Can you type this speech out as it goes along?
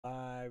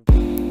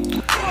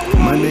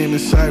My name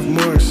is Syfe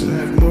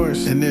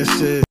Morrison, and this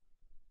is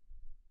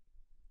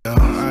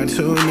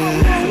tune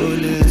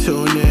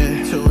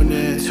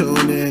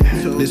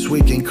in. This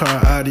week in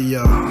car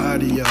audio.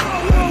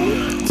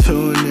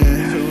 Tune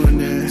in.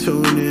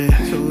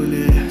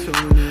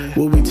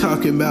 We'll be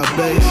talking about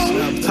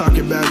bass,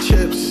 talking about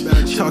chips,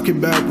 talking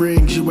about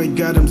rings. You ain't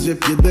got them,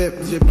 zip your lip.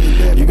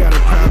 You got a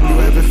problem you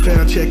haven't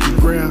found, check your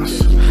grounds.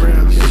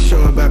 The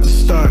show about to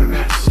start.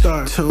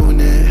 Tune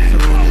in.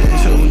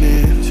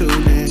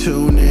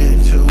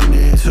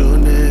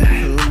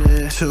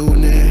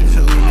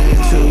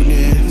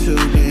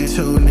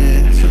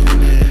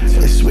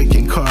 This week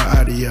in car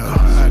audio.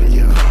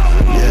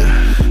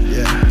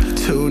 Yeah.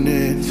 Tune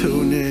in.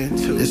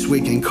 This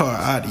week in car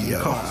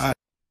audio.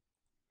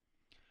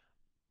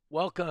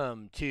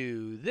 Welcome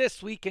to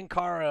This Week in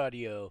Car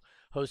Audio,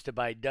 hosted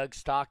by Doug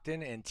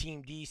Stockton and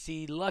Team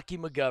DC Lucky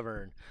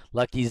McGovern.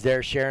 Lucky's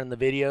there sharing the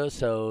video,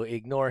 so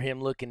ignore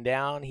him looking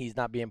down. He's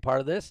not being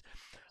part of this.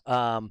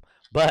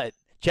 But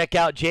check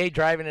out Jay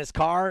driving his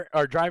car,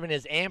 or driving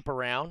his amp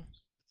around.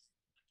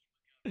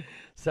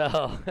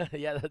 So,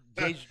 yeah,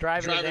 Jay's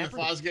driving his amp. The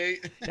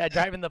Fosgate. Yeah,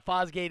 driving the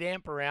Fosgate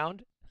amp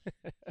around.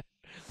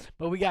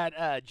 But we got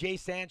Jay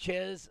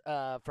Sanchez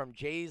from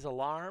Jay's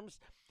Alarms.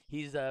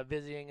 He's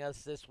visiting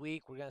us this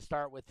week. We're going to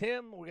start with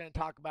him. We're going to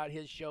talk about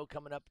his show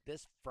coming up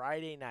this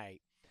Friday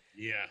night.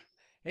 Yeah.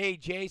 Hey,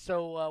 Jay,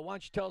 so why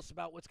don't you tell us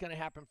about what's going to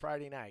happen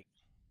Friday night?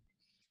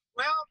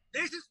 Well,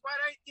 this is what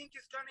I think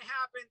is going to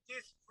happen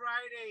this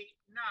Friday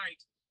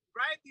night,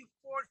 right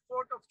before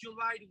 4th of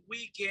July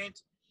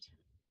weekend.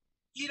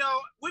 You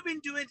know, we've been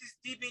doing this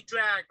DB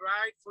drag,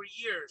 right, for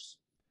years.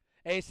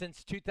 Hey,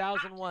 since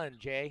 2001,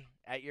 Jay,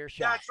 at your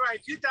shop. That's right,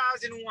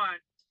 2001. Wow.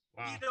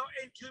 You know,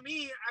 and to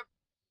me,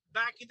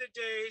 back in the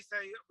days,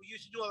 we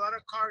used to do a lot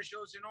of car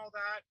shows and all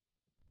that.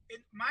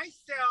 And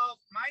myself,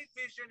 my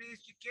vision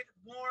is to get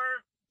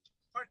more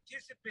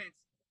participants.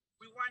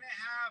 We want to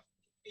have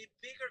a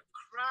bigger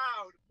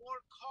crowd,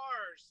 more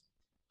cars,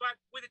 but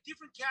with a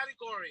different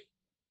category.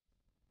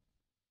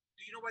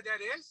 Do you know what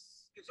that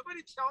is? Can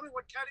somebody tell me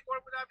what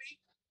category would that be?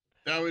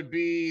 That would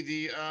be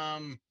the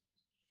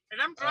And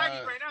I'm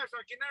driving right now, so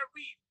I cannot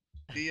read.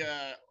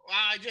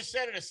 I just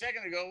said it a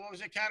second ago. What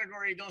was the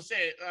category? Don't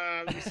say it.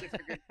 Let me see if I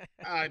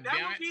can.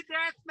 That would be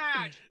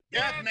deathmatch.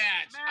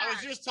 Deathmatch. I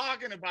was just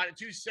talking about it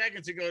 2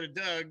 seconds ago to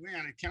Doug.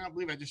 Man, I cannot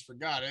believe I just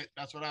forgot it.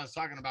 That's what I was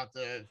talking about,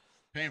 the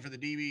paying for the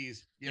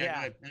DVs. Yeah. Go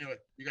ahead. Anyway,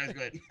 you guys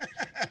go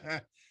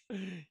ahead.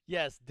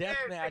 Yes,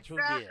 deathmatch would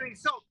be it.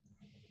 So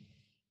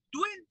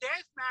doing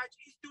deathmatch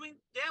is doing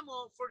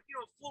demo for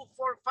full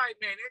 4 or 5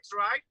 minutes,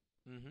 right?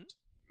 Mm-hmm.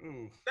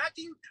 Ooh. That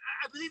thing,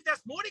 I believe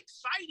that's more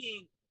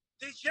exciting.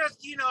 It's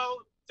just, 30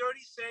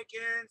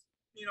 seconds,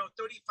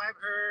 35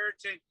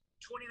 hertz and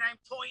 29.9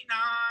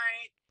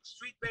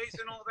 street bass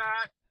and all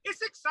that.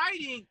 It's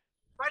exciting,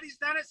 but it's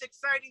not as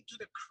exciting to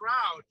the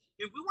crowd.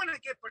 If we want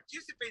to get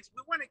participants,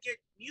 we want to get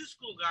new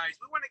school guys.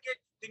 We want to get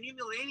the new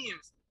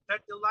millennials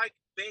that they like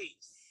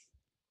bass.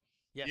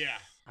 Yes. Yeah,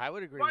 I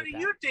would agree What with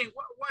do that. you think?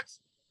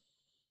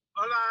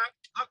 Hola,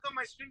 how come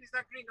my screen is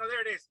not green? Oh,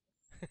 there it is.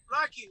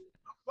 Lucky,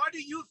 what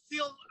do you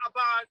feel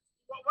about,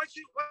 what's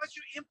your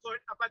input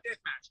about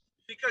deathmatch?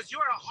 Because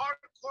you're a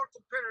hardcore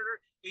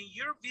competitor and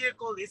your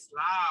vehicle is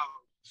loud.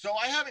 So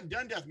I haven't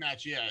done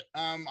deathmatch yet.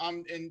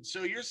 And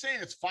so you're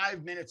saying it's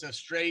 5 minutes of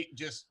straight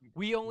just.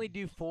 We only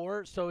do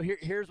 4. So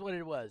here's what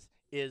it was: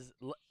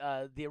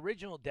 the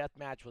original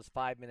deathmatch was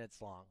 5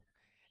 minutes long,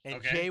 and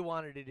Okay. Jay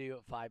wanted to do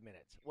it 5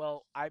 minutes.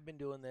 Well, I've been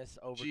doing this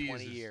over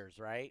 20 years,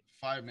 right?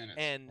 5 minutes.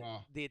 And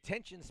wow. the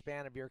attention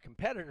span of your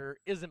competitor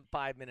isn't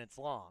 5 minutes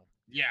long.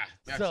 Yeah,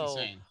 that's so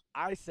insane.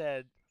 I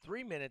said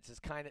 3 minutes is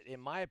kind of, in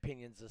my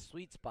opinion, is a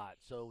sweet spot.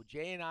 So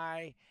Jay and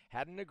I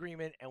had an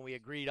agreement, and we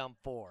agreed on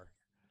 4.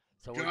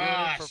 So we're doing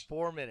it for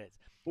 4 minutes.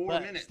 4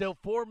 minutes. Still,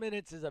 4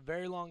 minutes is a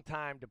very long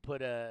time to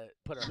put a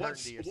hurt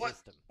into your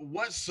system.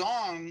 What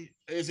song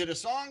is it? A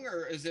song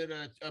or is it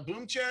a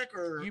boom check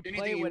or you anything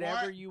play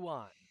whatever want? you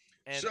want?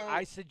 And So,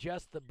 I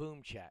suggest the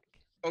boom check.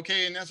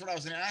 Okay, and that's what I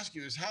was going to ask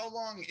you: is how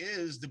long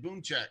is the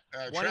boom check?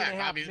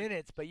 1.5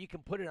 minutes, but you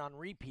can put it on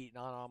repeat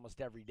on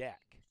almost every deck.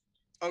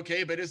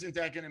 Okay, but isn't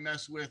that going to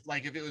mess with,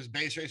 like, if it was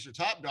Base Race or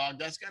Top Dog,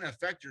 that's going to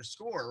affect your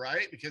score,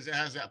 right? Because it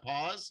has that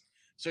pause.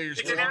 So your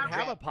score don't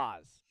have a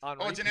pause on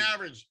repeat. It's an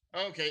average.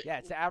 Okay. Yeah,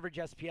 it's the average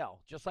SPL,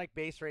 just like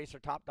Base Race or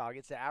Top Dog.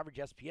 It's the average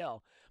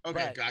SPL.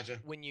 Okay, but gotcha.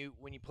 When you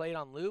play it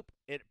on loop,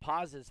 it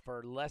pauses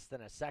for less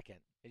than a second.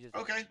 It just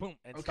boom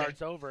and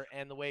starts over.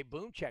 And the way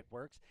boom check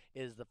works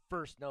is the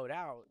first note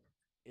out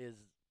is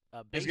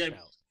a bass note.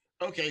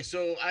 Okay,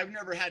 so I've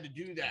never had to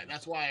do that.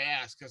 That's why I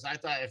asked, because I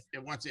thought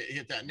once it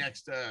hit that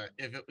next,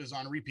 if it was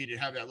on repeat, it'd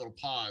have that little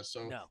pause.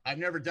 So no. I've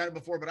never done it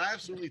before, but I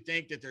absolutely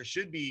think that there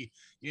should be,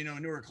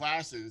 newer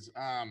classes.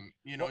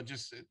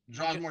 Just it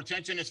draws more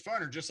attention. It's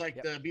funner, just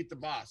like the Beat the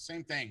Boss.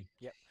 Same thing.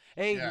 Yep.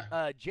 Hey,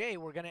 Jay,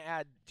 we're going to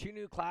add 2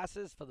 new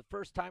classes for the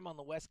first time on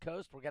the West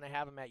Coast. We're going to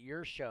have them at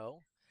your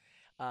show.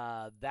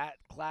 That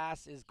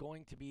class is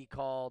going to be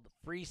called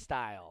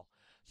Freestyle.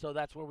 So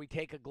that's where we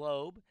take a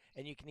globe,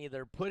 and you can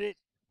either put it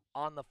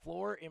on the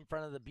floor in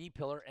front of the B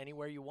pillar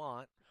anywhere you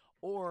want,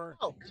 or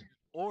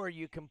Oh,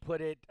 you can put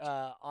it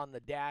on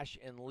the dash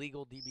in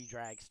legal DB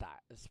drag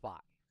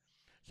spot.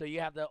 So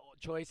you have the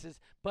choices,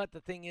 but the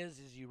thing is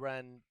you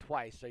run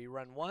twice. So you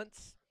run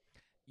once,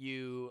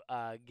 you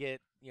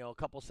get a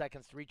couple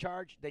seconds to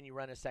recharge, then you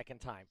run a second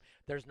time.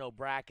 There's no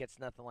brackets,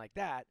 nothing like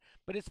that,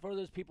 but it's for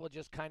those people who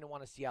just kind of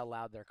want to see how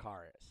loud their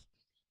car is.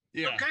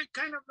 yeah. So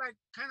kind of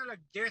like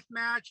death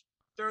match,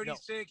 30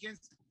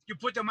 seconds. You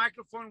put the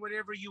microphone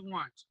whatever you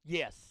want.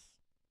 Yes.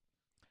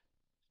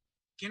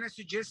 Can I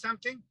suggest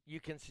something? You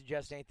can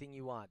suggest anything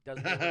you want.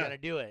 Doesn't mean we're gonna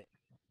do it.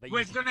 But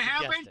what's gonna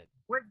happen?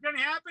 What's gonna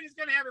happen is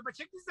gonna happen. But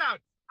check this out.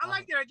 I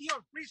like the idea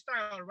of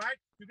freestyle, right?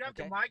 You grab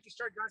the mic, you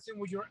start dancing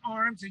with your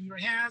arms and your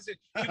hands, and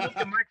you move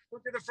the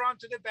microphone to the front,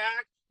 to the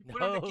back. You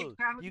put on the kick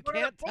panel, you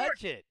can't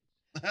touch it.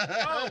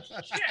 Oh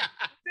shit!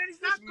 Then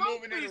it's not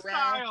called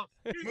freestyle.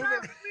 It's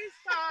not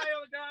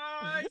freestyle,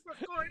 guys.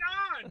 What's going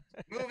on?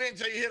 Move it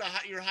until you hit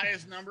your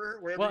highest number.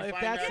 Well, if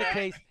that's the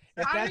case,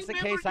 I can.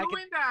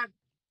 That.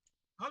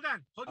 Hold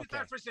on. Hold your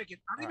thought for a second.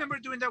 I remember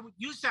doing that with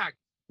USAC.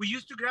 We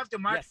used to grab the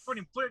microphone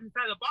and put it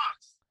inside the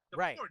box.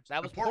 Right.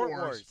 That was Port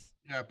Wars.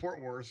 Yeah, Port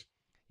Wars.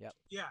 Yep.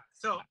 Yeah.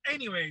 So,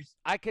 anyways,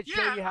 I could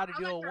show you how to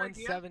do a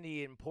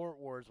 170 in Port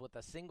Wars with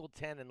a single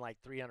 10 and like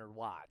 300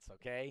 watts.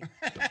 Okay.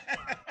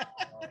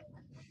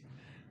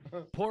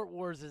 Port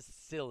Wars is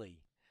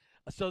silly.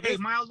 So this,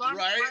 my alarm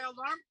clock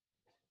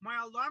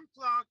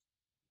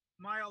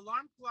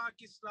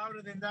is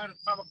louder than that at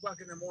 5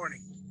 o'clock in the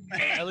morning.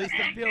 At least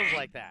it feels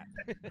like that.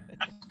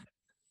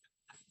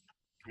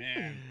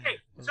 Man. Hey,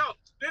 so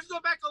let's go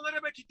back a little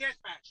bit to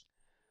deathmatch.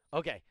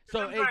 Okay,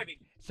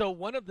 so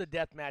one of the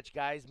deathmatch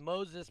guys,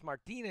 Moses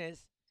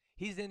Martinez,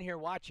 he's in here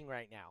watching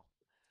right now.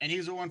 And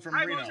he's the one from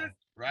Reno,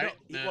 right?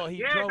 No, he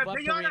drove up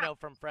to Reno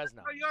from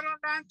Fresno. Toyota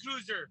Land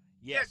Cruiser.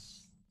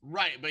 Yes.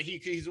 Right, but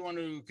he's the one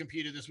who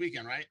competed this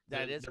weekend, right?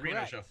 That is the correct.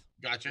 Reno show.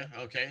 Gotcha.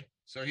 Okay,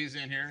 so he's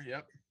in here.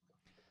 Yep.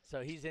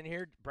 So he's in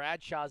here.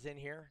 Bradshaw's in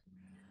here.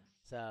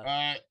 So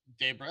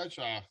Dave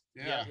Bradshaw.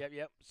 Yeah.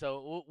 Yep.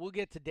 So we'll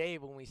get to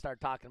Dave when we start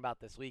talking about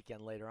this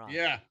weekend later on.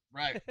 Yeah,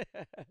 right.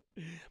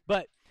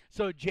 But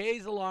so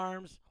Jay's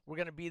Alarms, we're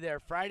gonna be there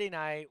Friday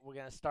night. We're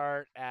gonna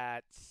start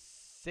at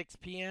 6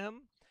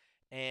 p.m.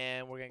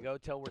 and we're gonna go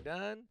till we're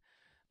done.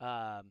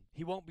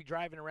 He won't be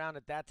driving around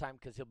at that time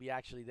because he'll be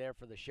actually there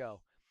for the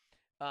show.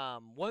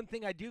 One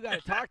thing I do got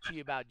to talk to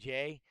you about,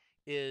 Jay,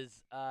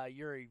 is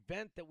your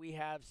event that we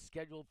have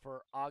scheduled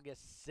for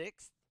August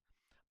 6th.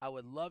 I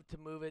would love to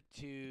move it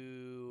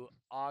to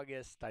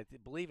August, I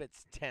believe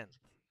it's 10th.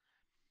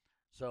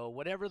 So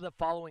whatever the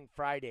following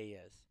Friday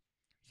is.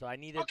 So I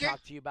need to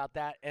talk to you about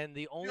that. And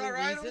the only you all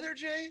right reason, over there,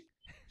 Jay?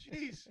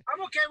 Jeez. I'm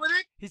okay with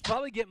it. He's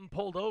probably getting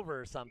pulled over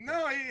or something.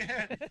 No,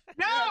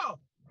 no.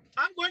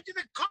 I'm going to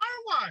the car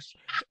wash.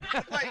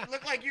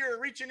 Look like you're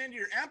reaching into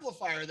your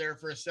amplifier there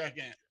for a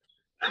second.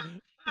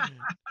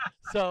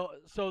 So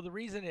the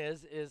reason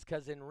is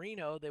because in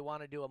Reno they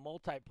want to do a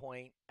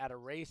multi-point at a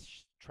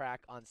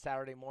racetrack on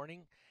Saturday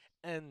morning,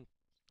 and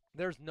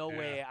there's no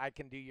way I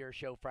can do your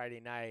show Friday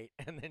night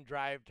and then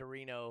drive to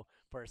Reno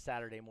for a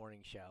Saturday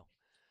morning show.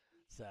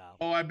 So.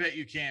 Oh, I bet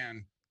you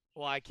can.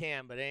 Well, I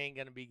can, but it ain't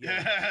gonna be good.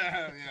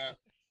 Yeah.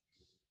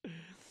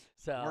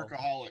 So.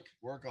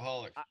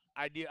 Workaholic.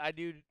 I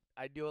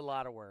do a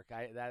lot of work.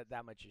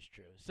 That much is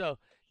true. So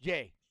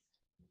Jay,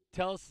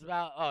 tell us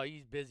about. Oh,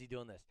 he's busy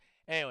doing this.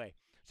 Anyway,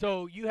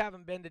 so you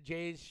haven't been to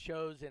Jay's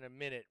shows in a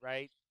minute,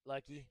 right,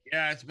 Lucky?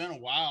 Yeah, it's been a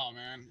while,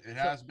 man. It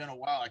has been a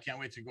while. I can't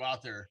wait to go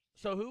out there.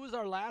 So who was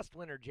our last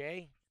winner,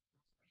 Jay?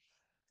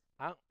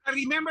 I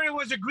remember it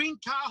was a green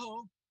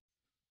Tahoe.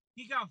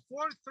 He got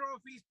 4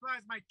 trophies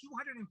plus my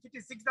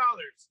 $256.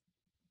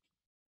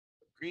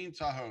 Green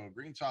Tahoe.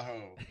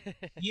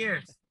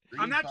 Yes.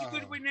 I'm not too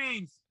good with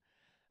names.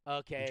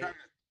 Okay.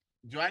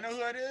 Do I know who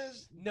that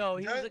is? No,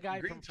 he was a guy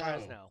from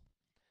Fresno.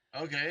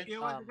 Okay. It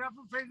was a guy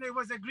from Fresno. It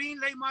was a green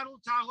late model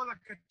Tahoe, like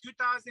a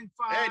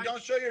 2005. Hey, don't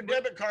show your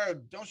debit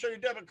card. What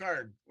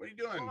are you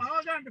doing? Oh,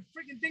 hold on, the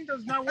freaking thing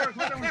does not work.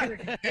 Hold on.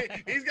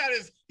 He's got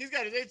his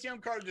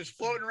ATM card just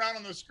floating around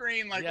on the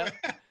screen like. Yep.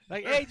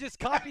 Like, hey, just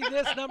copy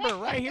this number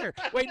right here.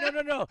 Wait,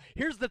 no.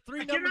 Here's the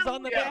 3 numbers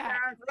on the back.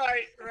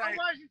 Right.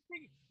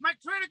 My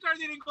credit card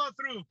didn't go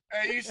through.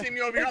 Hey, you see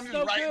me over here? I'm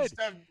just writing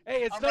stuff.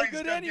 Hey, it's no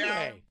good anyway.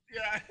 Down.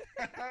 Yeah.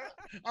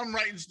 I'm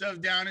writing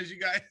stuff down as you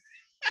guys.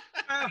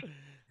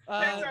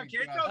 That's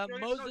okay.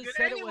 Moses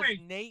said it was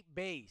Nate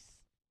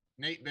Bass.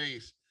 Nate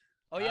Bass.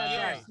 Oh,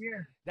 yeah, right.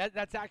 Yeah.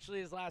 That's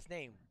actually his last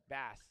name,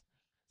 Bass.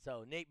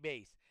 So, Nate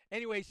Bass.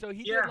 Anyway, so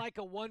he did like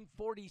a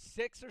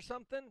 146 or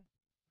something?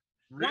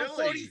 Really?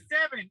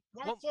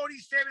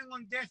 147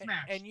 on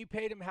deathmatch. And you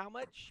paid him how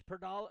much per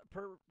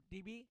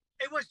DB?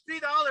 It was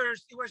 $3.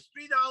 It was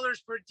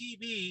 $3 per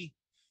DB.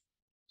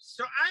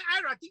 So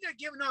I think I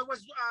gave it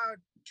was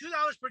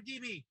 $2 per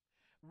DB.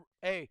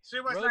 Hey, so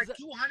it was like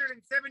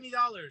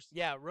 $270.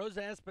 Yeah,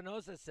 Rosa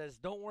Espinosa says,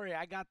 "Don't worry,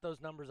 I got those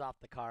numbers off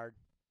the card."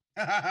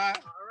 All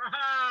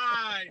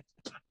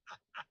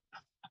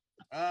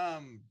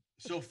right.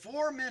 So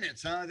 4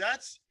 minutes, huh?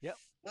 That's Yep.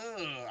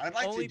 I'd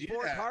like Only to do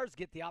 4 that. cars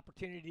get the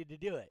opportunity to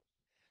do it.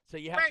 So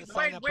you have to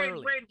sign Wait, up wait,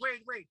 early.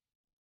 wait.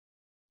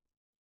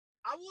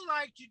 I would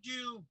like to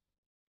do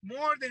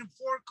more than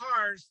 4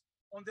 cars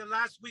on the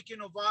last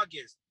weekend of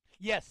August.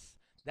 Yes.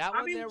 That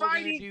I'm one there, we're going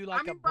to inviting- do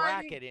like I'm a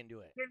inviting- bracket into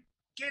it.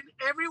 Can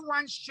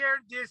everyone share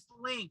this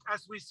link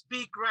as we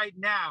speak right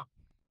now?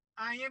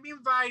 I am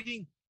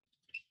inviting,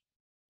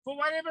 for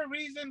whatever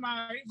reason,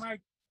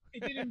 it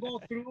didn't go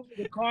through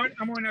the card.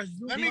 I'm gonna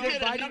zoom Let He's me get a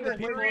inviting number the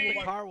people at the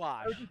 3. car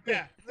wash.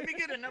 Yeah, let me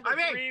get a number I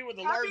mean, 3 with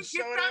a I've large been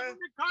kicked out soda. from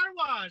the car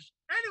wash.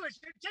 Anyway,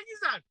 check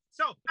this out.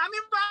 So I'm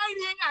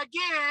inviting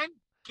again.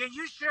 Can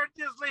you share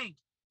this link?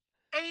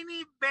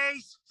 Any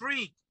base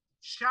freak,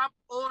 shop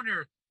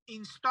owner,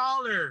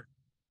 installer,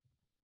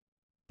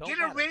 Don't get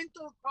matter. a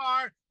rental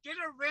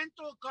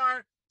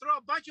car. Throw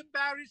a bunch of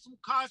batteries from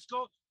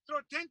Costco. Throw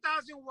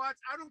 10,000 watts.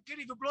 I don't care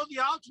if you blow the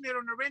alternator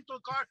on a rental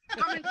car.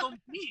 Come and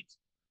compete.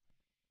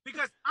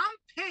 Because I'm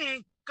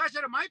paying cash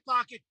out of my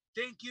pocket.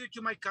 Thank you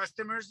to my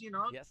customers. You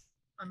know, Yes.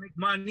 I make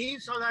money,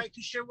 so I like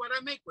to share what I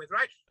make with,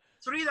 right?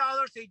 $3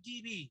 a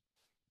DB.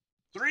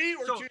 3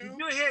 or So 2? if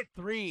you hit,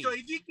 3. so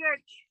if you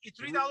get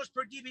 $3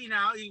 per DB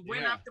now, it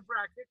went Yeah. up the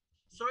bracket.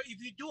 So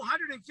if you do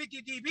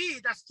 150 DB,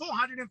 that's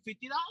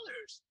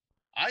 $450.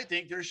 I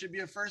think there should be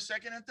a first,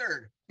 second, and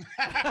third.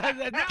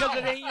 That's because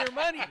it ain't your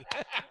money.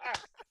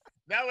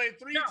 That way,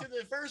 3 No. to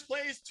the first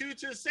place, 2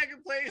 to the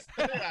second place,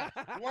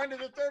 1 to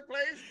the third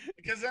place.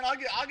 Because then I'll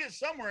get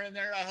somewhere in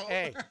there. I hope.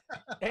 Hey,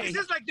 hey, It's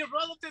just like the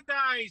roll of the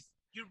dice.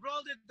 You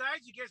roll the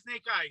dice, you get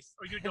snake eyes,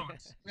 or you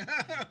don't.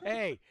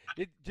 hey!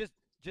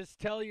 Just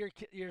tell your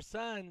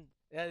son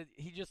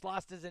he just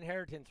lost his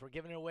inheritance. We're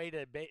giving it away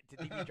to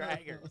DB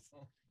Draggers.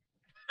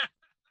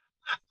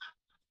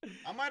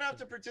 I might have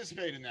to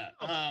participate in that.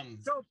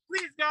 So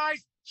please,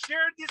 guys, share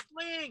this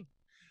link.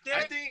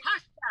 I think-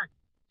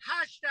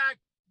 Hashtag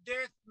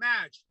death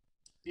match.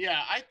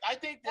 Yeah, I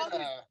think that.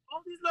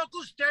 All these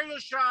local stereo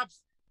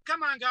shops.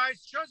 Come on,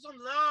 guys, show some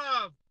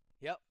love.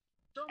 Yep.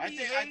 Don't I be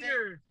think-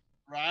 haters.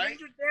 Right? Bring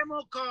your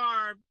demo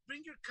car.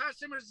 Bring your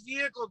customer's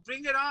vehicle.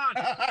 Bring it on.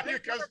 Your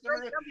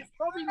customer.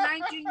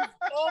 COVID-19 is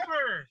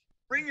over.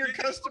 Bring your This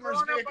customer's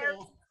coronavirus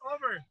vehicle. is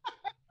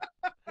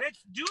over.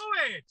 Let's do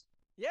it.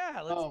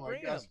 Yeah, let's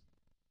bring gosh. them.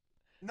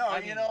 No, I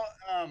you mean- know,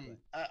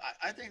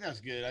 I think that's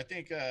good. I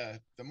think the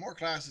more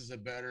classes, the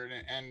better,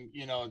 and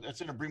you know, that's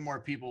going to bring more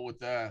people with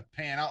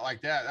paying out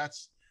like that.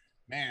 That's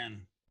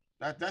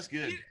that's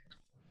good.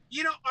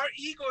 You know, our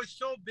ego is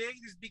so big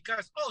is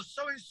because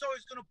so and so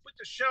is gonna put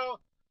the show.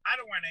 I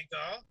don't want to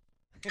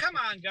go. Come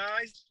on,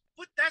 guys.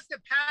 That's the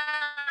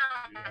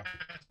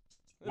past.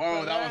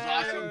 Whoa, that was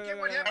I awesome. don't care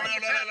what happened. No,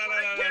 in the no, past, no, but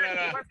I no, get no, it.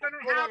 no, no. What's gonna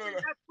No, no, happen no,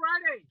 no. next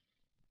Friday?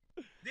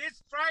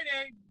 This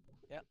Friday.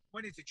 Yep.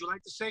 When is it? July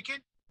the 2nd?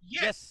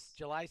 Yes,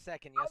 July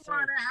 2nd. I Yes, sir.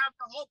 want to have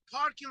the whole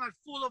parking lot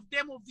full of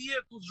demo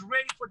vehicles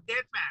ready for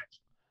deathmatch.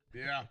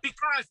 Yeah.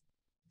 Because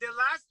the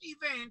last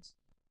event,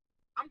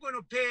 I'm going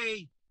to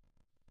pay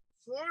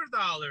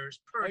 $4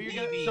 per Are you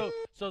gonna, DV.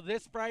 so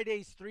this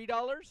Friday's $3?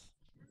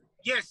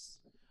 Yes.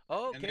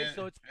 Oh, And okay, then-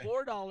 so it's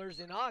 $4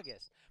 in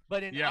August.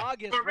 But in Yeah.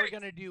 August Correct. we're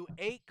gonna do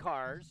 8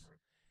 cars,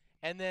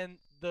 and then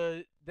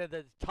the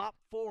top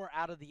 4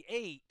 out of the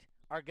 8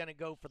 are gonna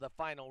go for the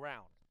final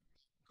round.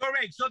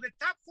 Correct. So the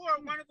top 4,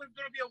 one of them is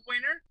going to be a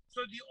winner.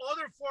 So the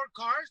other 4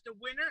 cars, the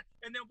winner,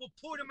 and then we'll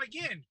put them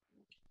again.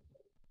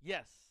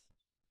 Yes.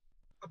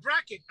 A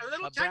bracket, a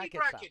little A tiny bracket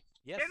style. bracket.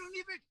 Yes. They don't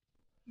even.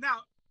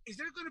 Now, is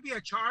there going to be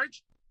a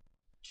charge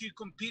to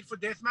compete for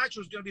deathmatch,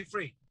 or is it going to be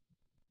free?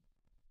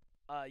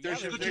 Yeah, There there's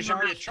should a be a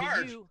charge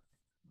charge. to you.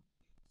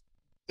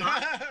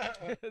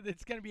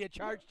 It's gonna be a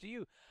charge to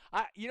you.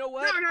 You know No,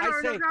 what? no, I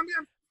no, say,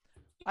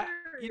 no.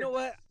 you know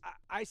what?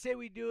 I say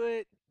we do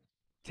it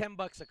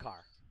 $10 a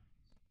car,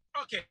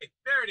 Okay,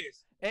 there it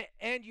is.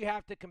 and you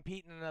have to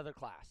compete in another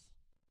class.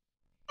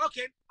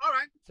 Okay, all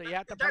right. So you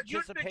have to That-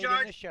 you're the participate in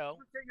judge. the show.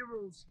 You say your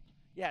rules.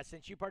 Yeah,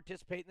 since you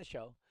participate in the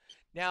show.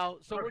 Now,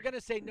 so we're Alright.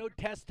 gonna say no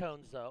test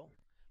tones though,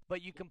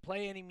 but you can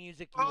play any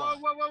music you Oh,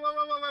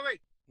 want. wait.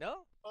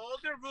 No? All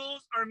the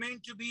rules are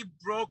meant to be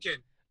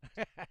broken.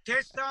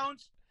 Test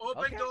sounds,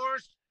 open Okay.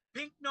 doors,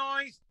 pink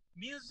noise,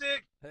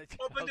 music,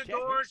 open the Okay.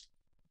 doors,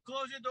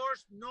 close the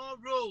doors, no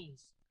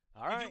rules.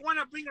 All If right. you want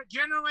to bring a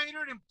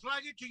generator and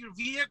plug it to your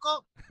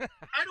vehicle,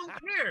 I don't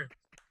care.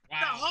 The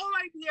Wow. whole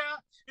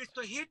idea is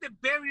to hit the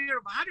barrier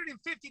of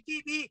 150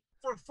 dB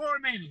for 4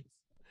 minutes.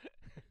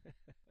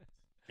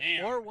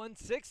 Damn. Or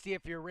 160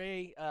 if you're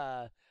Ray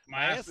Maestas.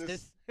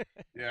 Maestas.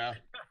 Yeah.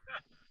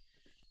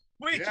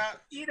 Which, Yeah.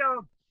 you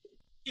know,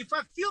 if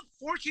I feel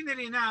fortunate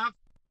enough,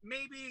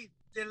 maybe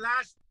the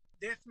last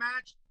death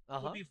match will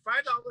Uh-huh. be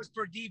 $5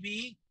 per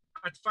DB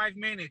at 5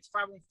 minutes,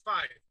 5 on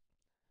 5.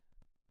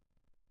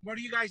 What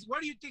do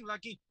you think,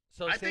 Lucky?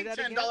 So I say think that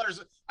 $10.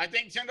 again. I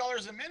think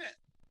 $10 a minute.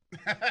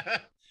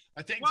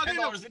 I think Well,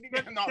 $10 a the,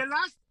 minute. No, the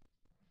last,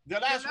 the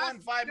last last-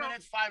 one, 5 no.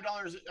 minutes,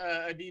 $5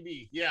 a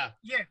DB. Yeah.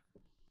 yeah,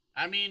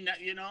 I mean,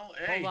 you know,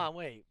 hey. Hold on,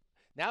 wait.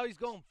 Now he's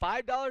going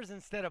 $5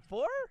 instead of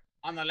 4?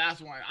 on the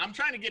last one. I'm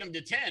trying to get him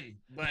to 10,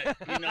 but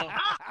you know,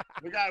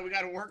 we got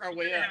to work our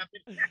way up.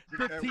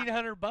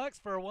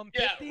 $1,500 for a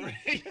 150.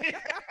 Yeah.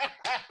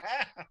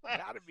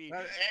 That'd be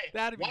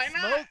Hey,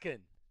 smoking. not?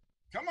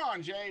 Come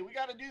on, Jay. We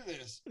got to do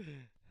this.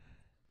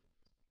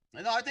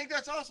 No, I think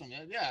that's awesome.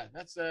 Yeah,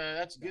 that's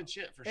good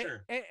shit for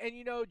sure. And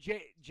you know,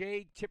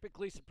 Jay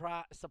typically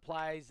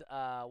supplies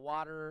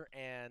water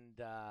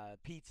and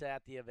pizza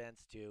at the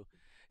events too.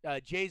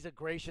 Jay's a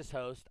gracious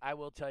host. I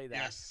will tell you that.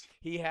 Yes.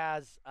 He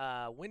has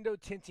window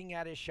tinting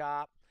at his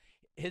shop.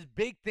 His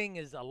big thing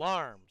is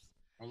alarms.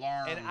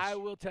 Alarms. And I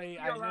will tell you,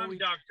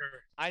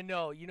 doctor. I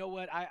know. You know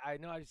what? I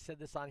know I've said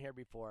this on here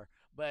before,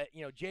 but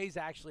you know, Jay's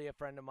actually a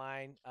friend of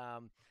mine.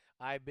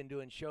 I've been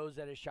doing shows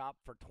at his shop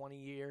for 20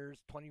 years,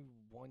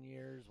 21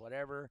 years,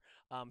 whatever.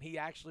 He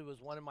actually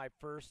was one of my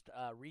first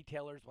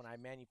retailers when I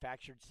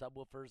manufactured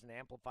subwoofers and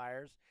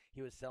amplifiers.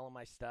 He was selling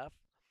my stuff.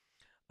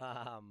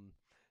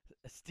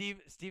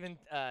 Steven,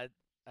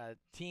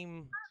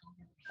 team,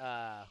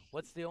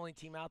 what's the only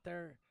team out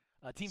there?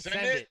 Team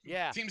Send It.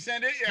 Yeah. Team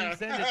Send It, yeah. Team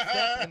Send It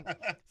Stephen,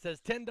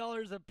 says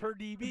 $10 per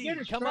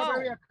DB. Come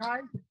on.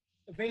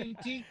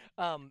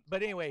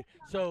 But anyway,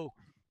 so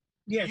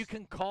yes. You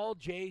can call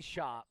Jay's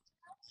shop,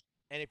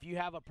 and if you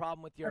have a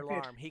problem with your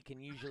alarm, he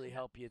can usually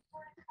help you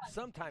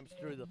sometimes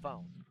through the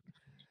phone.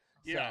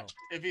 Yeah, so,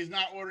 if he's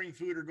not ordering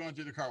food or going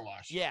through the car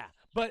wash. Yeah,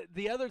 but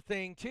the other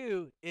thing,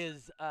 too,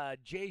 is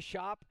Jay's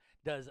shop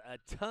does a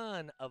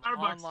ton of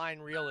online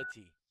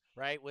realty,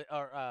 right,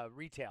 or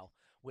retail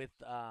with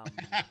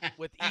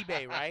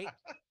eBay, right?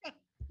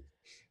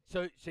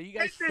 So you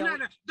guys no.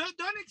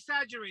 Don't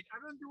exaggerate. I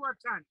don't do a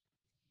ton.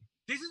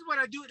 This is what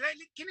I do.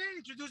 Can I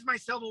introduce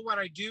myself or what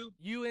I do?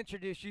 You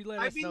introduce. You let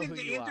us know who you are. I've been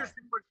in the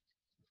industry for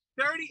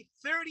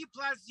 30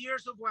 plus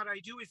years of what I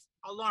do is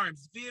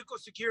alarms, vehicle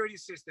security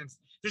systems.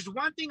 There's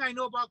one thing I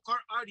know about car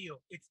audio.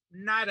 It's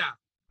nada.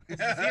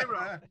 It's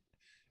zero.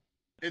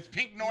 It's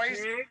pink noise.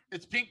 Okay?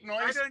 It's pink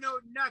noise. I don't know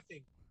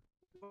nothing.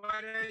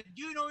 What I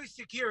do know is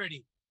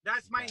security.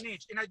 That's my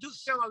niche. And I do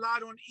sell a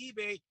lot on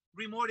eBay,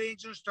 remote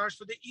engine starts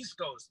for the East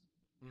Coast.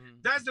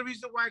 Mm-hmm. That's the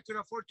reason why I could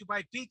afford to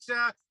buy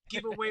pizza,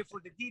 give away for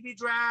the DB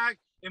drag,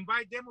 and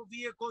buy demo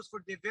vehicles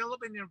for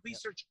development and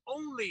research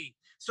only.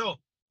 So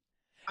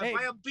I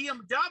buy a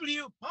BMW.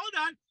 Hold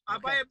on. I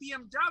buy a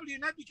BMW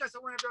not because I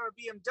want to drive a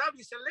BMW.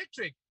 It's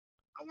electric.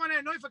 I want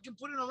to know if I can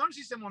put an alarm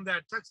system on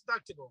that. Tax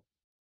deductible.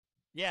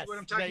 Yes. That's what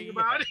I'm talking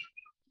about.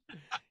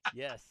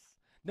 Yes.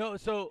 No.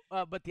 So,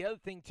 but the other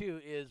thing too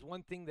is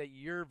one thing that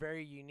you're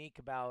very unique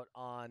about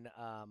on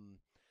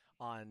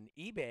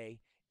eBay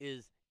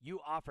is you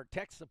offer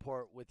tech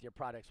support with your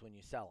products when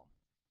you sell them.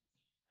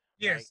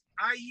 Yes,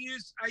 right?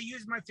 I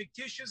use my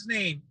fictitious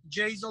name,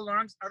 Jay's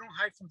Alarms. I don't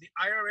hide from the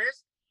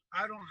IRS.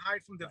 I don't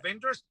hide from the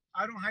vendors.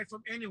 I don't hide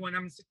from anyone.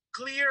 I'm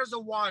clear as a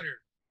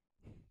water.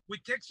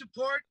 With tech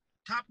support,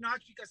 top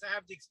notch because I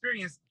have the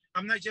experience.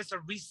 I'm not just a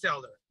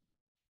reseller.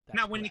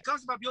 Now, when it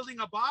comes about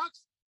building a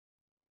box,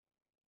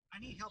 I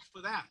need help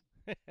for that.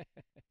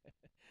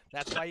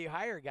 That's why you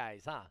hire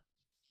guys, huh?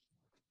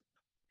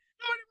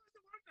 Nobody wants to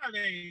work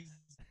nowadays.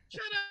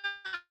 Shut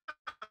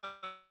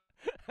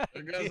up.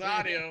 There goes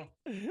audio.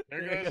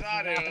 There goes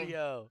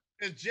audio.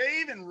 Is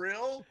Jay even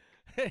real?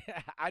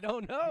 I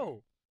don't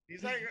know.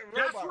 He's like a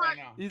robot right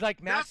now. He's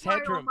like Max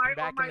Headroom from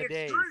back in the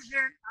day. I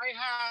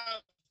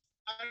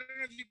don't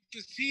know if you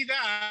can see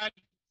that.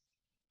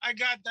 I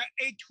got the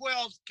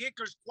 812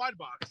 Kickers quad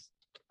box.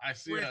 I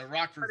see a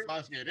Rockford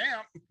Fosgate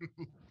amp.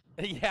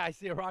 Yeah, I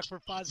see a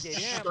Rockford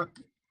Fosgate amp.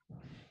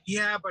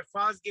 Yeah, but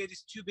Fosgate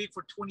is too big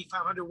for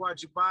 2,500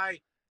 watts. You buy.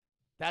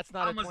 That's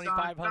not Amazon, a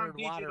 2,500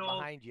 watt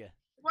behind you.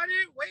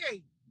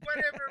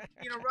 Whatever,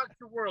 rock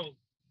the world.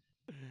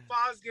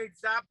 Fosgate,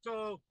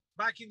 Zapto,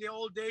 back in the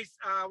old days,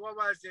 what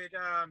was it?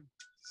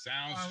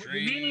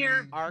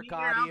 Soundstream. Arc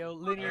Audio,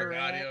 Linear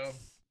Audio.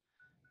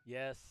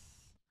 Yes.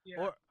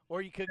 Yeah.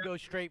 Or you could go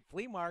straight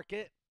flea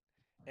market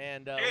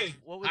and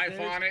what was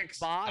iPhonics,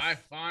 Boss?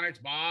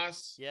 iPhonics,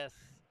 Boss. Yes.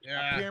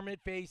 Yeah. Pyramid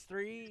Phase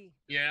 3.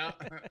 Yeah.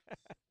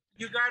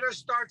 You gotta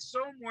start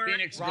somewhere.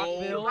 Phoenix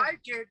Gold. You like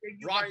it, and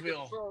you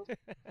Rockville.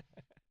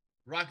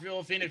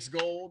 Rockville, Phoenix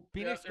Gold.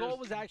 Phoenix Gold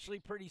was actually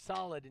pretty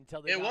solid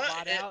until they got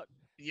bought out.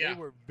 Yeah. They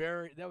were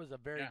that was a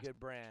very good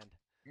brand.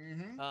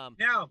 Mm-hmm.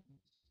 Now,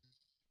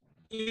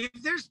 if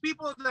there's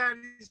people that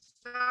is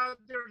out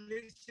there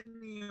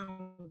listening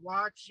and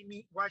watching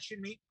me,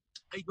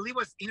 I believe it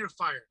was Inner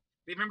Fire.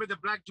 Remember the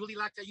black dually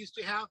lock I used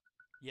to have?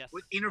 Yes.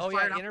 With Inner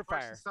Fire. Yeah, Inner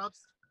Fire.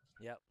 Subs?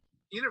 Yep.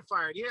 Inner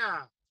Fire,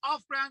 yeah.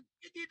 Off-brand,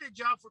 it did the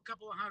job for a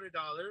couple of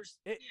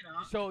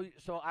 $100.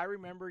 So I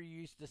remember you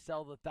used to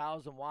sell the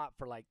 1,000 watt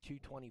for like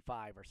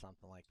 $225 or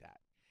something like that.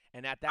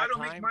 And at that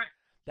time,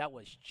 that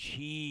was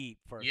cheap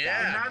for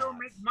yeah. And I don't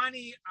make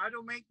money. I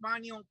don't make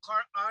money on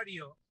car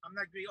audio. I'm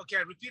not great. Okay,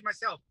 I repeat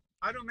myself.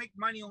 I don't make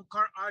money on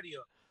car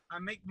audio. I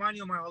make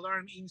money on my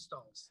alarm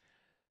installs.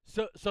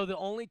 So the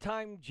only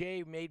time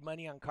Jay made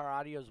money on car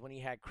audio is when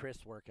he had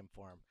Chris working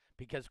for him,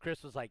 because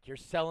Chris was like, "You're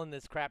selling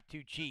this crap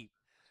too cheap.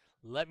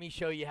 Let me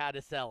show you how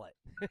to sell it."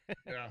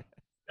 Yeah,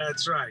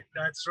 that's right.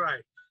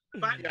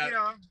 But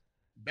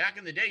back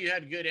in the day, you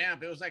had a good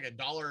amp. It was like $1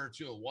 or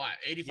 $2 a watt,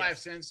 85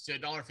 Yes. cents to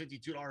 $1.50,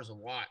 $2 a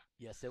watt.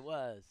 Yes, it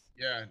was.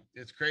 Yeah,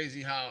 it's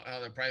crazy how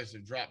the prices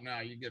have dropped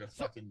now. You get a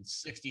fucking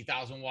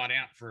 60,000 watt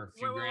amp for a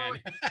few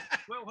grand.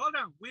 Well, hold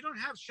on. We don't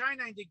have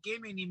China in the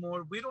game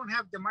anymore. We don't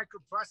have the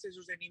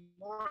microprocessors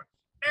anymore.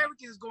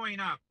 Everything's going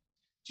up.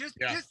 Just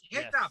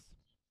hit up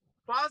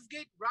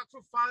Fosgate,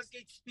 Rockford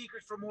Fosgate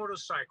speakers for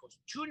motorcycles.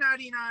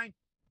 $299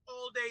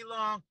 all day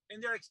long,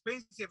 and they're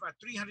expensive at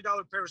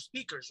 $300 pair of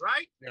speakers,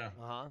 right? Yeah.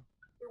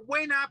 It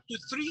went up to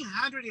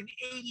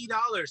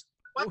 $380.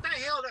 What the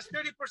hell? That's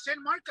 30%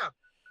 markup.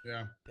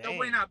 Yeah. That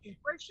went up.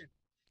 Inflation.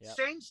 Yep.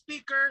 Same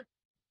speaker,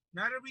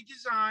 not a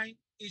redesign.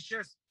 It's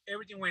just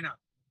everything went up.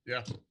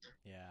 Yeah.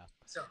 Yeah.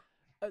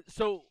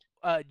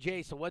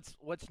 Jay, so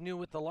what's new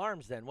with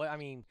alarms then? What I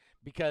mean,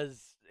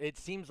 because it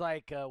seems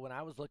like when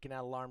I was looking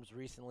at alarms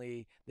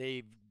recently,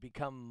 they've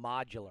become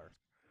modular,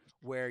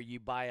 where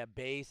you buy a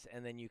base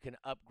and then you can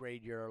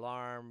upgrade your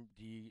alarm,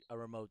 a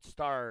remote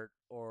start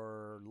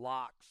or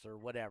locks or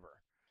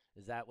whatever.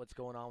 Is that what's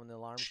going on with the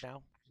alarms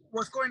now?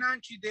 What's going on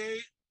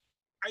today?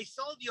 I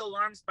saw the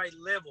alarms by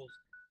levels,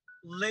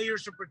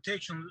 layers of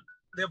protection,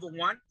 level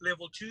 1,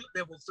 level 2,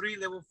 level 3,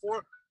 level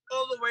 4,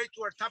 all the way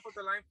to our top of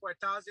the line for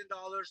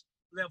 $1,000,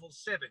 level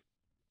 7.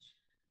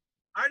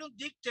 I don't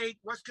dictate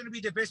what's going to be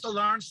the best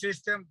alarm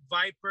system,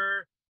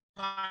 Viper,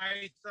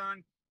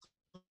 Python.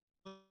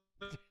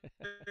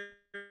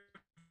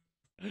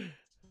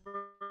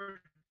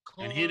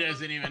 And he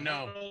doesn't even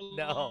know.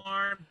 No.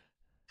 Alarm,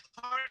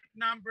 part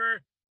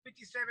number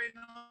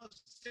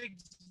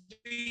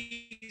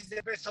 5706B is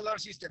the best alarm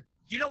system.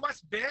 You know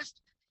what's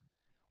best?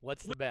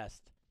 What's the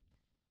best?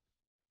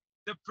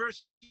 The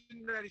person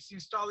that is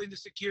installing the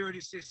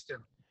security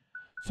system.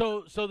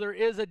 So there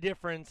is a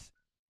difference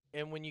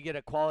in when you get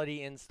a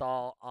quality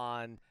install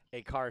on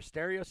a car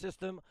stereo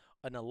system,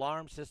 an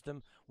alarm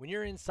system. When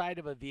you're inside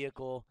of a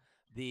vehicle,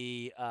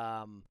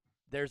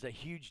 there's a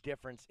huge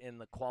difference in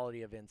the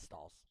quality of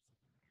installs.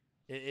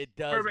 It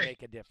does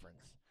make a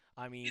difference.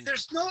 I mean,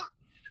 there's no.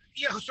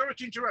 Yeah, sorry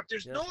to interrupt.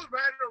 There's no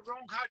right or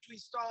wrong how to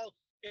install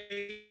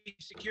a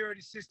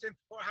security system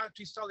or how to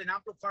install an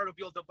amplifier to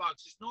build the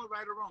box. There's no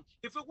right or wrong.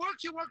 If it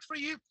works for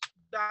you.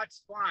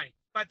 That's fine.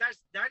 But that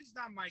is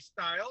not my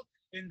style,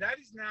 and that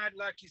is not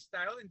Lucky's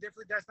style, and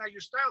definitely that's not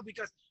your style,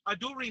 because I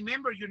do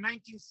remember your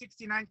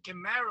 1969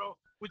 Camaro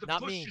with the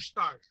push to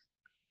start.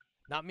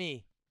 Not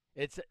me.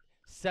 It's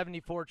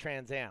 74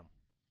 Trans Am.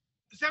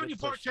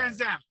 74 Trans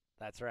Am.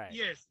 That's right.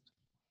 Yes.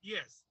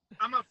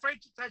 I'm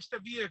afraid to touch the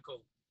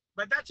vehicle,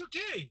 but that's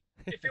okay.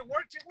 If it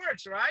works, it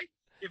works, right?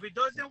 If it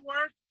doesn't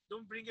work,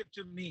 don't bring it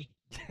to me.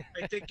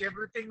 I take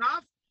everything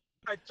off,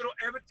 I throw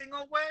everything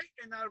away,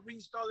 and I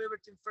reinstall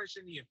everything fresh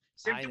and new.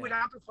 Same thing with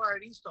amplifier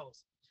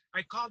installs.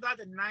 I call that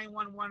a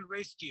 911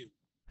 rescue.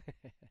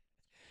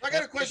 I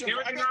got a question.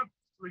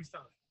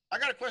 Reinstall it. I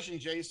got a question,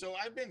 Jay. So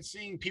I've been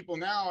seeing people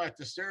now at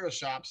the stereo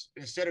shops,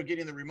 instead of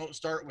getting the remote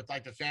start with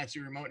like the fancy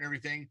remote and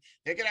everything,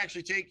 they can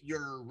actually take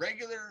your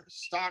regular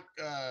stock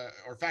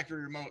or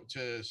factory remote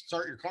to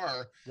start your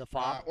car. The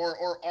fob?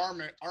 Or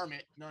arm it.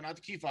 No, not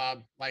the key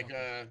fob. Like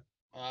I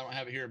don't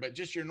have it here, but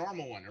just your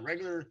normal one, a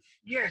regular.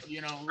 Yes.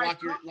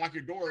 Lock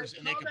your doors,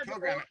 and they can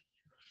program it.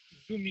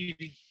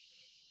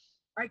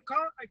 I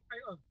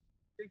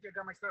think I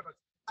got my Starbucks.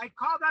 I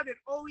call that an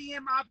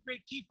OEM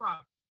upgrade key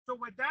fob. So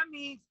what that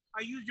means,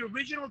 I use the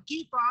original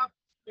key fob,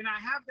 and I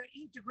have the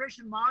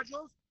integration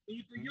modules, and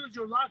you can use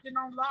your lock and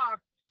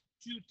unlock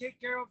to take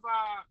care of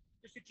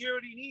the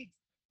security needs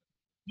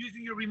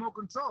using your remote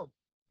control.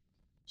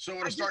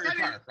 So to start your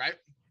car, right?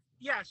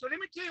 Yeah. So let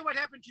me tell you what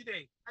happened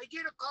today. I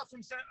get a call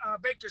from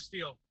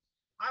Bakersfield.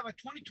 I have a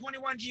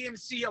 2021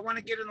 GMC. I want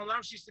to get an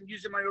alarm system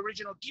using my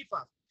original key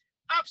fob.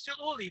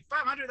 Absolutely.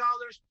 $500, $1,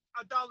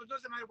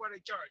 doesn't matter what I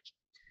charge.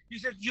 He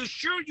said, "You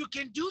sure you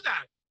can do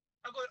that?"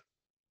 I go,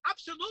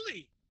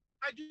 "Absolutely.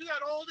 I do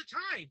that all the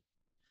time."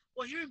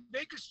 Well, here in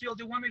Bakersfield,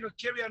 they want me to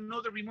carry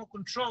another remote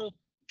control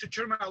to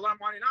turn my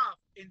alarm on and off.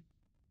 And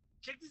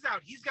check this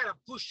out. He's got a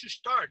push to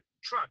start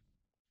truck.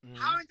 Mm-hmm.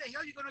 How in the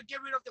hell are you going to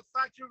get rid of the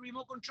factory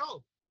remote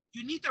control?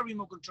 You need the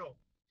remote control.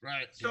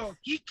 Right. So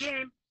he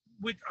came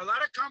with a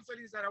lot of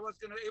confidence that I was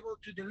going to be able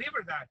to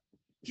deliver that.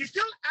 He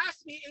still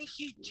asked me, and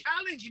he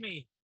challenged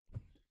me.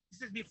 He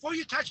says, "Before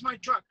you touch my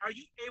truck, are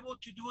you able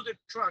to do the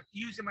truck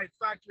using my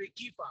factory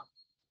key fob?"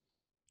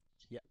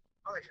 Yeah.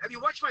 All right. Have you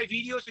watched my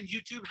videos on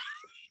YouTube?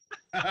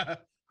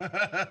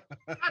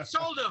 I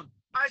told him.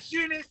 As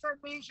soon as I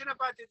mentioned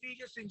about the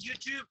videos on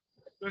YouTube,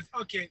 it was,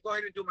 okay, go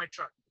ahead and do my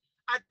truck.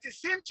 At the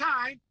same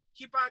time,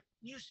 he bought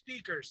new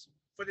speakers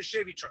for the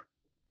Chevy truck.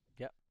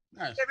 Yep.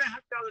 Nice.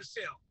 $700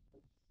 sale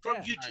from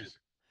YouTube. Nice.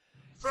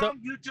 From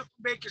YouTube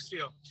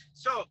Bakersfield.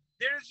 So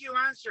there's your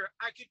answer.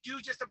 I could do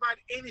just about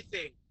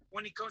anything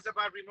when it comes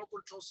about remote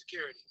control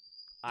security.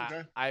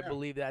 I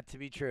believe that to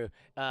be true.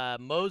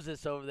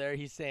 Moses over there,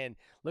 he's saying,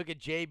 look at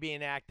Jay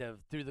being active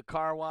through the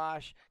car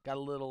wash, got a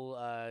little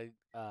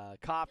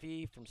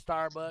coffee from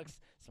Starbucks,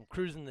 some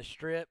cruising the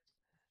strip.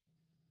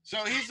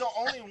 So he's the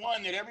only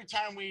one that every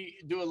time we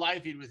do a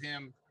live feed with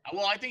him,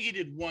 Well, I think he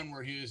did one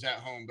where he was at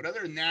home, but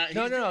other than that,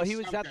 No, doing he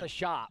was at something. the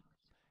shop.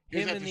 He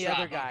was Him at and the the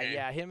other shop, guy. okay.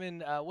 Yeah, him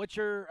and what's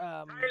your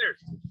Tyler.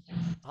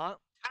 huh?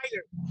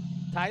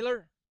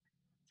 Tyler.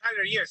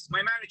 Tyler? Yes,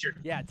 my manager.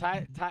 Yeah,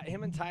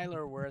 him and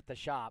Tyler were at the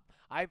shop.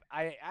 I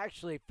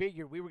actually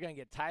figured we were gonna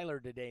get Tyler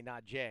today,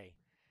 not Jay,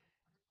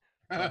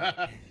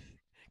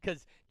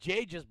 because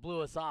Jay just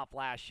blew us off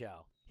last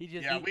show. He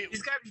just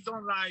He's got his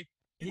own life.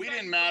 We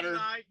didn't matter.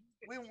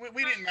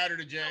 We didn't matter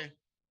to Jay.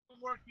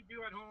 Work you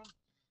do at home.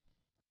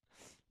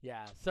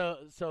 Yeah.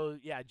 So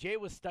yeah, Jay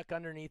was stuck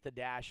underneath the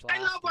dash. I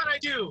love what I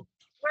do.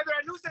 Whether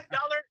I lose $1,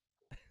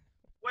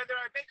 whether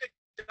I make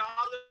 $1 or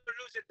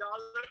lose $1,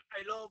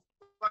 I love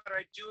what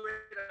I do.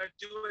 I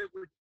do it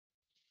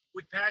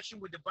with passion,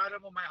 with the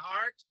bottom of my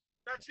heart.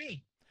 That's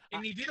me.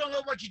 And if you don't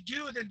love what you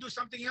do, then do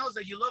something else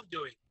that you love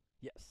doing.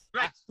 Yes.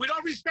 Like, with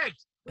all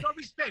respect.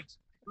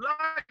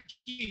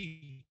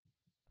 Lucky,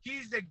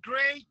 he's a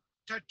great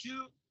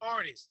tattoo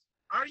artist.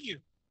 Are you?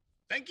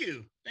 Thank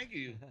you.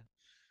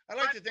 I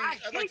like to think. I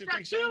I'd like to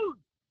think so. tattoos.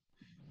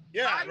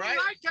 Yeah, I don't right.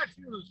 like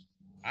tattoos.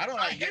 I don't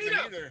I like getting hate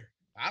them 'em. either.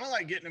 I don't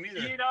like getting them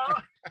either. You know.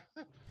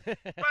 But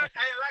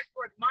I like to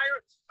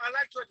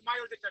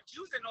admire the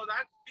tattoos and all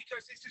that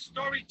because it's a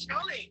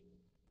storytelling.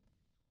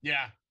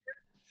 Yeah.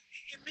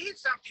 It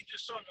means something to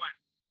someone.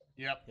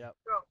 Yep. So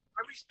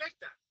I respect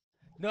that.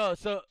 No,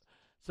 so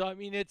I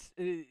mean, it's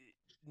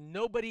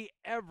nobody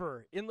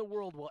ever in the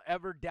world will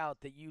ever doubt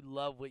that you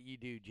love what you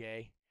do,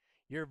 Jay.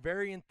 You're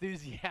very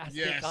enthusiastic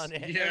Yes,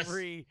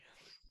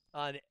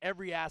 on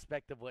every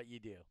aspect of what you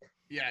do.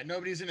 Yeah.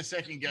 Nobody's gonna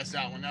second guess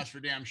that one. That's for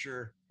damn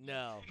sure.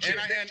 No.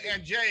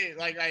 And Jay,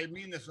 like I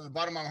mean this from the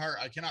bottom of my heart.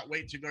 I cannot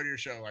wait to go to your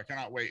show. I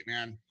cannot wait,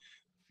 man.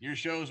 Your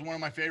show is one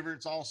of my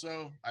favorites.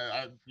 Also,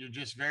 you're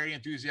just very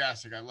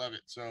enthusiastic. I love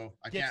it. So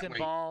I Gets can't wait.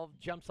 involved,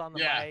 jumps on the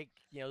Yeah.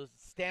 mic.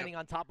 Standing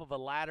on top of a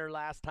ladder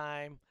last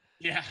time.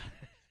 Yeah.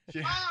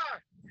 Yeah. Ah,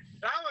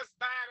 that was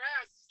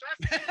badass.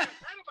 That's what I said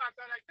about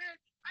that. Like, man,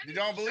 I If need you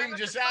don't to believe shut him, up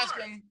just the ask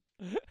stars. him.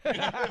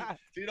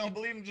 If you don't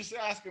believe him, just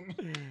ask him.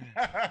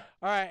 All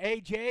right,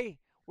 hey Jay,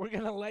 we're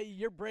gonna let you.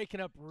 You're breaking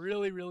up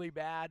really, really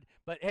bad,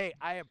 but hey,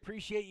 I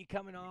appreciate you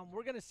coming on.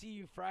 We're gonna see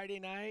you Friday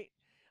night.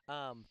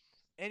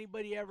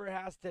 Anybody ever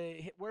has to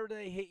hit? Where do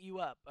they hit you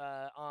up?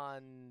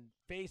 On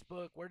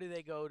Facebook? Where do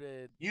they go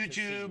to?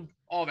 YouTube,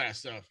 all that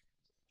stuff.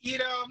 You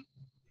know,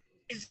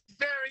 it's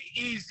very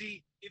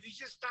easy. If you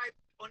just type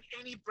on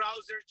any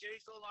browser,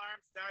 Jay's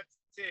Alarms, that's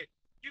it.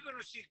 You're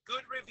going to see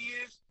good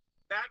reviews,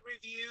 bad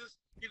reviews.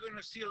 You're going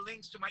to see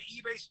links to my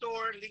eBay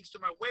store, links to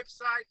my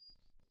website,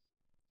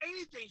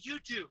 anything,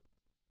 YouTube.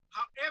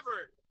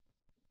 However,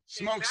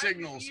 Smoke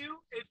signals.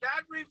 If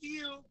that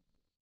review,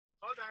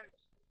 hold on,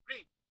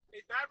 read.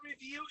 If that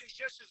review is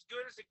just as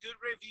good as a good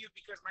review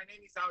because my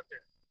name is out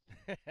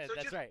there.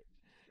 That's right.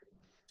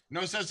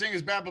 No such thing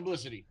as bad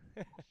publicity.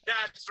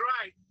 That's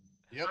right.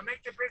 Yep. I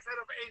make the best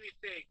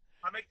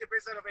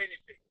out of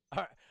anything.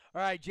 All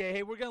right, Jay.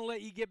 Hey, we're gonna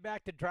let you get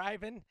back to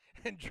driving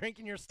and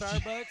drinking your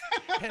Starbucks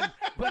and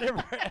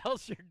whatever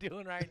else you're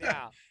doing right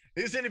now.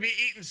 He's going to be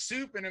eating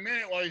soup in a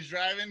minute while he's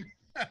driving.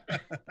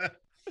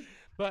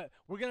 But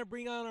we're gonna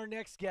bring on our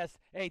next guest.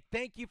 Hey,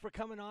 thank you for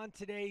coming on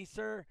today,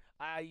 sir.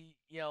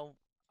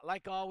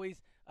 Like always,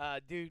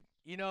 dude.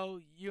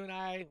 You and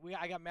I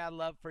got mad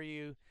love for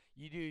you.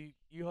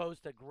 You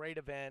host a great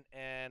event,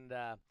 and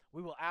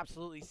we will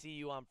absolutely see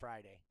you on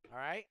Friday. All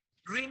right.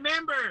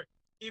 Remember,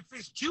 if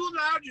it's too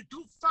loud, you're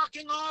too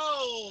fucking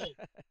old.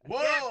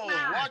 Whoa, Yes,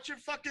 man. watch your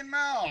fucking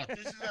mouth.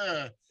 This is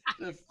a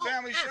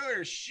family show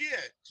or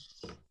shit.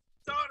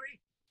 Sorry.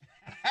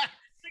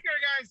 Take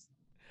care, guys.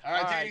 All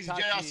right, All right, take it easy, talk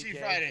Jay. to I'll you, see you Jay.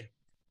 Friday.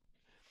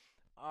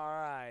 All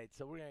right.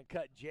 So we're gonna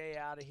cut Jay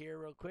out of here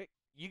real quick.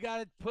 You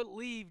gotta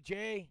leave,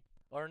 Jay.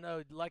 Or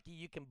no, Lucky,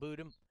 you can boot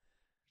him.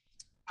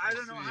 I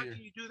don't know. see How here.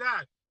 can you do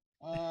that?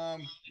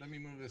 Let me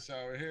move this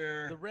over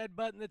here. The red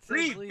button that says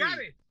Leave. leave. Got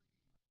it.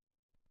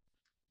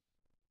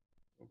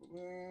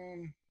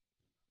 Boom.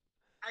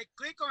 I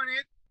click on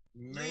it.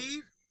 Nope.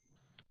 Leave.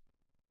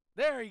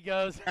 There he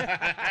goes.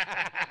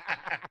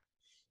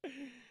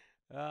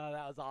 Oh,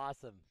 that was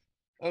awesome.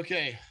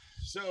 Okay,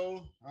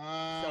 so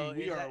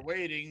we is are that-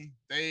 waiting.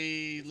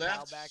 They Is Kyle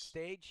left.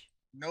 backstage.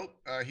 Nope,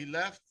 he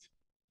left.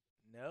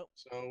 Nope.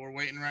 So we're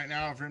waiting right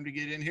now for him to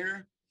get in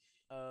here.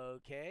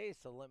 Okay,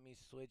 so let me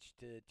switch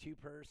to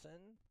two-person.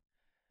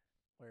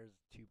 Where's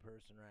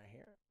two-person right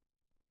here?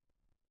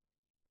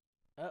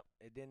 Oh,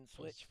 it didn't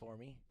switch for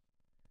me.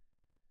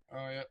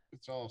 Oh, yep,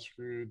 it's all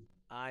screwed.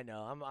 I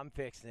know. I'm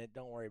fixing it.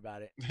 Don't worry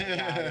about it. I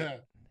got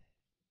it.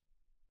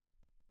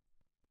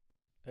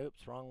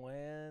 Oops, wrong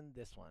one.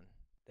 This one.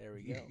 There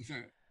we go.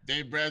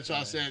 Dave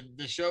Bradshaw said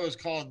the show is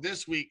called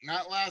This Week,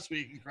 not last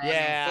week. In Crime.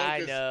 Yeah,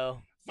 Focus, I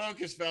know.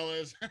 Focus,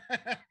 fellas.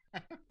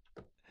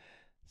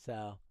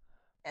 So.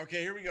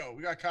 Okay, here we go.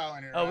 We got Kyle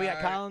in here. Oh, we got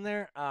All Kyle in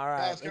there? All right.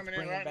 Kyle's Let's coming in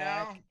bring him right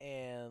back. now.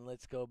 And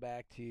let's go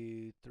back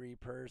to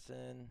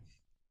three-person.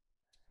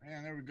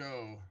 Man, there we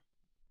go.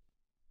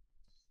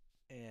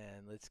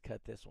 And let's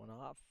cut this one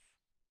off.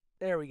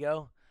 There we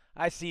go.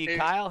 I see you, Hey.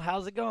 Kyle.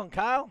 How's it going,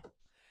 Kyle?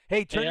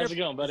 Hey, turn Hey, how's your, it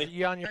going, buddy?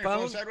 You on your Turn your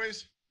phone?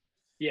 sideways.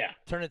 Yeah.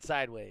 Turn it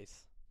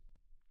sideways.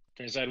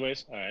 Turn it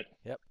sideways. All right.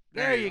 Yep.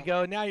 There There you you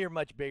go. Now you're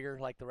much bigger,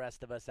 like the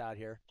rest of us out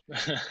here.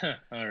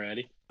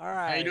 Alrighty. All How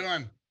right. you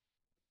doing?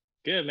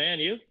 Good, man.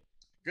 You?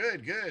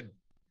 Good, good.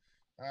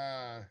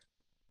 Had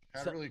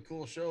So- a really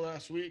cool show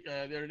last week,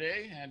 the other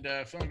day, and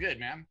feeling good,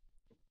 man.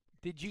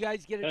 Did you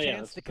guys get a Oh, yeah, chance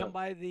that's to come fun.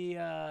 by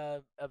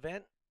the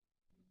event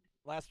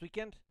last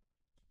weekend?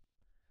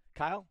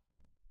 Kyle?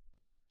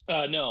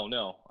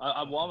 No.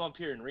 I'm up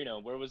here in Reno.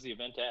 Where was the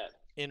event at?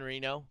 In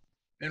Reno.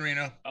 In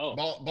Reno. Oh.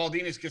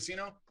 Baldini's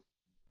Casino.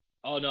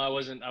 Oh no, I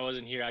wasn't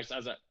here. I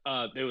was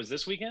it was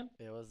this weekend?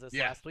 It was this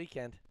Yeah. last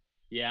weekend.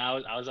 Yeah,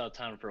 I was out of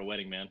town for a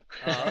wedding, man.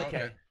 Oh, Oh, okay.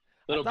 okay.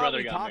 Little I thought brother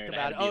we got talked married. I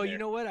about had it. to be Oh, there. you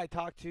know what? I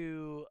talked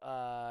to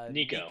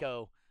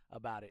Nico.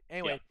 about it.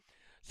 Anyway,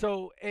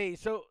 so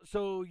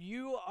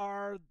you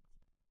are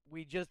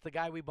the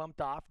guy we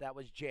bumped off. That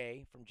was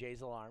Jay from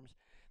Jay's Alarms.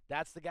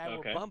 That's the guy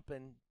Okay. we're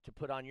bumping to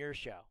put on your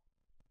show.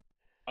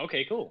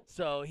 Okay, cool.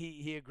 So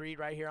he agreed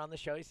right here on the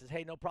show. He says,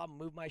 "Hey, no problem.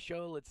 Move my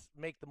show. Let's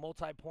make the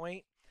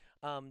multi-point."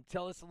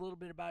 Tell us a little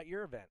bit about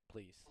your event,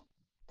 please.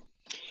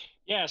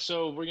 Yeah,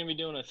 so we're gonna be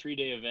doing a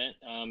 3-day event.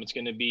 It's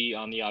gonna be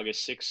on the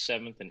August 6th,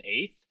 7th, and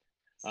 8th.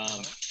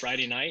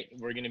 Friday night,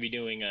 we're gonna be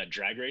doing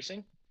drag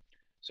racing.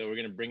 So we're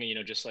gonna bring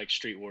in, just like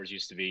Street Wars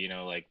used to be,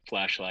 like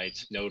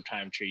flashlights, no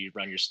time tree,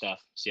 run your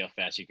stuff, see how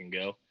fast you can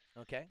go.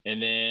 Okay.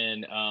 And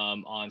then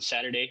on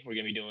Saturday, we're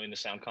gonna be doing the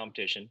sound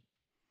competition,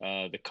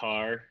 the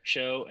car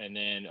show, and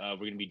then we're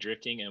gonna be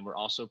drifting, and we're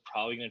also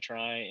probably gonna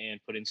try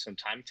and put in some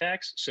time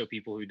attacks, so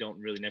people who don't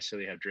really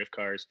necessarily have drift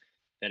cars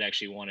that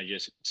actually want to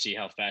just see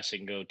how fast they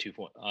can go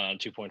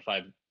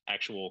 2.5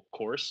 actual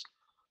course,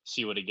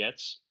 see what it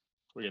gets.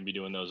 We're gonna be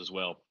doing those as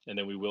well, and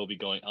then we will be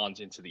going on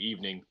into the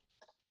evening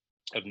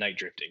of night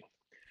drifting,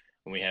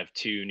 and we have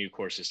 2 new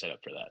courses set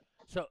up for that.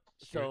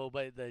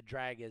 But the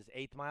drag is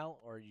 1/8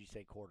 mile, or did you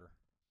say quarter?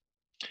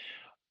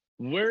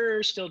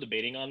 We're still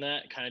debating on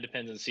that. Kind of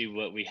depends on see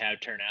what we have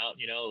turn out.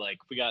 Like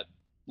we got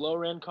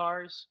lower end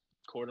cars,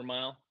 quarter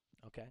mile.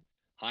 Okay.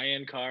 High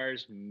end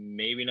cars,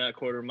 maybe not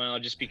quarter mile,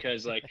 just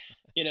because like,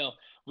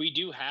 we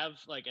do have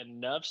like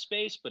enough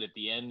space, but at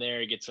the end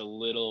there it gets a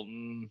little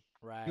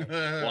Right.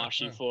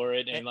 washy for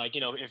it. And like,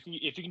 if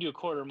you can do a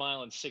quarter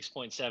mile in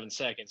 6.7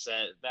 seconds,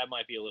 that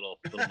might be a little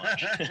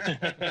much.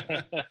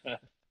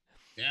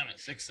 Damn it,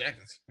 6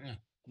 seconds. Yeah.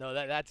 No,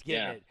 that's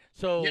getting Yeah. it.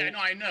 So Yeah, no,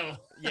 I know.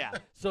 yeah.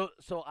 So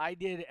I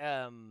did.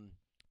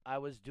 I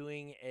was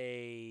doing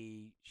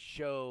a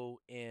show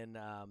in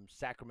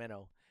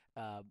Sacramento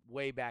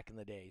way back in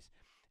the days,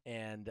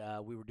 and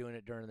we were doing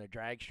it during the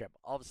drag strip.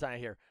 All of a sudden, I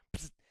hear,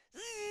 "Psst,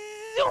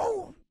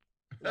 zzz,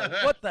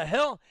 like, what the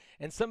hell?"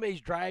 And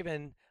somebody's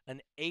driving an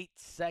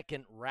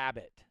 8-second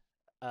rabbit,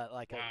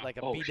 like Wow. a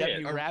Oh, VW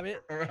shit.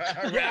 rabbit. A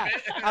Yeah,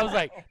 rabbit? I was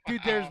like,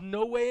 dude, there's Wow.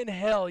 no way in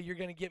hell you're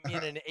gonna get me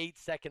in an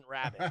 8-second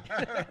rabbit.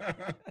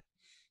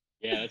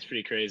 Yeah, that's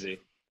pretty crazy.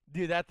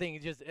 Dude, that thing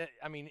just it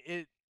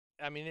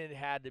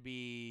had to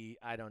be,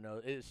 I don't know,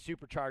 it was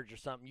supercharged or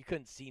something. You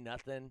couldn't see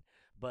nothing,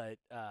 but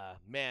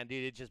man,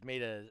 dude, it just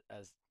made a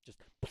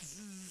just I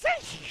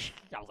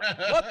was like,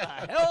 what the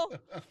hell?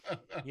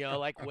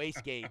 Like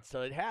wastegate.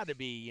 So it had to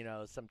be,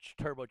 some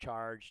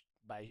turbocharged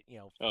by,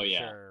 for Oh,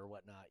 yeah. sure or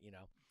whatnot,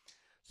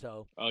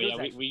 So Oh it was yeah,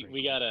 actually we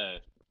pretty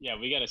cool.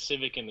 we got a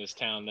Civic in this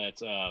town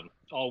that's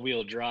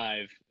all-wheel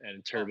drive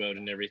and turboed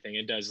and everything.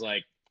 It does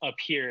like up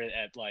here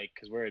at like,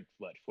 because we're at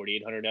what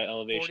 4,800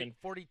 elevation.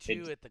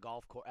 42 at the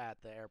golf course at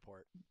the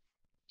airport.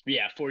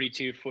 Yeah,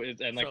 42,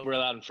 and like So- we're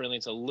out in Friendly,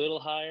 it's a little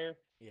higher.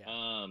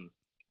 Yeah.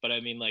 But I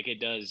mean, like it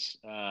does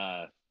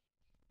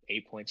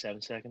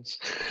 8.7 seconds.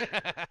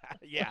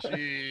 Yeah.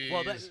 Jeez.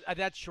 Well,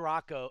 that's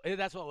Scirocco.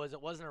 That's what it was.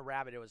 It wasn't a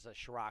rabbit. It was a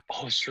Scirocco.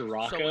 Oh,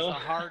 Scirocco. So it was a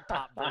hard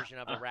top version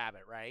of a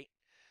rabbit, right?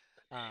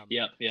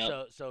 Yep.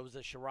 So it was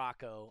a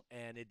Scirocco,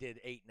 and it did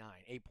 8.9.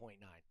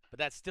 But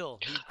that's still,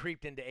 he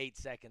creeped into 8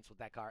 seconds with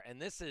that car,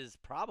 and this is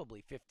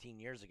probably 15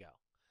 years ago.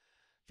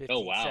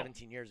 15, wow.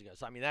 17 years ago.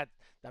 So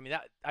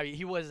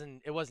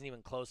it wasn't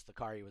even close to the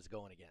car he was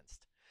going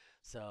against.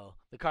 So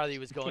the car that he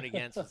was going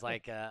against was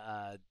like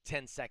a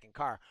 10-second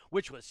car,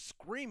 which was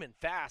screaming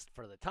fast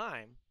for the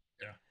time.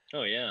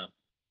 Oh yeah.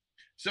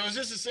 So is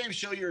this the same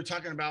show you were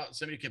talking about?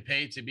 Somebody could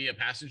pay to be a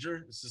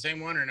passenger. It's the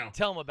same one or no?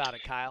 Tell him about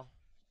it, Kyle.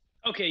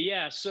 Okay,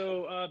 yeah.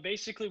 So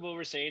basically, what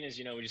we're saying is,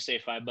 we just say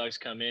 $5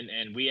 come in,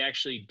 and we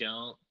actually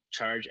don't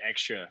charge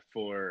extra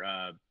for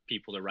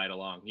people to ride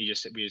along. We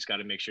just got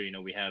to make sure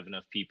we have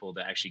enough people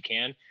that actually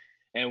can.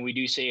 And we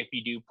do say if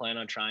you do plan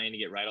on trying to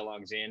get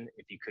ride-alongs in,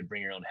 if you could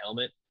bring your own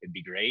helmet, it'd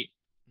be great.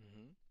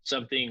 Mm-hmm.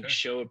 Something Okay.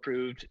 show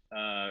approved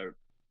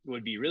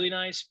would be really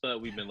nice,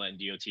 but we've been letting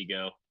DOT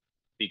go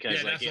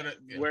because Yeah, that's what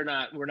we're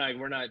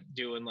not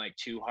doing like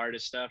too hard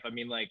of stuff. I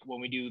mean, like when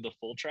we do the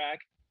full track,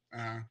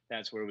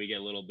 that's where we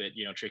get a little bit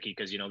tricky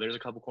because there's a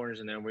couple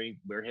corners in there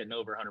we're hitting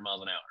over 100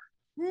 miles an hour.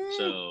 Woo.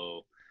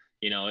 So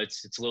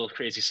it's a little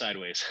crazy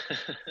sideways.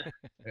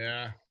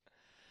 Yeah.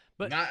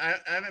 But- I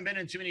haven't been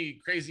in too many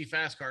crazy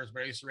fast cars,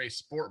 but I used to race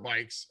sport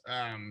bikes.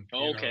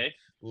 Okay.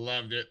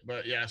 Loved it.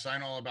 But yeah, so I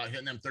know all about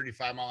hitting them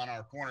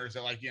 35-mile-an-hour corners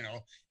at like,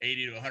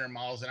 80 to 100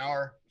 miles an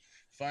hour.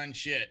 Fun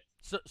shit.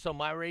 So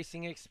my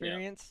racing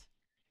experience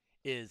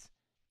is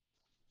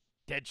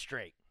dead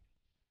straight,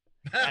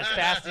 as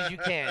fast as you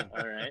can.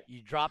 All right.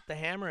 You drop the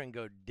hammer and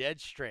go dead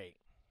straight.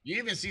 You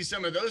even see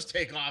some of those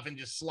take off and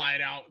just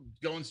slide out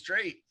going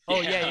straight. Oh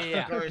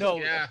yeah. Of course, No,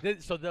 yeah.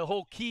 so the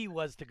whole key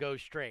was to go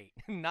straight.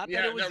 Not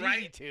Yeah, that it was no, right.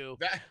 easy to.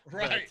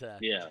 Right. But,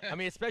 Yeah. I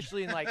mean,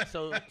 especially in like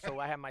so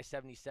I have my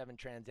 '77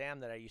 Trans Am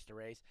that I used to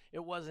race.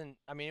 It wasn't.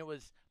 I mean, it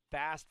was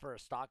fast for a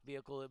stock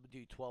vehicle. It would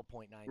do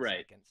 12.9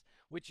 Right. seconds,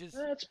 which is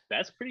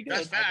That's pretty good.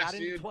 That's I fast, got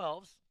into dude.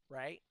 12s,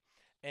 right?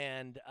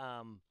 And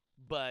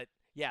but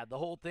yeah, the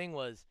whole thing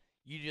was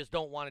you just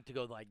don't want it to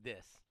go like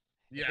this.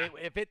 Yeah.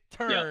 If it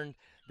turned,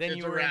 then It's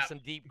you a were in wrap. some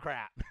deep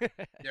crap.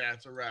 Yeah,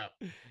 it's a wrap.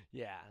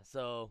 Yeah.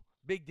 So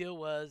big deal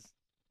was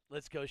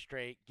let's go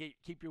straight.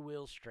 Keep your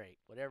wheels straight,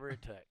 whatever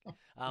it took.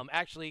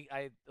 Actually,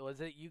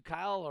 was it you,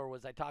 Kyle, or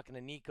was I talking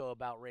to Nico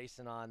about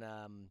racing on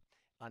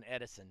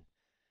Edison?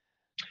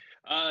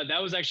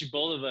 That was actually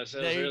both of us. That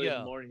was There you early in go.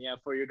 the morning. Yeah,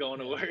 before you're going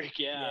to Yeah. work.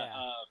 Yeah.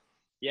 Yeah.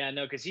 Yeah,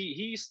 no, because he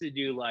used to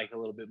do like a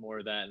little bit more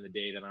of that in the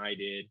day than I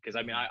did. Because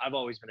I mean, I've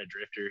always been a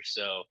drifter,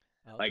 so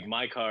like Okay.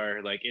 my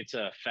car, like it's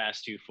a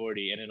fast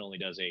 240, and it only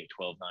does a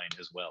 12.9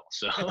 as well.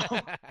 So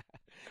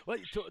Well,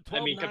 I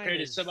mean, 12.9 compared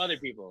to is- some other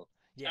people,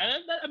 Yeah.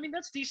 I mean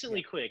that's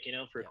decently quick,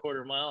 for a Yeah.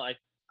 quarter mile.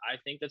 I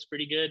think that's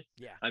pretty good.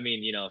 Yeah. I mean,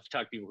 if you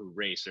talk to people who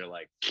race, they're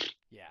like,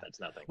 Yeah. that's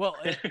nothing. Well,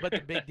 but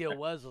the big deal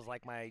was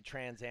like my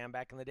Trans Am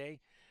back in the day.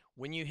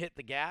 When you hit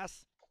the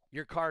gas,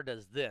 your car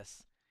does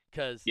this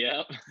because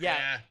Yeah.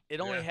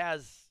 it only yeah.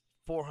 has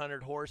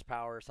 400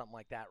 horsepower or something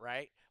like that,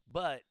 right?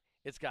 But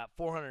it's got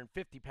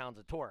 450 pounds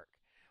of torque,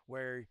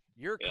 where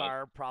your Yep.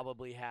 car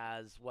probably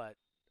has what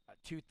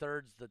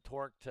 2/3 the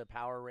torque to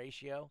power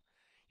ratio.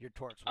 Your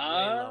torque's way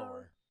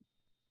lower.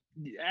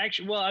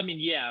 Actually, well, I mean,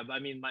 yeah. I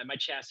mean, my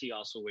chassis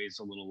also weighs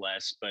a little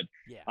less, but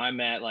Yeah. I'm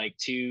at like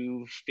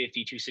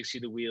 250, 260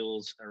 the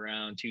wheels,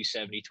 around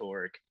 270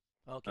 torque.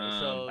 Okay.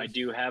 So I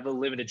do have a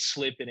limited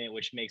slip in it,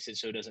 which makes it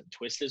so it doesn't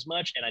twist as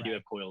much, and I do Right.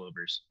 have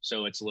coilovers,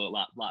 so it's a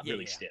lot Yeah,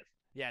 really yeah. stiff.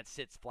 Yeah, it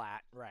sits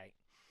flat, right?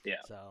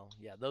 Yeah. So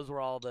yeah, those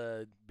were all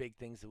the big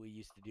things that we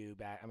used to do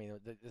back. I mean,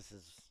 this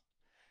is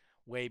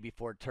way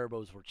before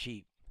turbos were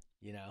cheap,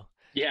 you know.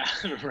 Yeah,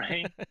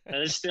 right. And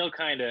it's still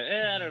kind of,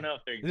 I don't know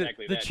if they're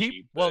exactly the that cheap.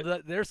 cheap. Well,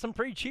 but- there's some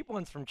pretty cheap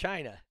ones from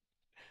China.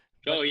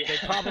 Oh, but yeah. They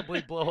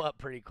probably blow up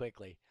pretty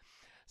quickly.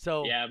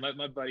 So yeah,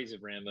 my buddies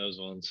have ran those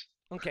ones.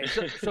 okay.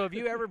 So have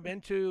you ever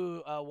been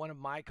to one of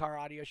my car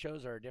audio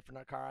shows or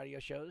different car audio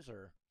shows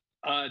or?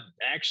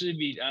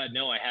 Actually,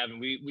 no, I haven't.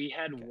 We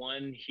had Okay.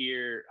 one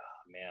here.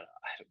 Oh man,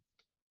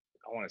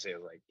 I want to say it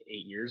was like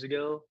 8 years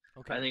ago.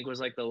 Okay. I think was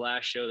like the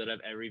last show that I've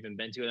ever even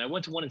been to, and I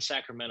went to one in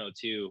Sacramento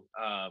too,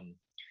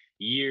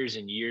 years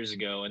and years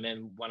ago. And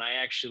then when I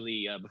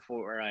actually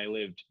before I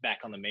lived back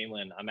on the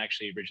mainland, I'm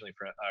actually originally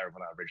from, or well,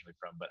 not originally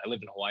from, but I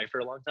lived in Hawaii for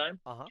a long time.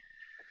 Uh-huh.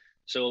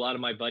 So a lot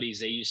of my buddies,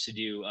 they used to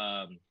do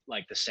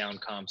like the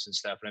sound comps and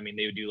stuff. And I mean,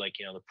 they would do like,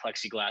 the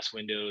plexiglass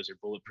windows or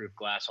bulletproof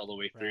glass all the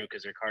way through Right.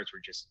 because their cars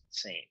were just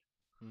insane.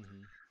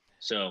 Mm-hmm.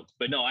 So,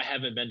 but no, I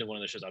haven't been to one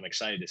of those shows. I'm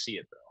excited to see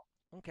it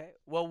though. Okay.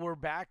 Well, we're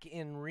back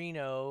in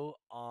Reno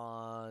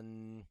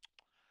on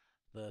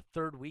the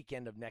third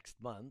weekend of next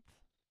month.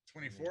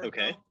 24th.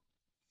 Okay.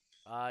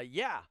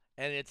 Yeah,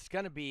 and it's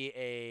gonna be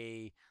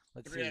a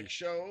let's 3X see.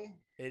 show.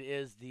 It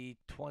is the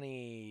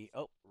 20.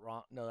 Oh,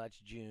 wrong. No, that's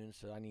June.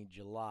 So I need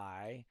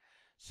July.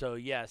 So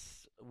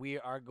yes, we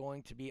are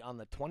going to be on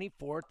the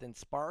 24th in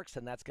Sparks,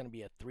 and that's going to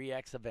be a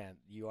 3X event.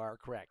 You are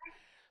correct.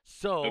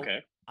 So Okay.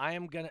 I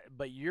am gonna,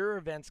 but your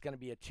event's gonna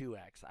be a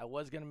 2X. I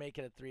was gonna make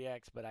it a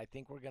 3X, but I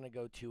think we're gonna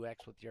go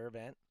 2X with your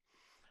event,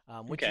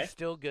 which Okay. is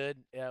still good.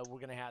 We're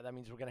gonna have that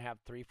means we're gonna have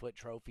 3-foot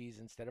trophies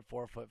instead of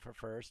 4-foot for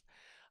first.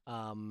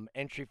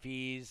 Entry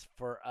fees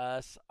for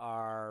us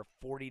are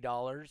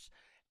 $40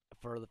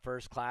 for the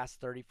first class,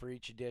 30 for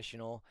each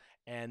additional,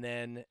 and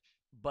then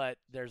but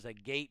there's a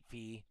gate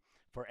fee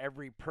for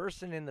every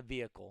person in the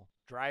vehicle,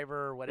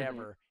 driver or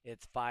whatever.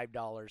 It's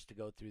 $5 to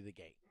go through the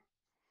gate.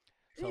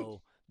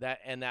 So that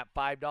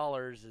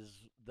 $5 is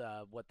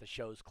what the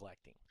show's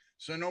collecting.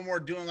 So no more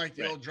doing like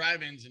the Right. old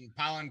drive-ins and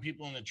piling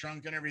people in the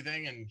trunk and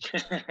everything. And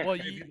Well,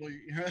 getting you,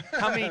 people,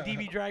 how many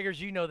DB draggers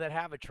you know that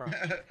have a trunk?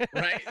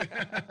 right?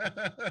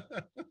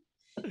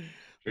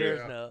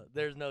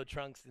 There's no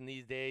trunks in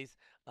these days.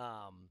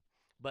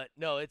 But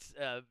no, it's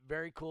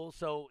very cool.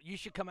 So you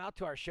should come out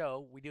to our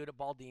show. We do it at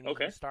Baldini.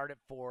 Okay. We start at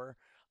 4.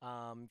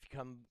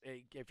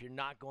 If you're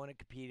not going to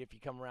compete, if you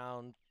come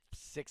around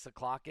 6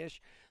 o'clock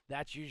ish,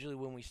 that's usually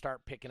when we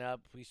start picking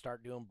up. We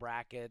start doing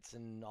brackets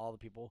and all the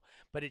people.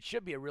 But it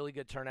should be a really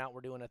good turnout.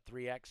 We're doing a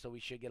 3X, so we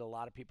should get a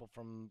lot of people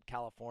from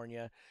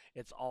California.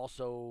 It's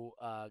also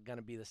going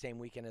to be the same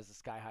weekend as the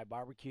Sky High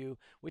Barbecue,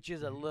 which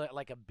is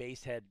like a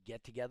base head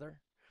get together.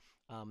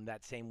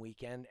 That same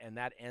weekend, and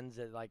that ends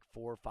at like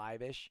 4 or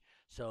 5 ish.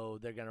 So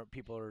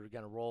people are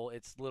gonna roll.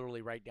 It's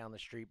literally right down the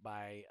street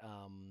by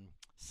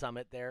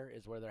Summit. There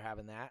is where they're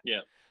having that.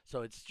 Yeah.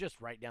 So it's just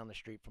right down the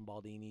street from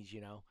Baldini's,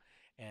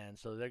 And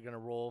so they're going to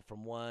roll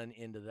from one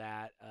into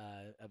that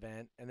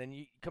event, and then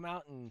you come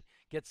out and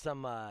get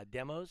some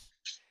demos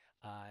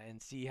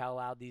and see how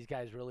loud these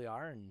guys really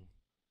are, and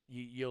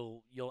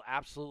you'll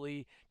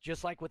absolutely,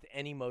 just like with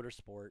any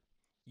motorsport,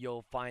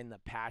 you'll find the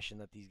passion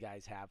that these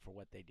guys have for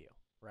what they do,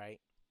 right?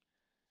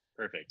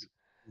 Perfect.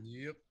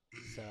 Yep.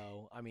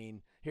 So I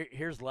mean,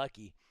 here's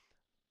Lucky.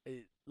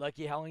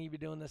 Lucky, how long you been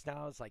doing this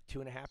now? It's like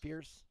 2.5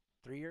 years,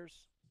 3 years.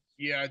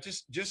 Yeah,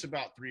 just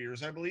about 3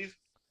 years, I believe.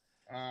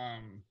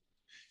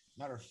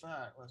 Matter of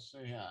fact, let's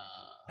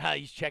see.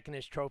 He's checking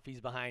his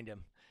trophies behind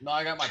him. No,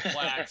 I got my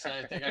plaques.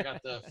 I think I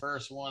got the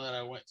first one that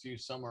I went to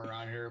somewhere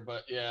around here.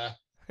 But yeah,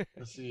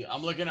 let's see.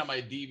 I'm looking at my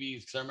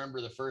DVs because I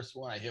remember the first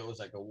one I hit was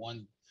like a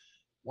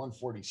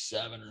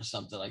 147 or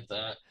something like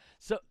that.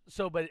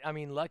 But I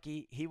mean,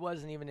 Lucky, he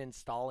wasn't even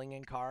installing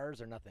in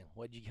cars or nothing.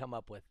 What'd you come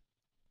up with?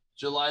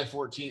 July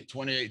 14th,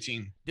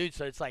 2018. Dude,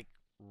 so it's like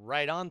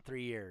right on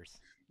 3 years.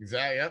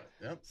 Exactly.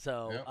 Yep.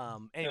 So, Yep.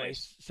 anyways,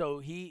 Nice. so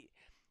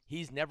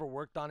he's never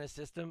worked on his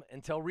system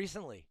until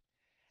recently,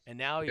 and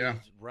now he's Yeah.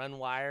 run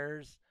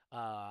wires.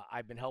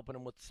 I've been helping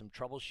him with some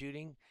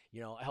troubleshooting,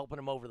 helping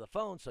him over the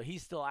phone. So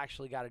he's still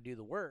actually got to do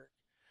the work.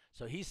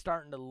 So he's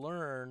starting to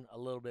learn a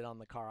little bit on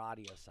the car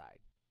audio side.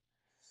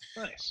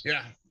 Nice.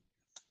 Yeah.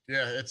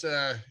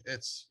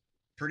 It's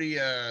pretty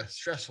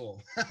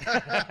stressful.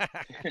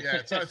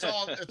 Yeah,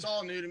 it's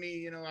all new to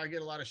me. I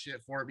get a lot of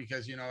shit for it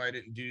because I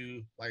didn't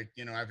do, like,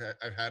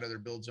 I've had other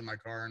builds in my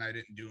car and I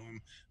didn't do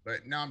them,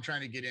 but now I'm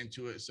trying to get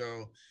into it,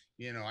 so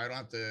I don't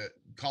have to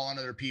call on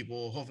other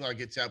people. Hopefully I'll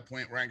get to that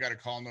point where I ain't got to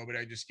call nobody.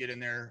 I just get in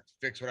there,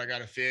 fix what I got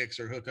to fix,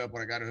 or hook up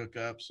what I got to hook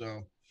up.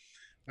 So,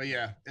 but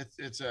yeah,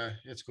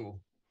 it's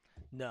cool.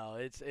 No,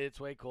 it's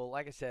way cool.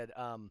 Like I said,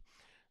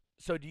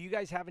 so do you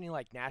guys have any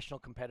like national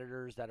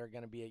competitors that are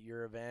going to be at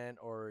your event,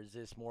 or is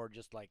this more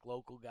just like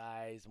local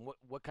guys? And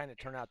what kind of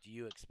turnout do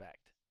you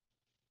expect?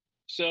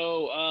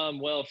 So,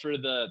 well, for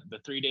the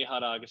 3-day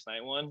Hot August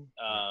Night one,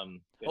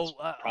 it's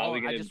probably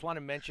I gonna. just want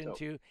to mention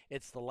too,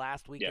 it's the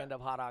last weekend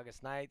of Hot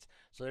August Nights,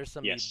 so there's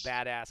some Yes.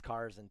 badass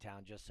cars in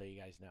town, just so you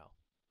guys know.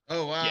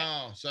 Oh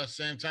wow, so that's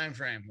the same time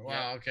frame.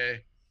 Wow,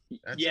 okay.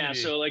 That's Yeah, gonna be-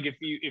 so like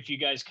if you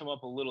guys come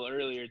up a little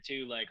earlier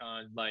too, like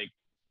on like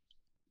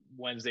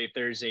Wednesday,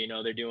 Thursday,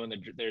 they're doing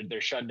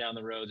they're shutting down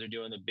the roads, they're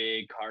doing the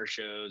big car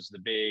shows, the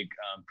big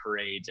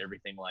parades,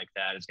 everything like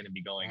that is going to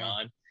be going Wow.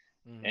 on.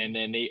 Mhm. And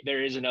then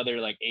there is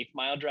another like 8th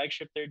Mile drag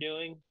strip they're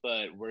doing,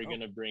 but we're going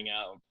to bring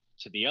out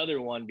to the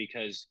other one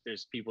because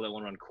there's people that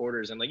want to run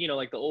quarters, and like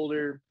like the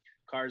older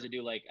cars that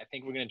do, like, I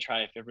think we're going to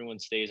try, if everyone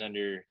stays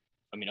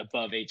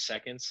above 8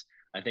 seconds,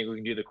 I think we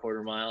can do the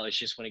quarter mile. It's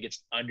just when it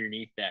gets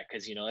underneath that,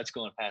 because that's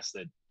going past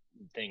the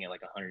thing at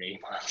like 180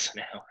 miles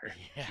an hour.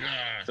 Yeah.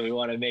 yeah. So we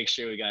want to make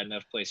sure we got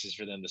enough places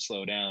for them to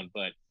slow down.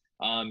 But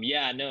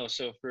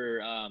so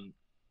for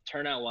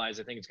turnout wise,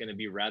 I think it's going to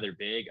be rather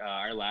big.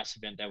 Our last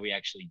event that we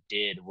actually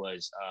did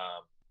was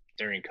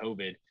during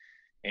COVID,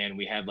 and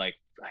we had like,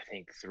 I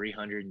think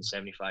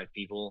 375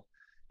 people,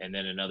 and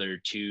then another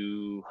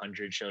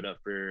 200 showed up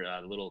for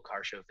the little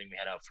car show thing we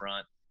had out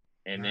front.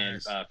 And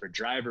Nice. then for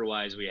driver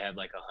wise, we had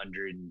like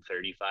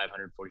 135,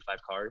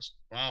 145 cars,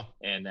 Wow.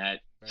 and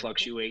that Very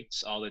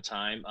fluctuates all the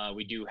time.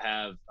 We do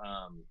have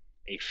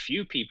a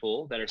few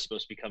people that are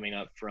supposed to be coming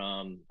up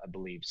from, I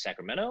believe,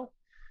 Sacramento,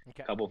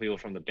 Okay. a couple people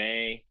from the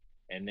Bay,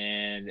 and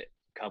then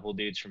a couple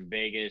dudes from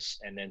Vegas,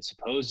 and then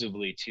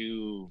supposedly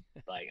 2,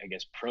 like, I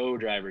guess, pro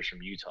drivers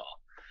from Utah.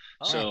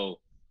 Oh. So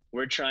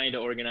we're trying to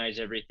organize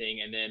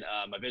everything. And then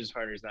my business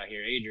partner is not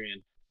here,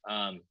 Adrian.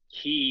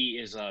 He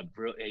used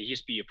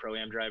to be a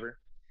pro-am driver,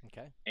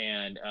 Okay.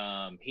 and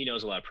he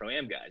knows a lot of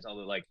pro-am guys, all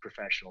the like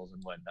professionals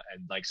and whatnot,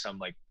 and like some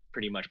like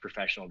pretty much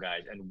professional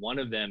guys. And one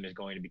of them is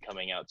going to be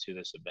coming out to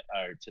this event,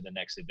 or to the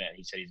next event.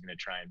 He said he's going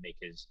to try and make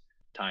his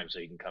time so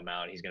he can come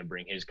out. He's going to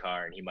bring his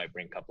car, and he might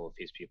bring a couple of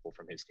his people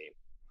from his team.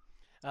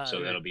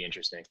 So that'll be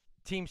interesting.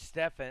 Team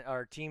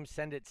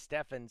Send It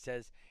Stefan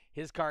says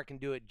his car can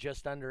do it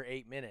just under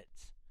 8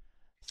 minutes.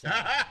 So,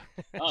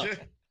 Oh,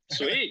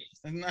 sweet.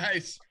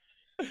 Nice.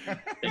 it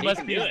He must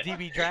can be do his it.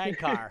 DB drag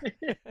car.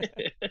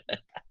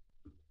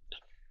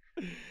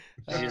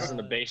 He's using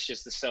the base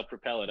just to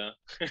self-propel it,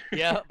 huh?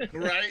 Yep.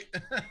 Right.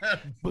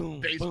 Boom,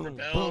 Base boom,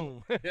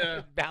 propelled. boom.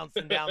 Yeah.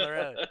 Bouncing down the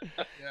road.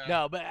 Yeah.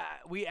 No, but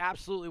we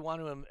absolutely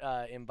want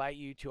to invite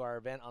you to our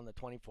event on the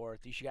 24th.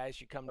 You guys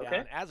should come down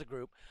Okay. as a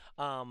group.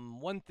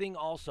 One thing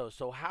also,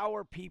 so how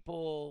are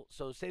people,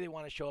 so say they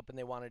want to show up and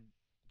they want to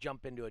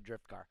jump into a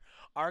drift car.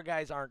 Our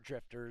guys aren't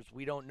drifters.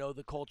 We don't know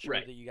the culture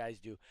Right. that you guys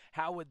do.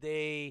 How would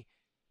they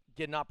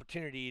get an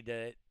opportunity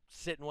to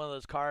sit in one of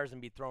those cars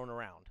and be thrown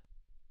around?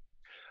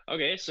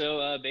 Okay,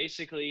 so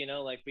basically,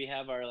 like we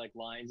have our like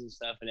lines and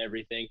stuff and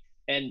everything,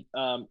 and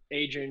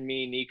Adrian,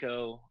 me,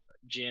 Nico,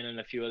 Jin, and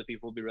a few other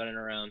people will be running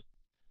around.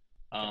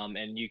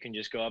 And you can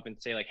just go up and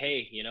say like,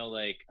 hey,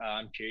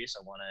 I'm curious,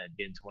 I want to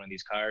get into one of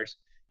these cars,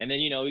 and then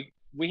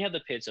we have the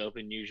pits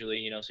open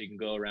usually, so you can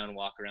go around,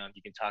 walk around,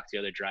 you can talk to the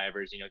other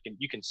drivers,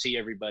 you can see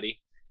everybody,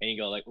 and you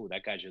go like, oh,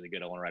 that guy's really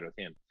good, I want to ride with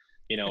him,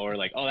 or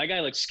like, oh, that guy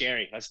looks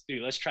scary,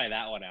 let's try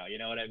that one out, you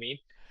know what I mean?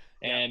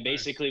 And nice.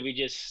 basically we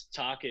just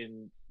talk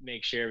and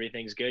make sure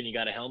everything's good. You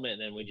got a helmet,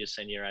 and then we just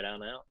send you right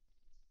on out.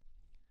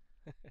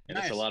 And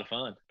it's a Nice. lot of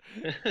fun.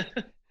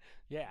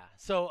 Yeah.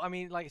 So I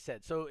mean, like I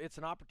said, so it's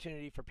an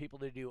opportunity for people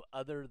to do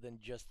other than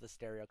just the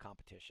stereo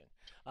competition.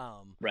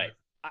 Right.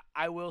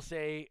 I will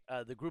say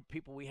the group of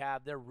people we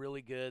have, they're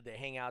really good. They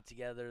hang out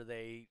together.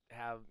 They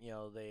have,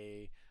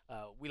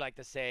 we like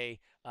to say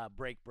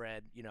break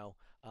bread.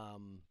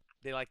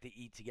 They like to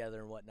eat together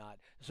and whatnot.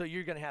 So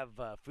you're gonna have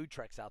food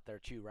trucks out there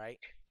too, right?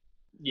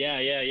 Yeah.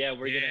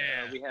 We're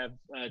Yeah. gonna we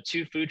have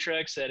 2 food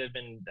trucks that have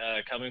been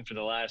coming for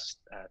the last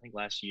I think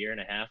last year and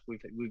a half.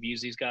 We've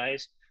used these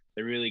guys.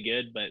 They're really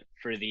good, but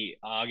for the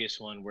August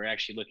one, we're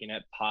actually looking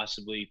at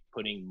possibly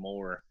putting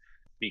more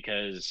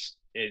because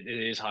it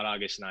is hot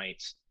August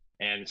nights.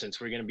 And since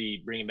we're going to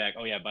be bringing back,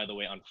 oh yeah, by the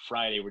way, on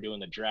Friday we're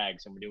doing the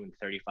drags and we're doing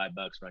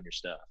 $35 run your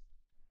stuff.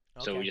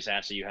 So we Okay. just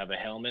ask that you have a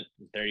helmet,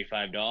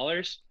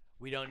 $35.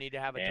 We don't need to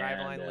have a And,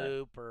 driveline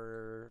loop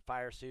or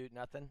fire suit,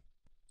 nothing,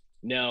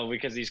 No,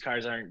 because these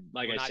cars aren't,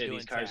 like We're I not said, doing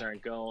these cars tech.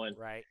 aren't going.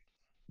 right?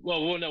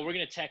 Well, no, we're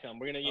gonna tech them.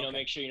 We're gonna, Okay.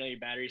 make sure your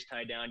battery's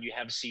tied down. You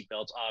have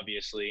seatbelts,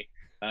 obviously.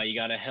 You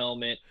got a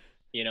helmet.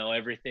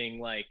 Everything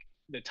like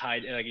the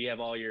tied, like you have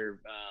all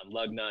your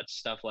lug nuts,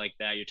 stuff like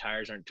that. Your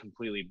tires aren't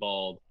completely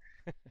bald,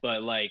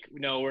 but like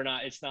no, we're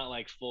not. It's not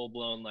like full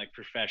blown like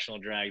professional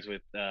drags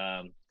with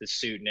the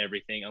suit and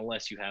everything,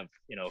 unless you have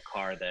a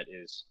car that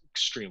is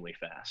extremely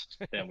fast.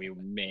 Then we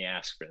may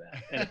ask for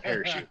that and a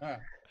parachute.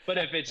 But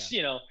if it's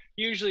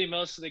usually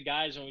most of the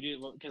guys when we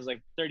do because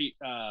like 30.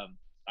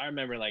 I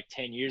remember like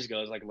 10 years ago,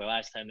 it was like the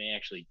last time they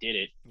actually did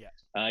it. Yeah.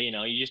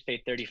 You just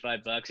pay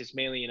 $35. It's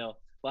mainly, a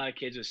lot of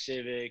kids with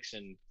Civics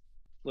and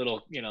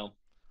little,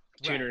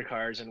 tuner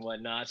cars and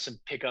whatnot, some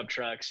pickup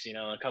trucks,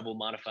 a couple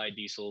modified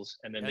diesels,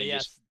 and then they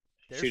just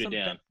shoot it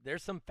down.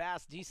 There's some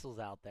fast diesels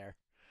out there.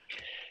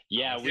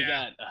 Yeah, we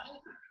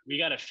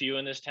got a few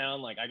in this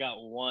town. Like I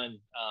got one.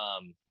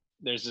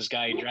 There's this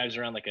guy, he drives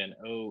around like an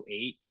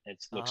 08.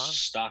 It looks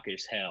stock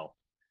as hell.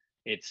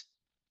 It's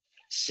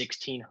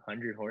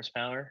 1,600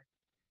 horsepower.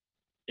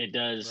 It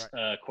does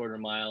a quarter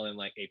mile in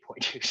like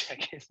 8.2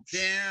 seconds.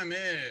 Damn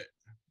it!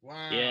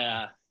 Wow.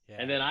 Yeah.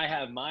 And then I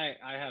have my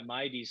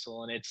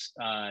diesel, and it's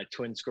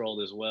twin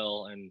scrolled as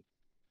well, and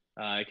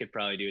I could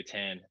probably do a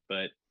 10,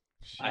 but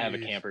Jeez. I have a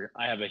camper.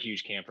 I have a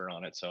huge camper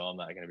on it, so I'm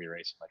not going to be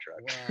racing my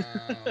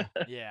Wow.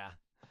 truck. Yeah.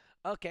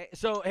 Okay.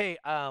 So hey,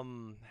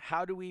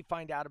 how do we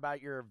find out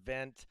about your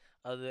event?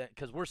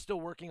 Because we're still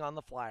working on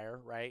the flyer,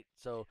 right?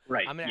 So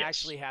Right. I'm gonna yes.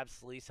 actually have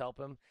Celise help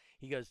him.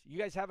 He goes, "You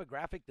guys have a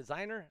graphic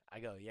designer?" I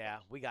go, "Yeah,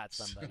 we got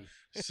somebody."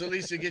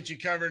 Celise will get you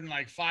covered in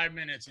like 5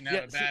 minutes and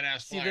have a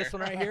badass see flyer. this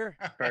one right here?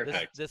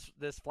 Perfect.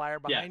 This flyer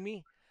behind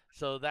me.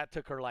 So that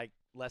took her like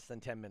less than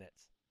 10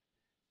 minutes.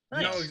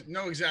 Nice.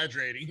 No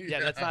exaggerating. Yeah,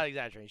 that's not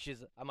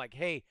exaggerating. I'm like,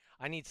 "Hey,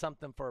 I need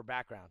something for a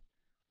background."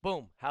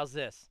 Boom. How's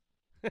this?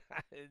 I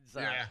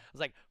was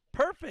like,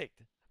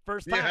 "Perfect.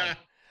 First time." Yeah.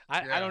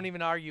 I don't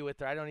even argue with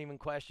her. I don't even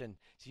question.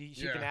 She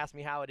can ask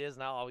me how it is,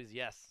 and I'll always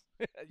yes.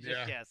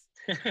 Yes.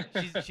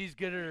 She's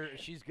good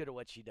at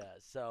what she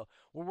does. So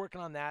we're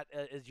working on that.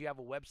 Is you have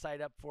a website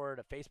up for it,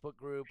 a Facebook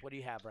group? What do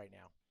you have right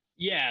now?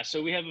 Yeah,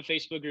 so we have a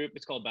Facebook group.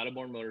 It's called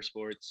Battleborn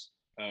Motorsports,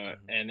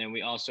 and then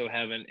we also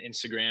have an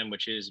Instagram,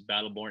 which is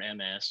Battleborn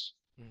MS.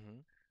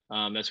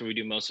 Mm-hmm. That's where we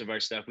do most of our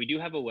stuff. We do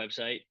have a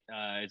website.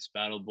 It's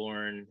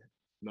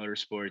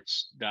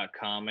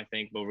battlebornmotorsports.com, I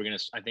think, but we're gonna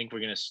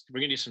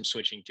do some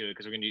switching to it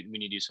because we need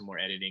to do some more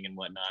editing and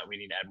whatnot. We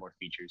need to add more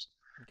features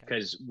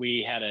because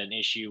we had an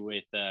issue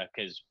with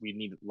because we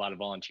need a lot of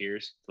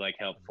volunteers to like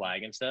help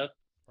flag and stuff,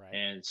 Right.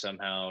 and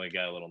somehow it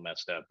got a little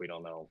messed up. We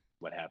don't know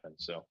what happened,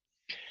 so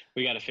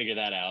we got to figure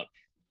that out.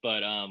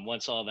 But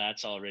once all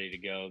that's all ready to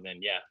go,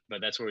 then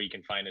but that's where you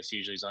can find us.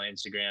 Usually is on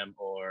Instagram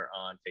or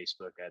on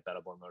Facebook at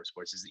Battleborn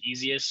Motorsports is the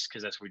easiest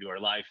because that's where we do our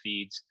live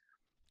feeds.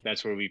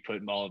 That's where we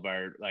put all of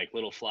our like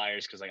little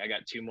flyers because like I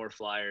got 2 more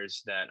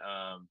flyers that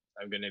I'm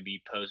going to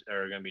be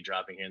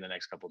dropping here in the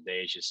next couple of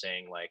days, just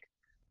saying like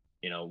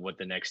what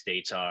the next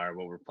dates are,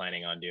 what we're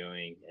planning on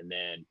doing, and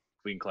then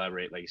if we can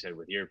collaborate, like you said,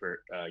 with your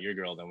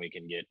girl, then we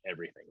can get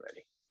everything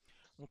ready.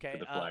 Okay. For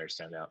the flyers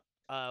send out.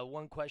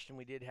 One question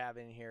we did have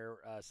in here,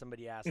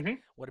 somebody asked,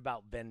 Mhm. what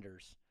about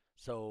vendors?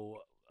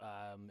 So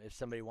if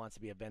somebody wants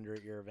to be a vendor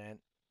at your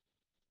event,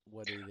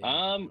 what do they need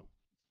to do?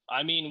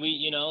 I mean,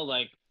 we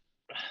like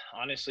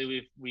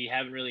honestly we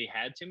haven't really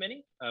had too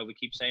many. We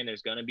keep saying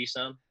there's gonna be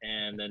some,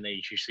 and then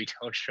they usually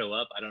don't show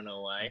up. I don't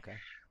know why. Okay.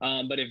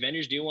 But if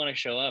vendors do want to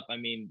show up, I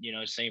mean,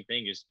 same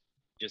thing.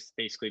 Just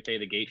basically pay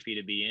the gate fee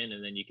to be in,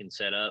 and then you can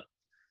set up.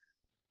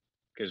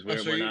 Because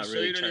we're not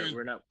really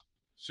we're not.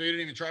 So you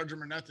didn't even charge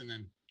them or nothing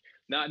then?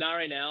 Not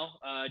right now.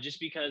 Just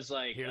because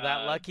like Hear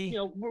that, Lucky?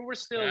 We're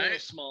still a little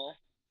small.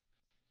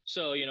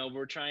 So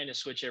we're trying to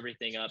switch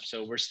everything up.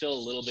 So we're still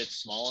a little bit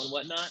small and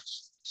whatnot.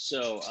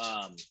 So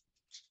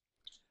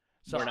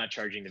we're not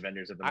charging the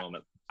vendors at the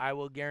moment. I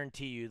will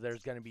guarantee you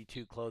there's going to be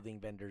 2 clothing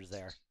vendors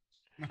there.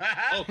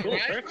 Oh, cool.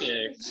 Right?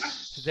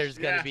 Perfect. There's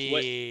going to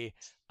be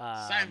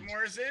Scythe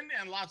Morrison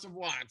and lots of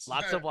watts.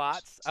 Lots of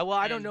watts. Well,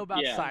 I don't know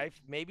about Yeah. Scythe.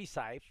 Maybe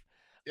Scythe.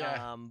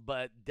 Yeah.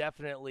 But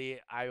definitely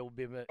I will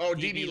be Oh,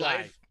 DB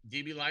Life.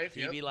 DB Life.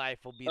 DB Yep. Life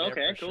will be there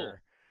Okay, for cool.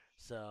 sure.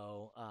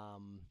 So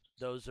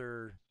those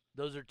are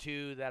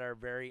two that are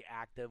very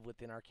active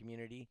within our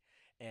community,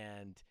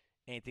 and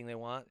anything they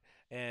want.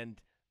 And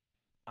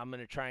I'm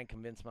gonna try and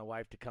convince my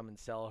wife to come and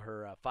sell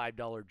her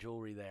 $5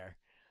 jewelry there.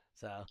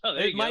 So Oh,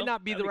 there it you might go.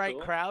 not be That'd the be right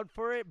cool. crowd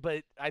for it,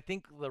 but I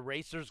think the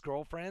racers'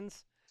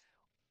 girlfriends,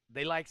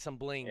 they like some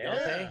bling, don't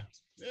Yeah.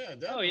 they? Yeah. Oh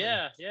Definitely.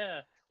 yeah,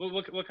 yeah.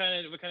 What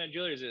kind of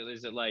jewelry is it?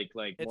 Is it like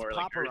It's more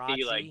like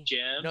earthy, like paparazzi.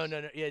 gems? No,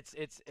 no, no. It's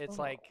Oh.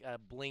 like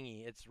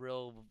blingy. It's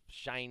real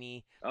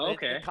shiny. Oh, But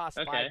okay. it costs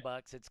Okay.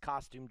 $5. It's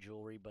costume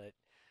jewelry, but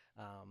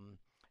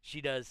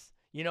she does.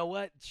 You know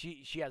what?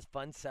 She has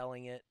fun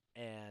selling it,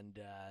 and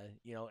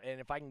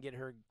and if I can get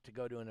her to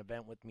go to an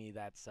event with me,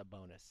 that's a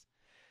bonus.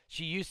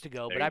 She used to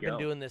go, There but you I've been go.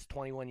 doing this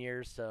 21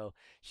 years, so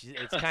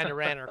it's kind of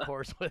ran her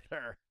course with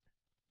her.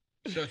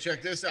 So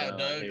check this out, Oh,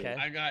 Doug. okay.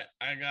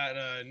 I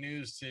got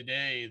news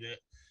today that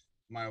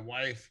my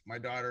wife, my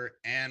daughter,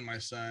 and my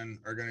son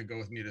are gonna go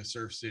with me to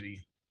Surf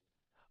City.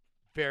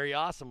 Very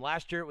awesome.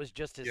 Last year it was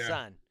just his Yeah.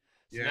 son,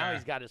 so now Yeah.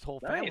 he's got his whole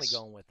family Nice.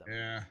 going with him.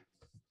 Yeah.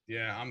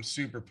 Yeah. I'm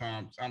super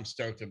pumped. I'm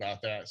stoked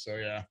about that. So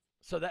yeah.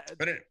 So that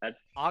But it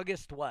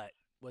August what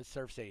was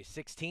Surf City?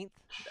 16th.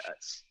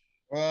 That's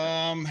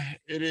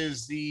it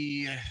is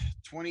the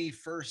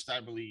 21st, I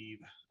believe.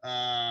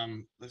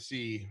 Let's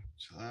see.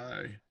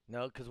 July.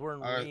 No, because we're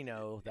in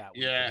Reno that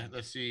weekend. Yeah,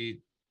 let's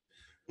see.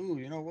 Ooh,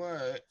 you know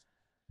what?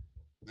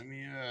 Let me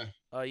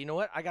You know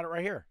what? I got it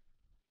right here.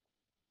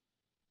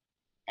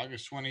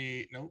 August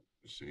 20. Nope.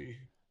 Let's see.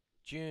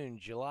 June,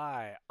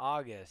 July,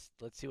 August.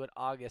 Let's see what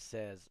August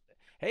says.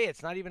 Hey,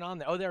 it's not even on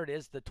there. Oh, there it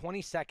is. The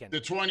 22nd.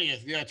 The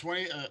 20th. Yeah,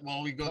 20.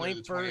 Well, we go there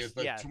the 20th, 21st,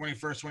 but yeah.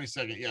 21st,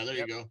 22nd. Yeah, there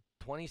Yep. you go.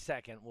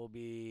 22nd will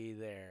be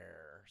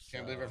there.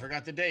 Can't believe I so-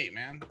 forgot the date,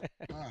 man.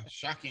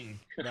 Shocking.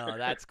 No,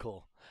 that's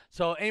cool.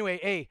 So anyway,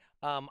 hey,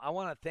 I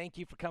want to thank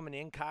you for coming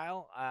in,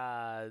 Kyle.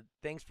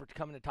 Thanks for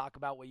coming to talk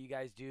about what you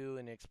guys do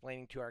and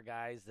explaining to our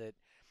guys that,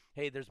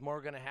 hey, there's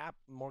more gonna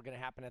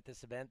happen at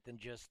this event than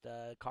just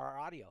car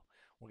audio.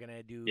 We're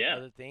gonna do Yeah.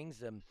 other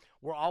things, and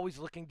we're always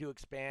looking to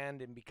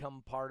expand and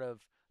become part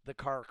of the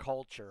car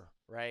culture,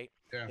 right?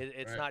 Yeah.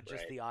 It's right. not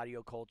just Right. the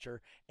audio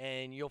culture,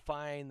 and you'll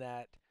find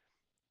that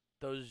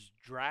those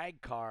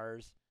drag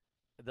cars,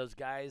 those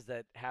guys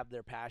that have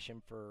their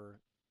passion for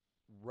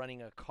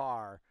running a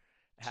car,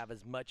 have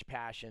as much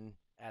passion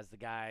as the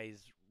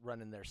guys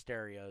running their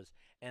stereos,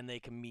 and they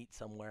can meet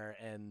somewhere,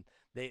 and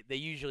they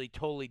usually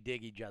totally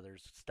dig each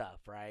other's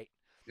stuff, right?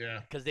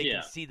 Yeah. Because they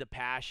Yeah. can see the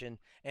passion,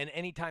 and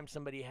anytime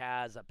somebody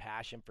has a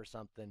passion for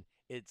something,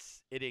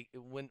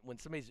 when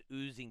somebody's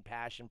oozing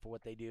passion for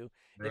what they do,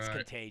 it's Right.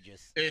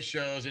 contagious. It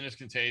shows and it's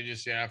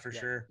contagious. Yeah, for Yeah.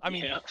 sure. I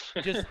mean, Yeah.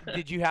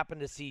 did you happen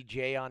to see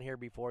Jay on here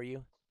before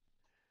you?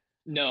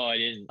 No, I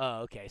didn't.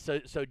 Oh, okay. So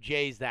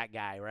Jay's that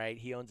guy, right?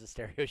 He owns a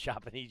stereo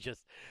shop, and he's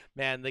just,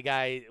 man, the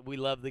guy. We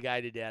love the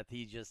guy to death.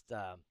 He's just,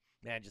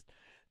 man, just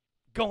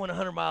going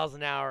 100 miles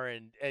an hour,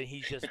 and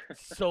he's just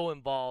so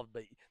involved.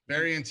 But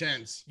Very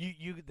intense.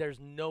 there's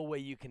no way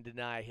you can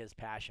deny his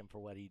passion for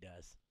what he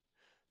does.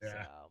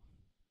 Yeah. So,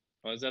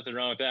 Well, there's nothing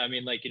wrong with that. I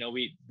mean, like,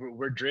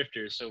 we're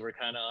drifters, so we're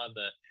kind of on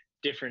the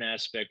different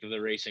aspect of the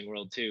racing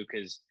world too.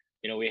 Because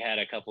we had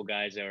a couple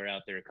guys that were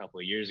out there a couple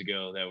of years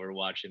ago that were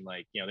watching,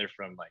 like, they're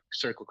from like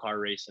circle car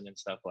racing and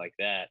stuff like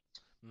that,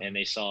 and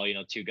they saw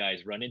two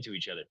guys run into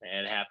each other.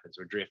 And it happens.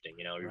 We're drifting.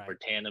 Right. We're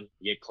tandem.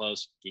 You get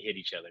close, you hit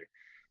each other,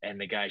 and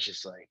the guy's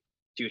just like,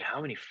 "Dude, how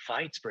many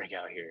fights break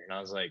out here?" And I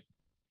was like,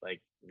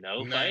 no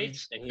None.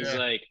 fights. And he's Yeah.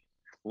 like,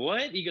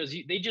 "What?" He goes,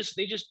 "They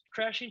just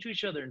crashed into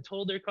each other and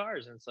totaled their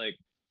cars." And it's like,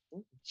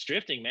 it's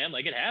drifting, man.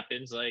 Like, it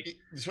happens. Like,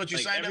 It's what you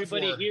like signed up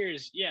everybody for. here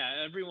is,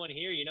 everyone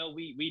here,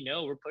 we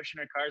know we're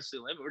pushing our cars to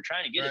the limit. We're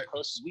trying to get Right. as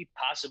close as we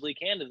possibly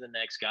can to the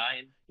next guy,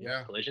 and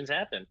Yeah. collisions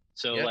happen.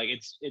 So Yeah. like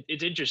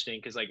it's interesting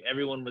because like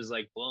everyone was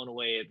like blown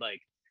away at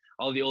like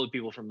all the old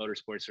people from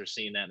motorsports are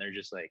seeing that, and they're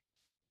just like,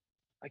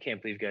 I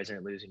can't believe you guys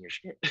aren't losing your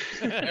shit.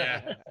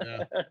 Yeah.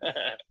 Yeah.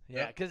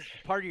 yeah, because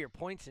part of your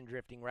points in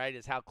drifting, right,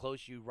 is how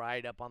close you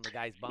ride up on the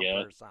guy's bumper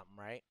Yeah. or something,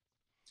 right?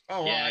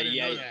 Oh, well, Yeah, I didn't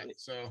yeah, know yeah. that.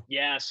 So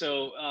Yeah,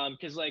 so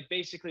because like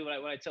basically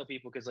what I tell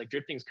people, because like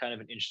drifting is kind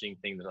of an interesting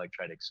thing to like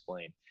try to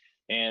explain,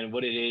 and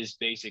what it is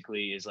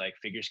basically is like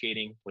figure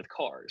skating with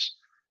cars.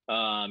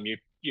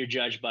 You're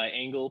judged by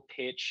angle,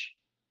 pitch,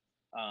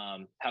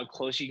 how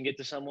close you can get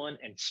to someone,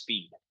 and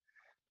speed,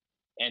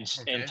 and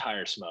Okay.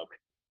 tire smoke.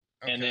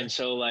 okay. And then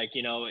so like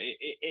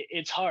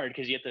it's hard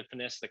because you have to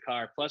finesse the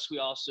car. Plus we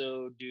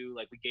also do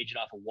like we gauge it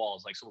off of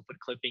walls. Like so we'll put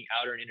clipping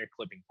outer and inner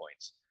clipping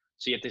points.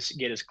 So you have to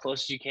get as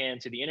close as you can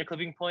to the inner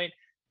clipping point,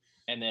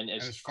 and then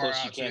as as far close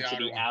as you out to can the to outer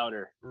the one.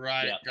 outer,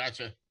 Right. Yeah.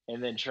 Gotcha.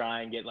 and then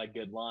try and get like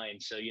good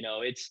lines. So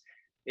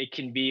it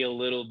can be a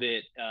little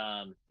bit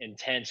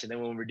intense. And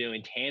then when we're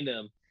doing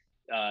tandem,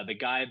 the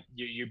guy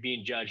you're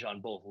being judged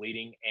on both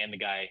leading and the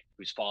guy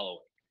who's following,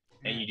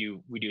 and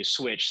we do a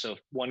switch. So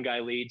one guy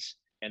leads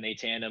and they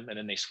tandem, and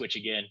then they switch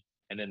again,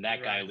 and then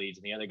that guy Right. leads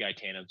and the other guy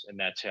tandems, and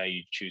that's how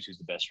you choose who's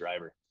the best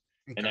driver.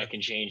 and that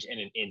can change in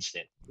an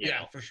instant. You Yeah,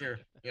 know? for sure.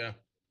 Yeah.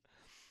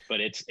 But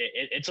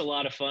it's a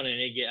lot of fun, and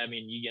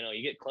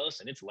you get close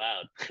and it's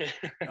loud. Oh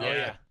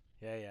Yeah.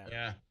 yeah.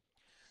 Yeah.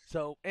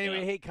 So anyway,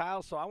 Yeah. hey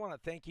Kyle, so I want to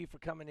thank you for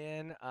coming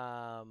in.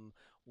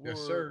 Yes,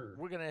 sir.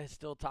 We're gonna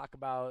still talk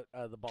about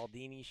the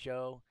Baldini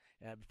show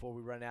before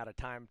we run out of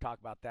time. Talk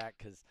about that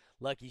because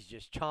Lucky's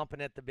just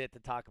chomping at the bit to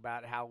talk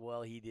about how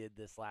well he did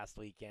this last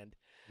weekend.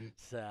 Mm.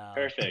 So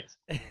Perfect.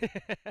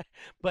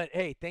 but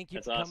hey, thank you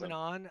That's for coming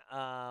awesome.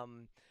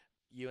 on.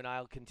 You and I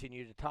will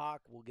continue to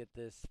talk. We'll get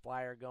this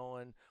flyer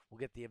going. We'll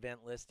get the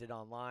event listed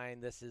online.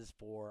 This is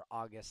for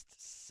August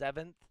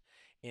 7th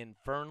in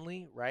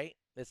Fernley, right?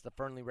 It's the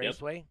Fernley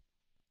Raceway.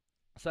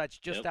 So that's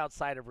just Yep.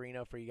 outside of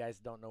Reno for you guys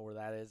who don't know where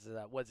that is.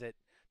 Was it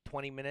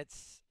 20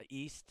 minutes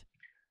east?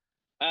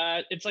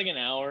 It's like an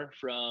hour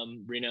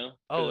from Reno.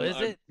 Oh, is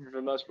it? For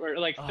the most part,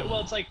 like Oh.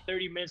 well, it's like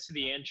 30 minutes to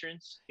the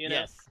entrance. You know,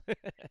 Yes.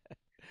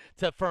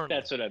 To Fernley.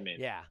 that's what I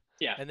mean. Yeah.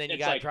 Yeah, And then you it's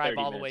got to like drive 30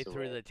 all the way minutes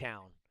through away. the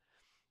town.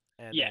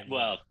 And Yeah, then,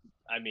 well,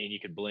 I mean, you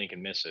could blink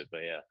and miss it,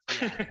 but yeah.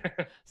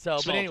 Yeah. So,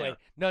 but Small anyway,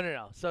 town.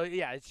 no. So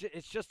yeah,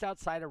 it's just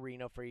outside of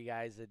Reno for you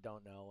guys that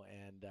don't know.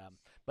 And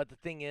but the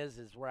thing is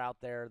we're out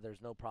there.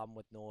 There's no problem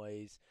with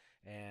noise,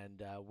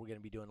 and we're gonna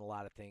be doing a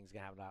lot of things.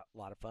 Gonna have a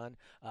lot of fun.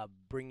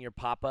 Bring your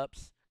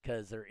pop-ups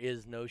because there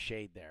is no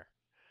shade there.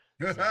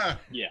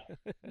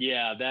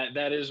 Yeah,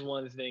 that is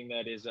one thing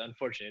that is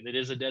unfortunate. It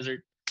is a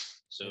desert,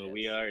 so It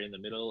we is. are in the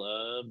middle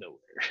of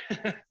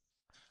nowhere.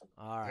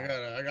 All I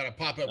right. got a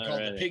pop up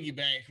called the Alrighty. piggy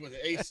bank with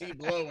the AC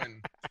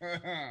blowing.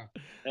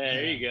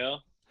 There you go.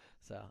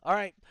 So, all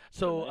right.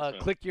 So, nice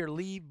one. click your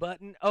leave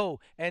button. Oh,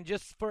 and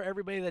just for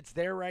everybody that's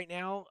there right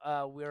now,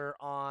 we're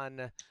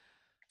on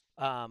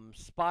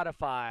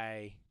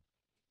Spotify,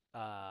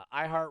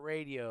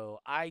 iHeartRadio,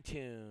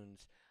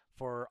 iTunes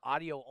for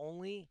audio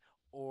only,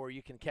 or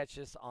you can catch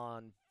us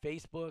on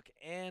Facebook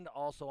and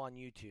also on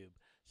YouTube.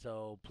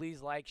 So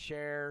please like,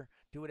 share,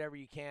 do whatever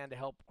you can to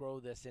help grow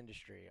this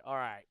industry. All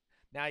right.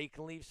 Now you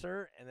can leave,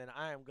 sir, and then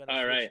I am going to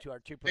All switch right. to our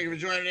two. Thank you for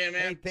joining in,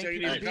 man. Hey, thank Take you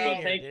it for easy, being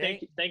pal. here.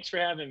 Thanks for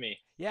having me.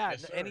 Yeah,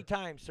 Yes, sir.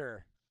 anytime,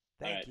 sir.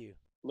 Thank right. you.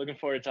 Looking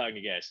forward to talking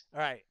to you guys.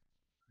 All right.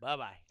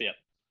 Bye-bye. Yep.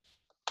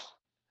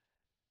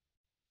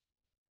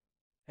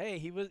 Hey,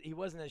 he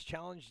wasn't as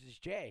challenged as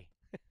Jay.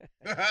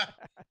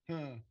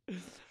 Hmm.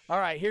 All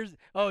right,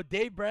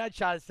 Dave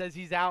Bradshaw says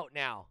he's out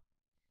now.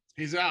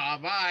 He's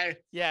out. Bye.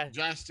 Yeah.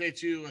 John Stay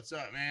 2, what's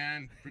up,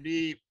 man?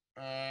 Pradeep,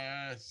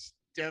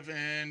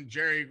 Stefan,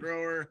 Jerry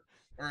Grower,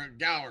 or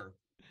Gower.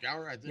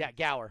 Gower, I think. Yeah,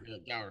 Gower. Yeah,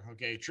 Gower.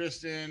 Okay,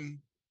 Tristan.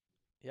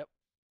 Yep.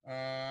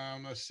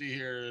 Let's see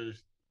here.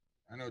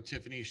 I know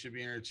Tiffany should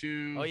be in here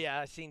too. Oh yeah,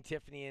 I seen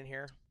Tiffany in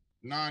here.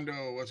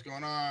 Nando, what's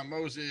going on?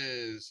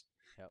 Moses.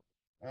 Yep.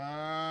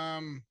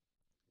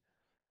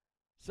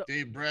 So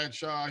Dave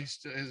Bradshaw,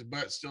 his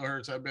butt still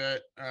hurts, I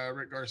bet.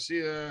 Rick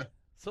Garcia.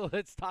 So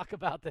let's talk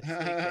about this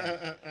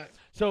weekend.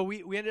 So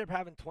we ended up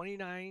having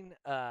 29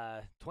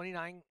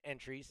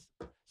 entries.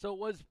 So it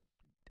was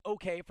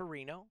okay for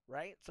Reno,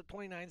 right? So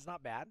 29 is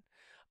not bad.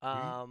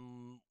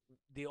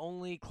 The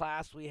only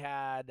class we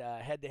had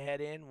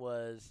head-to-head in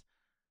was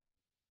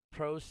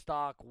Pro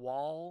Stock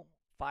Wall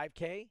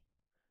 5K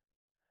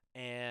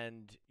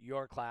and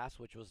your class,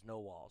 which was no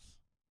walls.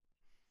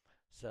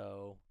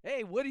 So,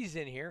 hey, Woody's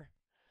in here.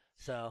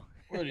 So,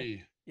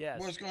 Woody. yes.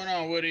 What's going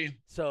on, Woody?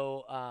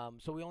 So,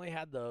 so we only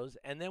had those,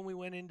 and then we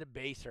went into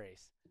base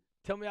race.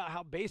 Tell me about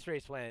how base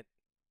race went,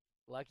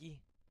 Lucky.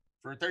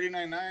 For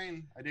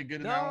 39.9, I did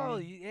good in that No,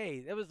 one.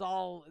 hey, there was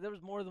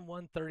more than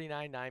one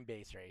 39.9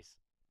 base race.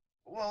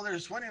 Well,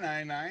 there's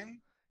 29.9,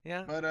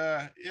 Yeah. but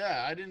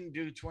yeah, I didn't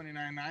do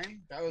 29.9.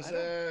 That was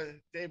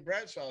Dave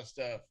Bradshaw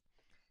stuff.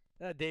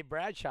 Dave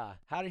Bradshaw.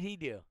 How did he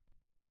do?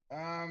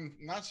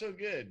 Not so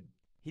good.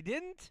 He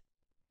didn't?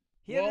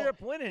 He ended up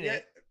winning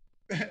it.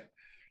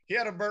 He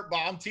had a burp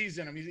box. I'm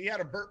teasing him. He had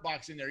a burp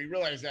box in there. You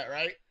realize that,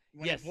 right?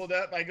 When Yes. he pulled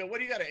up, I go, "What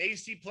do you got? An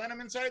AC plenum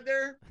inside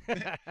there?"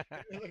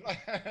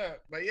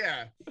 But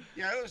yeah,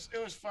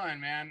 it was fun,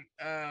 man.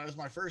 It was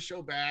my first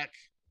show back.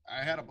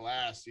 I had a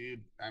blast,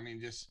 dude. I mean,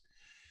 just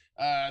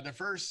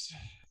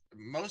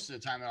most of the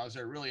time that I was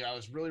there, I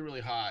was really,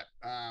 really hot.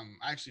 I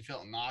actually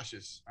felt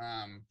nauseous.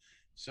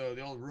 So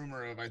the old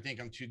rumor of I think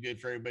I'm too good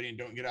for everybody and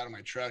don't get out of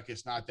my truck,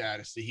 it's not that.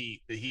 It's the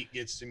heat. The heat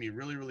gets to me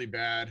really, really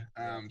bad.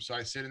 So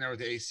I sit in there with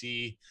the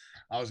AC.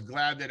 I was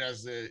glad that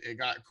as it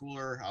got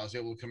cooler, I was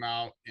able to come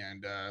out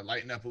and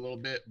lighten up a little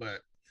bit,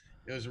 but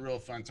it was a real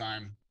fun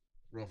time.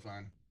 Real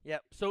fun.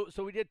 Yep. So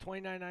we did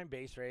 29.9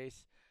 base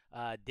race.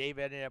 Dave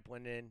ended up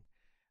winning.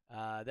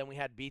 Then we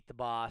had Beat the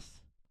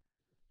Boss.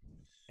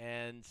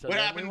 And so What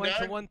then happened, we went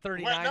Doug? to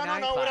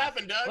 139.9. No. What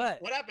happened, Doug?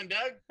 What happened,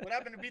 Doug? What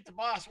happened to Beat the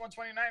Boss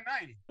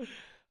 129.9?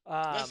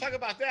 Let's talk Um,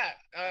 about that.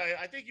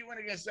 I think you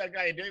went against that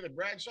guy, David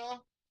Bradshaw.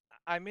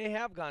 I may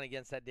have gone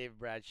against that David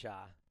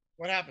Bradshaw.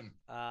 What happened?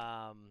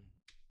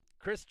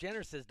 Chris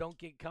Jenner says, don't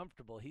get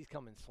comfortable. He's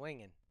coming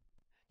swinging.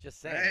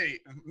 Just saying. Hey,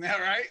 yeah,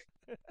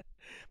 right?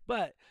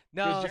 But,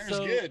 no, Chris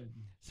Jenner's good.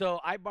 So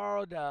I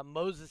borrowed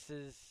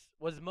Moses's.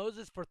 Was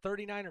Moses for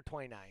 39 or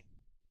 29?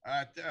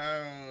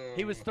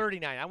 He was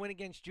 39. I went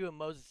against you in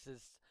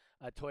Moses's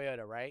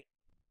Toyota, right?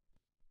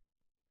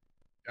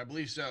 I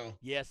believe so.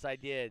 Yes, I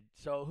did.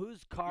 So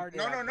whose car did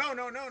No, I no, no,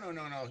 no, no, no,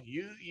 no, no.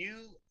 You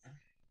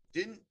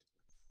didn't.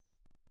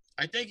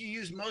 I think you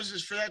used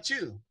Moses for that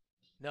too.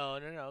 No,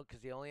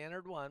 because he only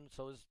entered one,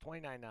 so it was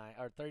 29.9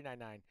 or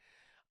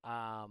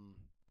 39.9.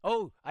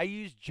 Oh, I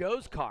used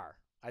Joe's car,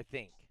 I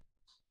think.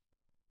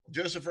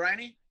 Joseph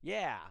Riney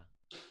Yeah,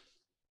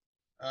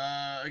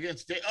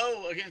 against Dave.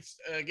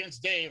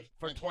 Against Dave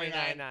for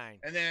 29.9.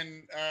 and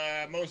then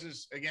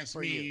Moses against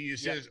For me. you. You Yep.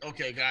 says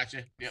okay,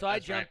 gotcha. Yep, So I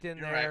that's right. jumped in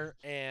You're right. there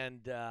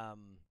and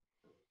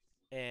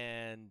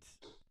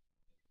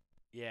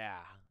yeah,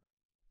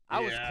 I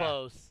was Yeah.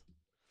 close.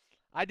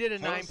 I did a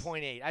Close?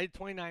 9.8. I did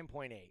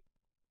 29.8.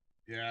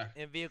 Yeah.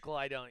 In vehicle,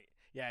 I don't.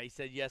 Yeah, he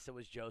said yes. It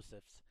was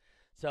Joseph's.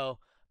 So,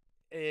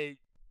 I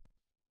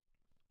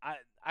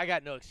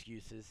got no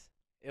excuses.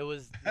 It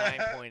was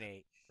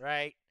 9.8,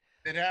 right?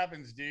 It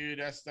happens, dude.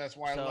 That's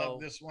why I So, love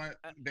this one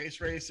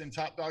base race and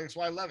Top Dog. That's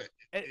why I love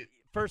it.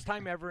 First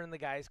time ever in the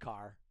guy's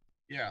car,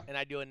 Yeah. and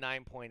I do a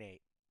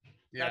 9.8.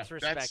 Yeah. That's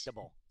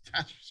respectable.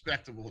 That's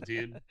respectable,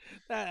 dude.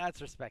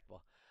 That's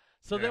respectable.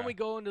 So then Yeah. we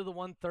go into the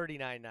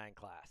 139.9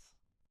 class.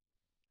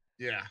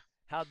 Yeah.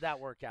 How'd that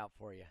work out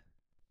for you?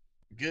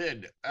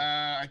 Good.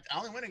 I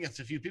only went against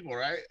a few people,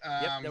 right?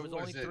 There was who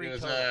only it? 3 It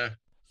was total.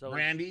 So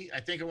Brandy. I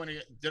think I went.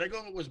 Did I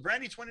go? Was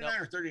Brandy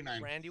 29 or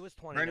 39? Randy was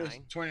Brandy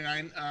 29. was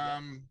 29.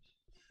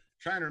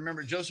 Trying to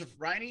remember Joseph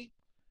Riney.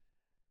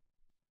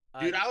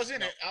 Uh, Dude, I was in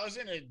no. it. I was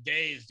in a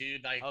daze,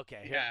 dude. Like,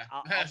 Okay, here, yeah.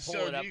 I'll pull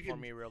So it up you for could-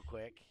 me real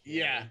quick.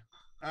 Yeah.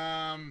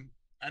 I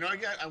know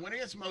I went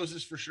against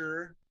Moses for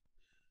sure.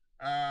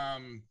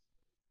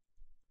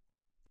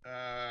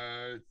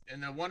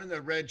 And the one in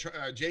the red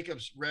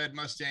Jacob's red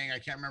Mustang, I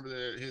can't remember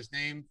his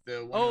name.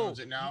 The one who owns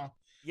it now.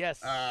 Yes.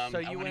 So I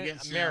you went went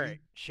against Merritt, him.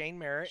 Shane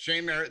Merritt,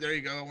 Shane Merritt, there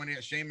you go. I went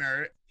against Shane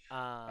Merritt.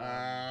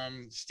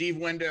 Steve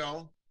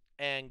Wendell,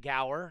 and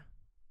Gower.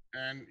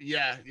 and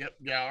yeah, yep,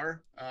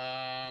 Gower.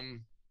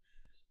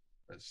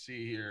 Let's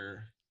see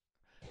here.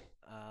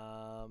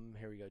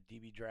 Here we go.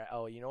 DB Drag.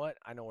 Oh, you know what?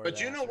 I know where. But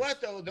the you know answer what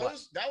is. though?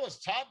 That was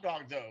Top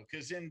Dog though,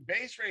 because in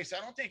base race, I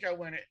don't think I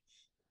went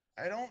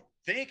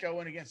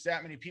against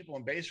that many people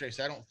in base race.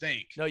 I don't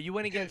think. No, you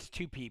went Okay. against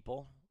 2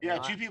 people. Yeah,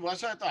 And 2 people.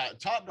 That's what I thought.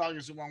 Top Dog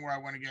is the one where I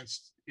went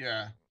against.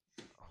 Yeah,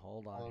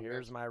 Hold all on. of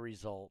Here's that. my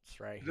results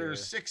right here.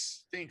 there's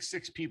 6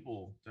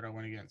 people that I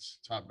went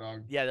against Top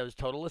Dog. Yeah, there was a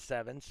total of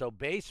 7. So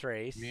base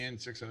race. Me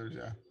and 6 others.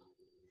 Yeah.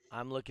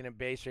 I'm looking at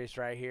base race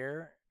right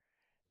here,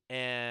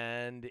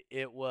 and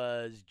it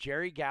was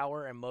Jerry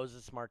Gower and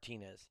Moses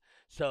Martinez.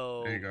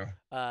 So There you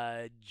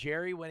go.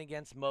 Jerry went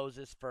against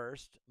Moses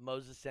first.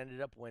 Moses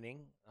ended up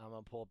winning. I'm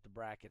gonna pull up the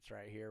brackets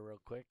right here real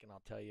quick, and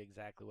I'll tell you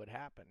exactly what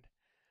happened.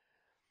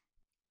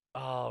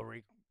 Oh,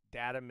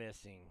 data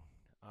missing.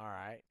 All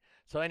right.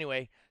 So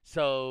anyway,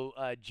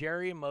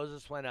 Jerry and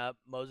Moses went up.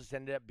 Moses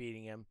ended up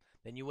beating him.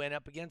 Then you went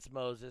up against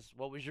Moses.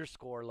 What was your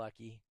score,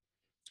 Lucky?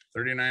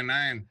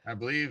 39.9, I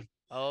believe.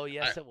 Oh,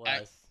 yes, it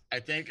was. I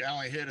think I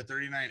only hit a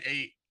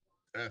 39.8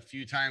 a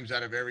few times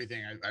out of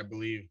everything. I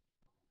believe.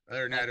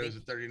 Other than I that, it was a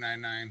think-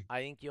 39.9. I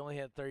think you only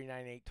hit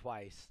 39.8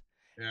 twice.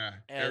 Yeah.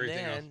 And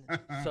everything then,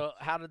 else. so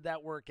how did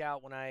that work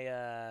out when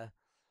I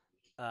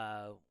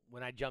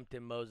jumped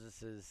in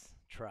Moses's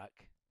truck?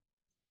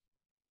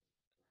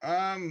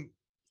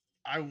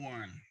 I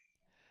won.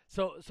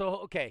 So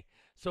okay.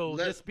 So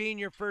Let- this being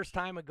your first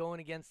time of going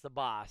against the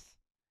boss,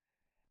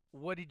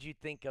 what did you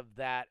think of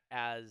that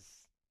as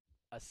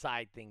a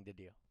side thing to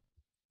do?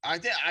 I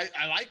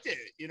liked it.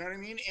 You know what I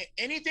mean?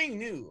 Anything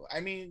new. I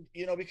mean,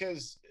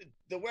 because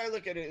the way I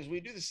look at it is we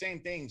do the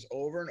same things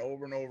over and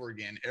over and over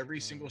again. Every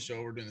single Mhm.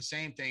 show, we're doing the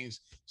same things.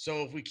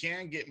 So if we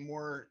can get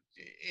more,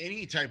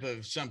 any type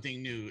of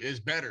something new is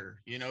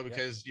better,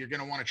 because you're going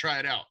to want to try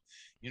it out.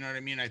 You know what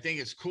I mean? I think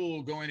it's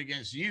cool going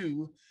against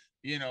you,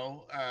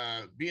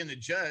 being the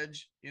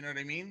judge, you know what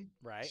I mean?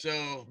 Right.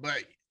 So,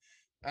 but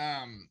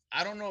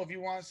I don't know if you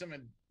want some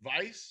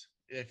advice,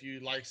 if you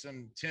like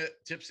some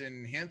tips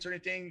and hints or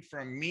anything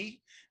from me,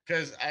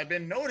 because I've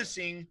been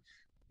noticing,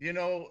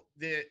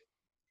 that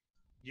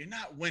you're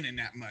not winning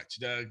that much,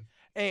 Doug.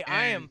 Hey,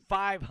 I am and-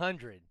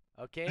 500.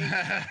 Okay,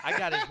 I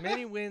got as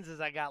many wins as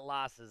I got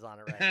losses on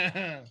it right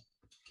now.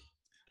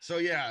 So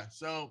yeah,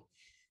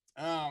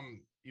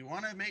 you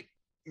want to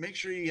make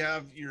sure you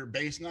have your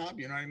base knob,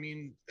 you know what I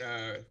mean,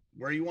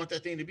 where you want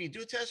that thing to be.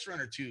 Do a test run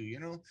or two,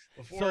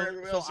 before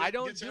everybody So else I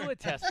don't gets do in. a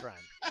test run,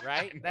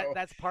 right? I know.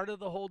 That's part of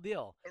the whole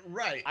deal.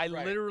 Right. I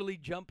right. literally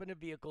jump in a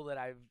vehicle that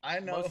I've I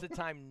know. most of the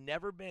time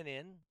never been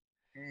in,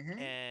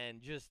 Mhm.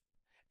 and just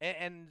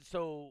and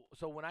so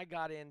when I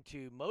got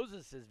into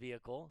Moses's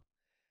vehicle,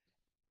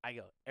 I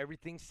go,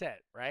 everything's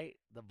set, right?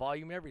 The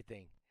volume,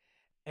 everything.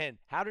 And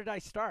how did I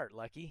start,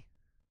 Lucky?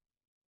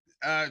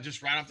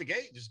 Just right off the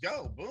gate, just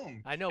go,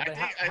 boom. I know, but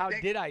I how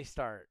think- did I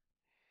start?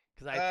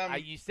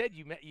 Because you said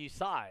you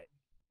saw it.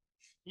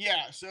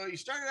 Yeah, so you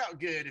started out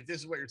good. If this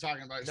is what you're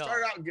talking about, you No.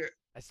 started out good.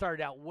 I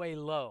started out way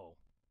low.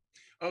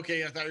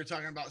 Okay, I thought you were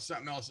talking about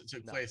something else that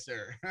took No. place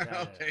there.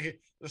 No. Okay,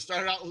 let's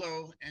start out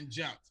low and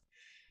jumped.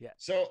 Yeah.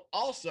 So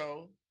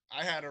also,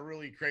 I had a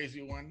really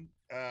crazy one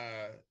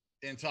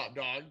in Top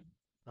Dog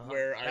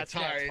where I That's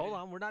tied. next. Hold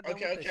on, we're not done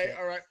Okay, with this okay, yet.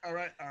 all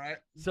right.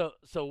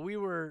 So we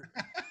were,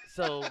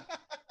 so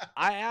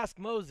I asked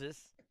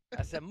Moses.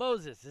 I said,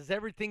 Moses, is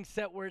everything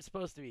set where it's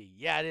supposed to be?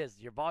 Yeah, it is.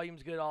 Your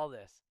volume's good. All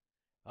this.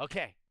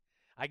 Okay.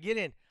 I get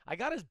in. I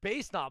got his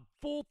bass knob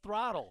full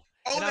throttle.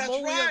 Oh, and I'm that's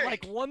only at right.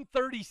 like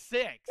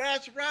 136.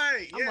 That's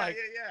right. I'm Yeah, like,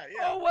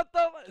 yeah. Oh, what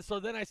the? So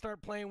then I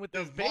start playing with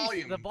The this bass,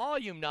 volume. the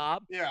volume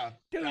knob. Yeah.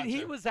 Dude, he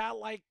gotcha. was at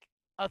like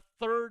a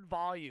third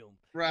volume.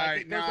 Like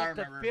Right, it goes now I up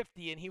to remember.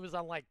 50 and he was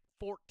on like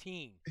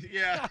 14.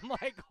 Yeah. I'm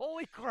like,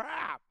 holy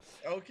crap.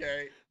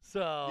 Okay.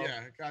 So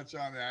Yeah, gotcha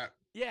on that.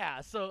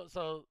 yeah,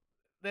 so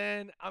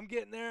then I'm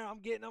getting there.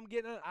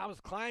 I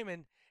was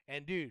climbing,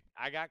 and dude,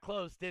 I got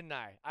close, didn't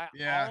I? I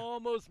Yeah.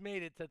 almost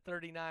made it to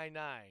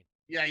 39.9.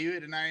 Yeah, you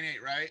hit a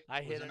 9.8, right? I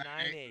Was hit it a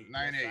 9.8.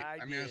 9.8. Yes,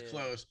 I mean, it was did.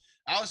 close.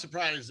 I was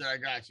surprised that I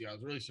got you. I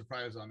was really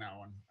surprised on that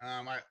one.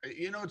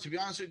 To be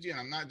honest with you, and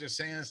I'm not just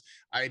saying this,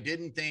 I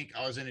didn't think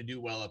I was going to do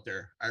well up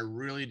there. I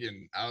really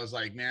didn't. I was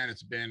like, man,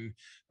 it's been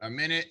a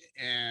minute,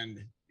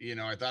 and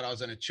I thought I was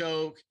going to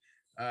choke.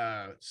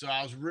 So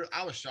I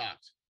was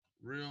shocked,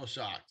 real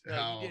shocked.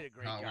 No, you did a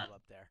great job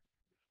up there.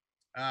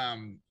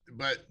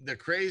 But the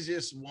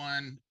craziest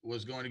one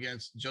was going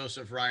against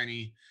Joseph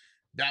Riney.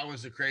 That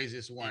was the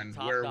craziest one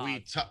where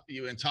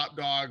you in Top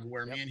Dog,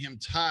 where me and him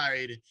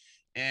tied.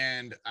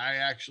 And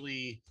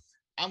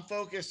I'm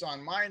focused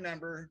on my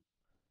number.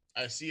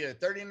 I see a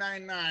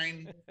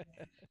 39.9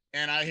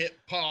 and I hit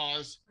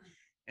pause.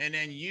 And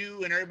then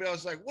you and everybody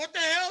else was like, what the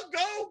hell?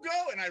 Go.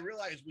 And I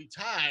realized we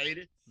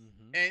tied.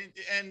 Mm-hmm.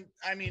 And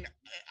I mean,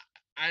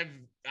 I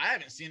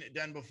haven't seen it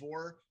done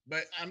before,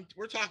 but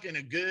we're talking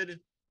a good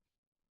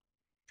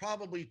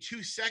probably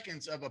 2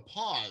 seconds of a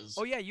pause.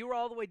 Oh yeah, you were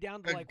all the way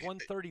down to like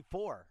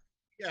 134.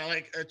 Yeah,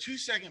 like a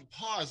 2-second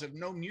pause of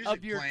no music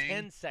of your playing.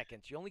 10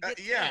 seconds. You only get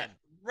 10. Yeah,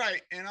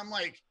 right. And I'm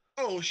like,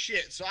 oh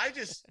shit. So I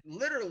just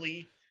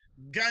literally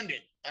gunned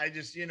it. I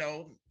just,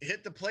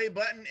 hit the play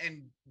button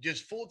and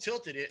just full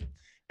tilted it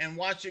and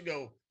watched it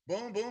go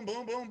boom, boom,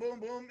 boom, boom, boom,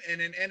 boom,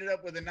 and then ended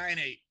up with a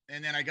 9.8.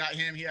 And then I got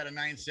him. He had a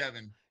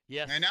 9.7.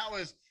 Yes. And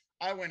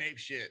I went ape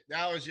shit.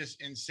 That was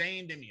just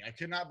insane to me. I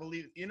could not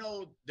believe,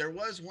 there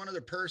was one other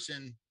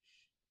person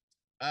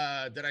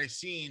that I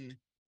seen.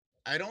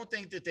 I don't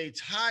think that they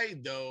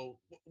tied though.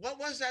 What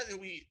was that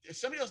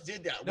somebody else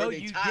did that? No,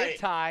 you did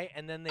tie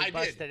and then they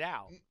busted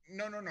out.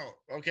 No.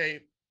 Okay.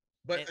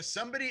 But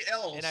somebody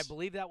else. And I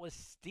believe that was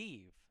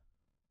Steve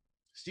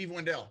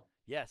Wendell.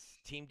 Yes.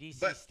 Team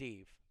DC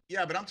Steve.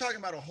 Yeah, but I'm talking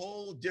about a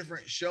whole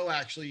different show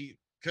actually.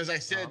 Because I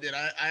said that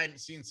I hadn't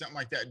seen something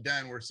like that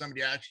done where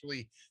somebody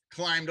actually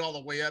climbed all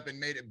the way up and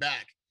made it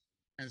back.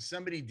 And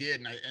somebody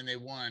did, and they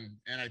won.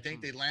 And I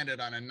think they landed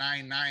on a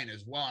 9.9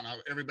 as well. And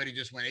everybody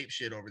just went ape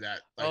shit over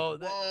that.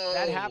 Like,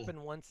 that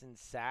happened once in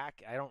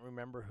SAC. I don't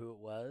remember who it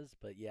was,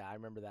 but yeah, I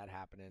remember that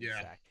happening in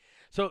SAC.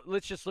 So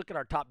let's just look at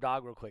our top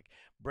dog real quick.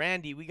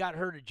 Brandy, we got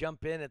her to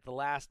jump in at the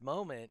last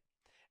moment.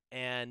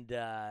 And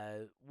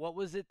what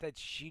was it that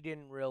she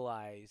didn't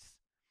realize?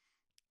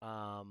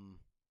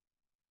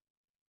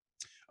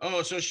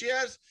 Oh, so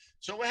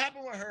what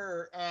happened with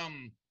her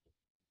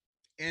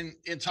in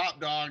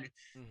Top Dog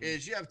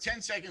is you have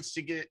 10 seconds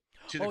to get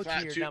to your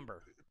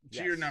number.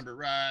 Your number,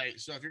 right?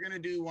 So if you're going to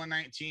do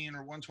 119 or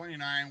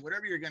 129,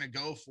 whatever you're going to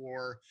go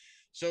for.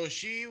 So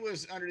she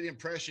was under the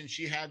impression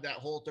she had that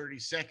whole 30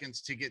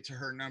 seconds to get to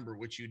her number,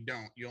 which you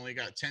don't. You only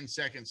got 10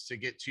 seconds to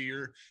get to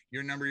your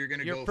number you're going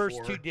to go for.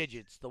 Your first 2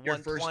 digits, the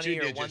 120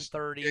 or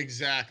 130.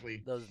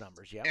 Exactly. Those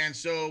numbers, yeah. And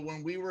so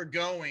when we were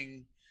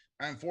going,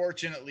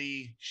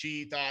 unfortunately,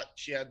 she thought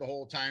she had the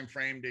whole time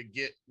frame to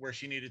get where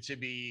she needed to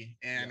be,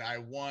 and I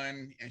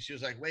won. And she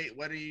was like, "Wait,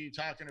 what are you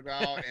talking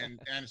about?" and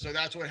so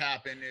that's what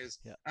happened. Is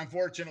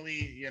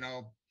unfortunately,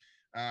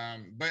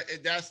 but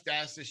that's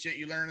the shit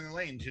you learn in the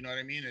lanes. You know what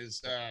I mean?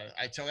 Is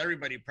I tell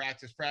everybody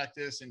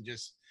practice, and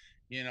just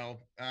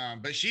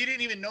but she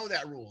didn't even know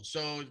that rule,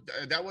 so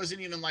that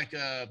wasn't even like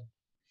a.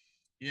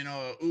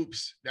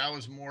 Oops, that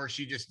was more.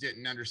 She just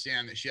didn't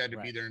understand that she had to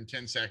be there in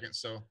 10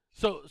 seconds.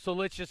 So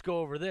let's just go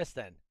over this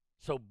then.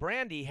 So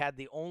Brandy had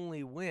the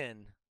only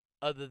win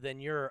other than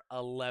your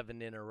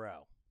 11 in a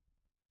row.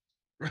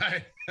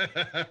 Right.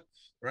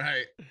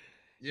 Right.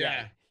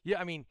 Yeah.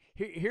 I mean,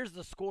 here's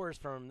the scores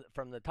from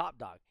the top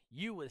dog.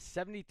 You was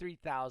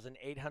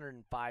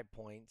 73,805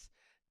 points.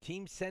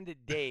 Team Send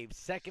It Dave,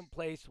 second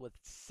place with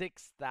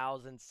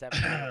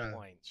 6,700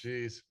 points.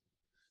 Jeez.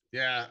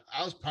 Yeah,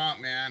 I was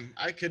pumped, man.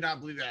 I could not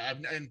believe that.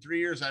 In 3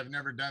 years, I've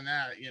never done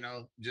that.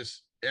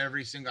 Just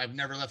I've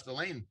never left the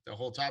lane, the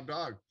whole Top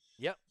Dog.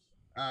 Yep.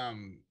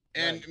 And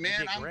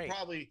man, I'm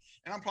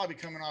probably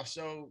coming off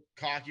so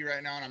cocky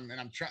right now, and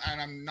I'm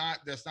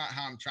not. That's not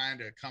how I'm trying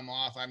to come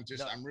off. I'm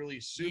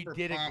really super.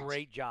 You did pumped. A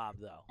great job,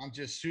 though. I'm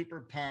just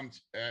super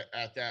pumped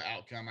at that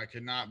outcome. I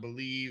could not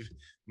believe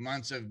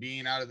months of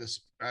being out of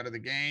the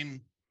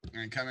game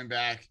and coming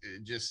back.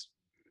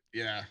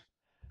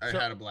 I So-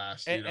 had a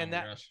blast, and- dude. and Oh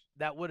my gosh.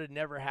 That would have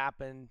never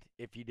happened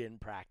if you didn't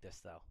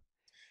practice, though.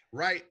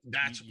 Right.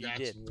 That's you that's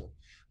did.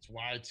 that's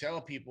why I tell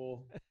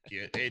people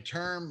get a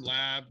term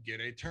lab.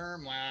 Get a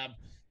term lab.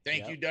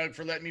 Thank Yep. you, Doug,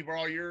 for letting me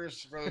borrow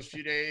yours for those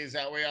few days.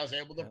 That way, I was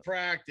able to Yep.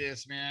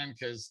 practice, man.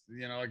 Because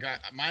I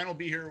got mine will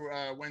be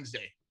here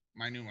Wednesday,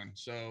 my new one.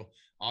 So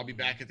I'll be Mhm.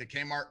 back at the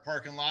Kmart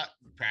parking lot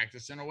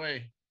practicing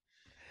away.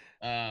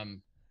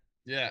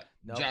 Yeah.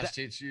 No, Josh that-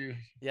 teach you.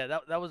 Yeah,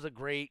 that was a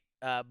great,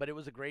 but it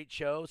was a great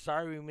show.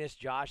 Sorry we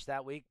missed Josh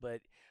that week,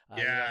 but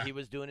Yeah. he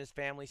was doing his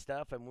family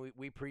stuff, and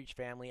we preach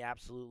family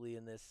absolutely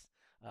in this,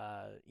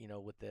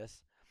 with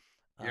this.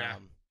 Yeah.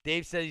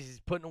 Dave says he's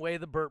putting away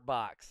the Burt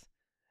box.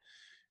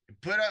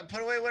 Put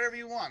away whatever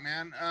you want,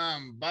 man.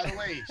 By the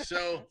way,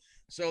 so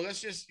let's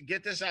just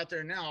get this out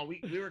there now.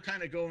 We were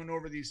kind of going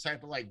over these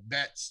type of like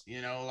bets,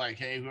 like,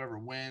 hey, whoever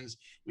wins.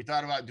 We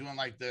thought about doing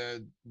like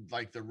the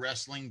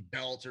wrestling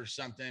belt or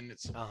something.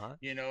 It's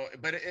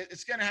but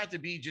it's gonna have to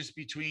be just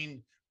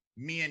between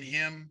me and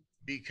him,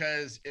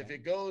 because if it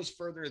goes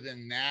further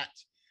than that,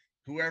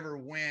 whoever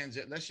wins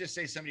it, let's just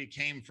say somebody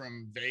came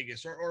from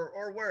Vegas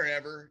or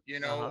wherever,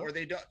 or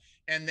they don't,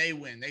 and they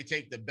win, they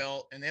take the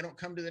belt and they don't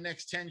come to the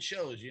next 10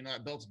 shows,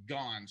 that belt's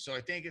gone. So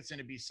I think it's going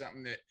to be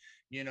something that,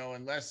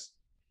 unless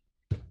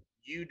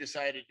you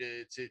decided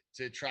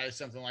to try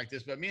something like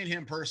this, but me and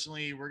him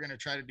personally, we're going to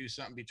try to do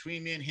something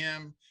between me and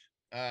him.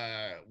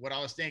 What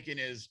I was thinking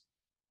is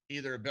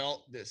either a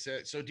belt that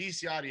said, so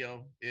DC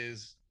Audio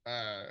is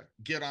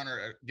get on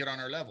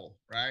our level,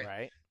 right?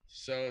 Right.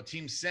 So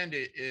Team Send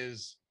It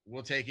is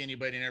we'll take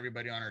anybody and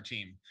everybody on our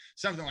team,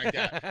 something like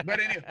that.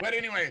 but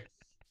anyway,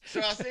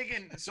 so I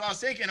was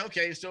thinking,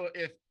 okay, so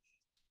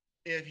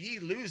if he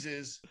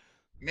loses,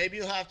 maybe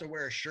he'll have to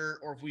wear a shirt,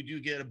 or if we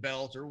do get a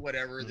belt or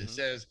whatever that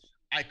says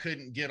I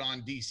couldn't get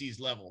on DC's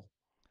level,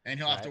 and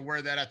he'll have to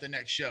wear that at the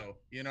next show.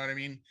 You know what I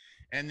mean?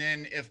 And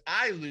then if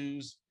I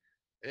lose,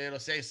 it'll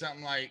say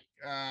something like,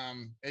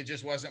 it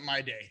just wasn't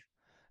my day.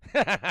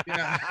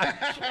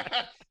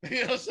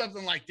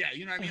 Something like that.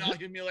 You know what I mean? I'll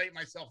humiliate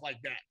myself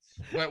like that.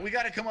 But we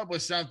got to come up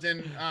with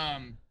something.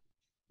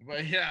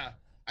 But yeah,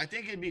 I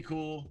think it'd be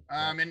cool.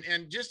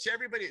 And just to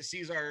everybody that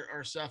sees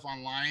our stuff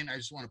online, I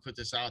just want to put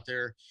this out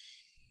there,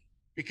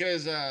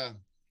 because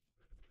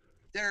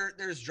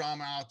there's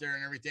drama out there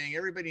and everything.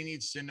 Everybody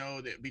needs to know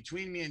that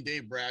between me and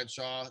Dave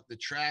Bradshaw, the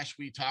trash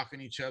we talk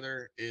on each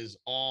other is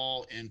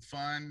all in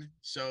fun.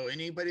 So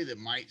anybody that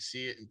might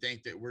see it and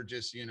think that we're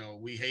just,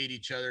 we hate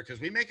each other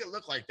because we make it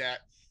look like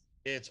that,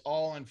 it's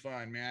all in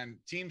fun, man.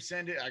 Team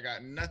Send It, I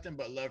got nothing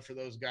but love for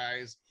those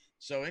guys.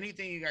 So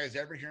anything you guys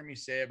ever hear me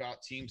say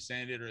about Team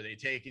Send It, or they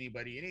take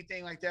anybody,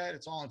 anything like that,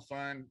 it's all in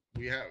fun.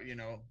 We have,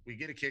 we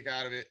get a kick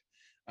out of it.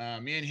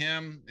 Me and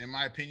him, in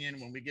my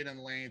opinion, when we get in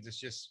the lanes, it's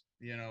just,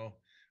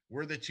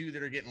 we're the two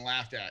that are getting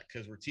laughed at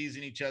because we're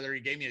teasing each other. He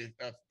gave me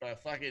a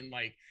fucking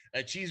like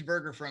a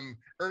cheeseburger from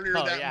earlier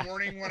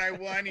morning when I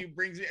won. He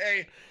brings it.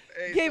 Hey,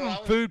 gave him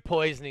food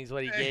poisoning is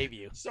what he gave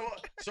you. So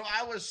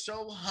I was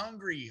so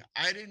hungry.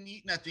 I didn't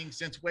eat nothing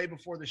since way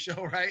before the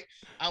show, right?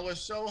 I was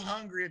so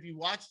hungry. If you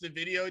watch the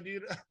video,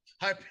 dude,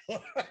 I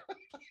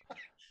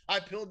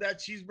peeled that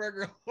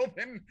cheeseburger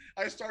open.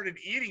 I started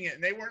eating it,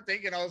 and they weren't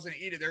thinking I was going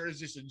to eat it. There was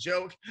just a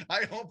joke.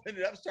 I opened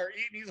it up, started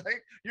eating. He's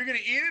like, "You're going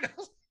to eat it?" I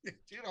was like,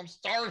 "Dude, I'm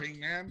starving,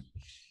 man."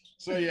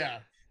 So yeah,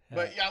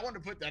 but yeah, I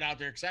wanted to put that out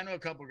there because I know a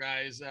couple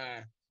guys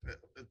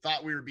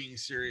thought we were being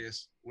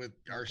serious with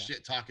our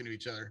shit talking to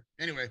each other.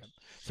 Anyway,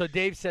 so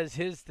Dave says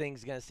his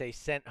thing's going to say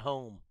 "sent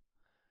home."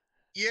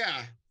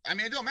 Yeah, I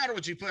mean, it don't matter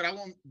what you put. I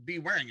won't be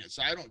wearing it,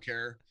 so I don't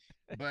care.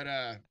 But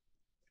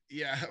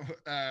yeah.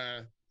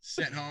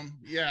 Sent home.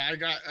 Yeah, I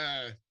got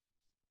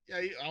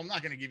I'm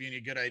not going to give you any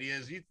good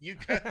ideas. You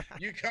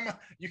come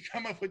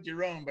up with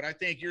your own, but I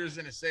think yours is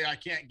going to say I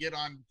can't get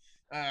on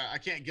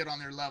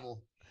their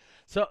level.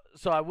 So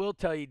I will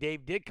tell you,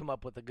 Dave did come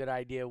up with a good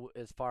idea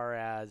as far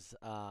as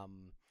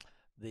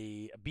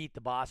the Beat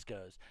the Boss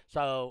goes.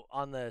 So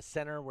on the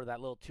center where that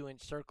little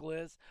 2-inch circle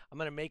is, I'm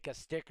going to make a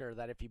sticker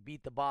that if you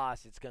beat the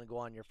boss, it's going to go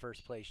on your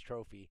first place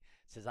trophy.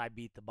 It says I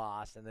beat the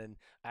boss. And then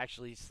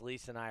actually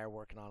Celise and I are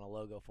working on a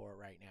logo for it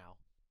right now.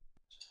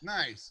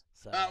 Nice.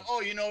 So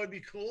it'd be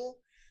cool.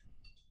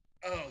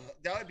 Oh,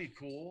 that would be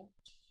cool.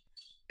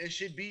 It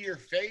should be your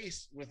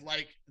face with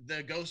like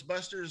the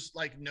Ghostbusters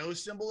like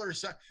nose symbol or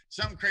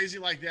something crazy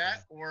like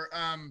that. Or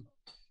I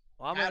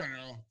don't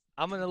know.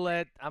 I'm gonna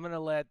let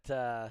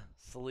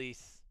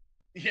Celise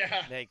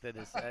make the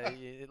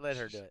let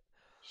her do it.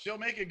 She'll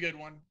make a good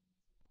one.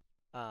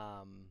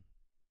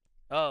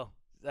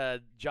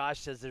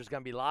 Josh says there's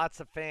gonna be lots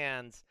of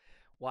fans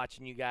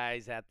watching you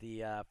guys at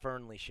the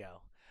Fernley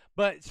show.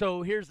 But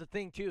so here's the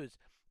thing too is,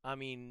 I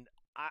mean,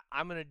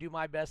 I'm going to do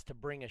my best to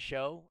bring a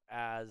show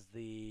as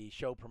the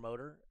show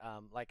promoter,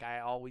 like I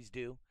always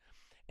do.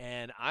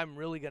 And I'm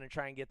really going to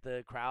try and get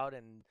the crowd,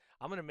 and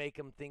I'm going to make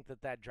them think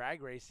that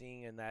drag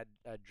racing and that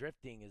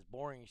drifting is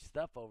boring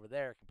stuff over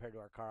there compared to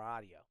our car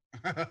audio.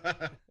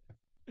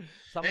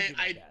 So I'm going to do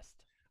my best.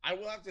 I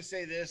will have to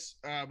say this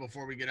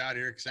before we get out of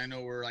here, because I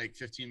know we're like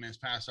 15 minutes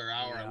past our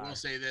hour. I will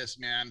say this,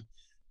 man.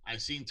 I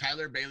seen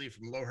Tyler Bailey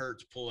from Low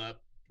Hertz pull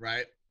up,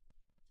 right?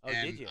 Oh,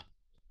 And did you?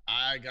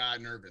 I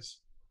got nervous.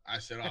 I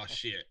said, "Oh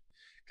shit,"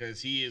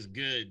 because he is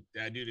good.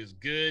 That dude is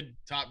good.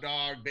 Top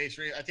dog base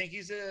race. I think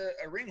he's a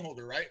ring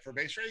holder, right, for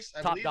base race.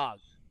 I Top believe. dog.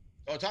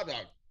 Oh, top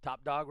dog.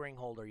 Top dog ring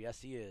holder. Yes,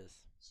 he is.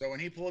 So when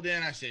he pulled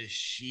in, I said,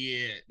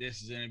 "Shit,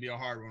 this is gonna be a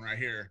hard one right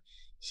here."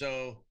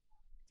 So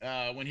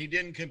when he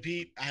didn't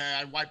compete,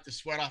 I wiped the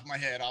sweat off my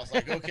head. I was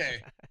like,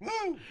 "Okay,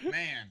 woo,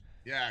 man,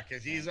 yeah,"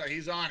 because he's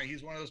on it.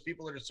 He's one of those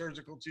people that are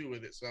surgical too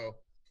with it. So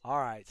All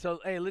right. So,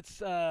 hey,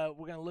 let's we're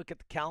going to look at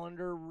the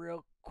calendar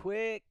real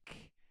quick.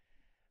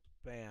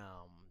 Bam.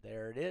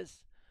 There it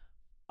is.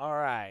 All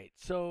right.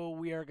 So,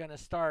 we are going to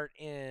start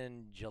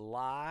in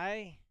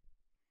July.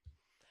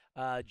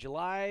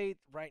 July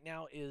right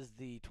now is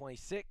the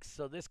 26th.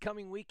 So, this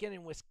coming weekend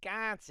in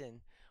Wisconsin,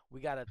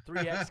 we got a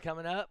 3X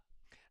coming up.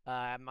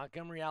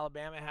 Montgomery,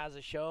 Alabama has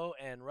a show,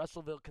 and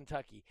Russellville,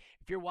 Kentucky.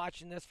 If you're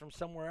watching this from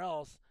somewhere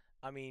else,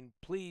 I mean,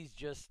 please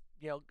just,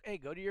 hey,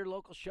 go to your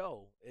local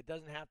show. It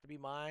doesn't have to be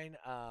mine,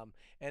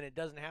 and it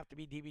doesn't have to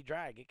be DB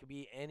Drag. It could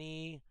be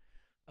any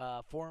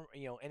form,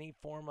 any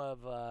form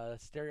of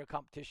stereo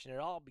competition at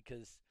all,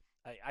 because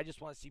I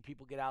just want to see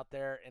people get out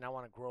there, and I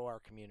want to grow our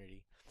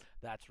community.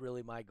 That's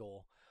really my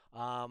goal.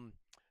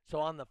 So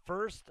on the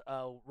first,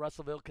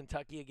 Russellville,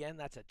 Kentucky again.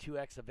 That's a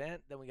 2X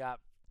event. Then we got.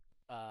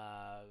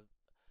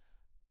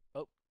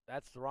 Oh,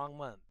 that's the wrong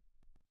month.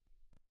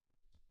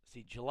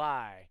 See,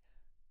 July.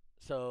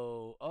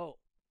 So,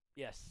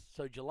 yes.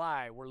 So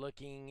July, we're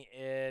looking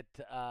at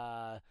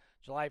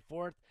July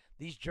 4th.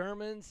 These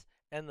Germans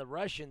and the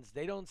Russians,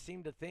 they don't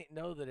seem to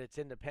know that it's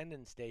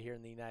Independence Day here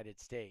in the United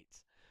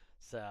States.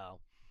 So,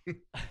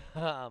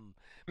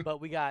 but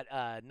we got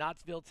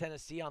Knoxville,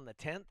 Tennessee on the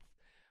 10th.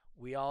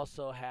 We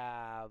also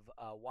have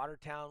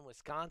Watertown,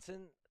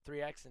 Wisconsin,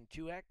 3X and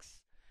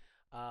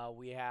 2X.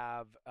 We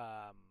have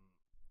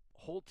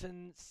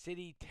Holton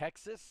City,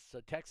 Texas. So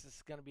Texas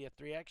is going to be a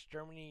 3X.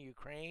 Germany,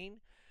 Ukraine.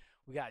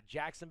 We got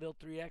Jacksonville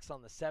 3X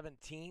on the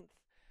 17th.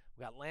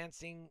 We got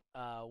Lansing.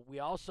 We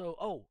also,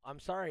 on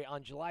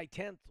July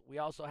 10th, we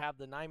also have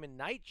the Nyman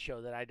Night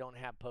Show that I don't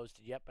have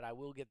posted yet, but I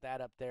will get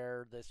that up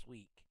there this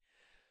week.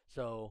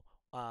 So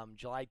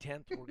July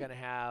 10th, we're going to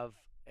have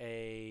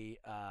a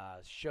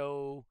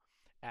show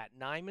at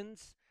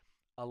Nyman's.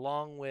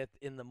 Along with,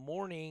 in the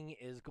morning,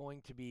 is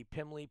going to be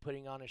Pimley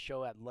putting on a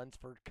show at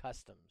Lunsford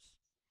Customs.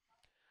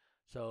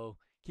 So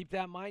keep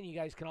that in mind. You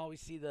guys can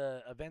always see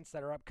the events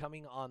that are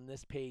upcoming on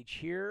this page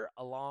here,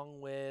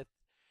 along with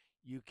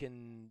you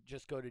can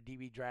just go to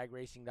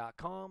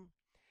dbdragracing.com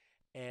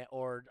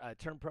or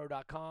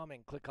turnpro.com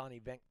and click on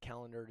event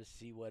calendar to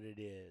see what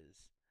it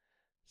is.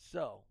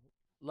 So,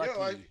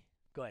 Lucky,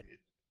 go ahead.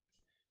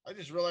 I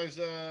just realized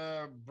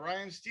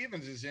Brian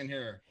Stevens is in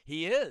here.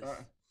 He is.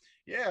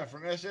 Yeah,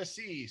 from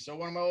SSC. So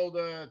one of my old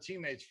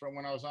teammates from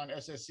when I was on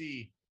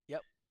SSC.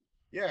 Yep.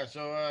 Yeah,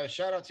 so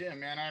shout out to him,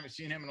 man. I haven't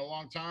seen him in a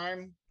long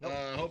time. Nope.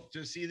 Hope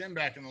to see them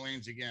back in the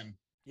lanes again.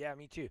 Yeah,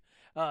 me too.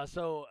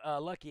 So,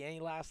 Lucky, any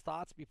last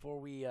thoughts before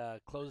we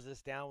close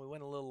this down? We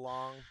went a little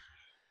long,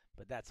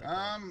 but that's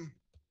okay.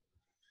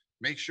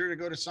 Make sure to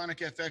go to Sonic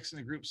FX in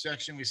the group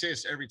section. We say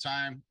this every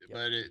time,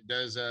 but it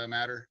does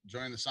matter.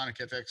 Join the Sonic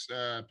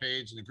FX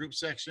page in the group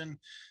section.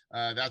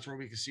 That's where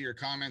we can see your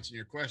comments and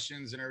your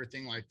questions and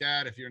everything like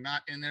that. If you're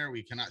not in there,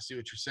 we cannot see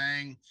what you're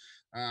saying.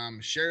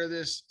 Share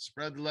this,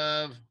 spread the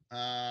love.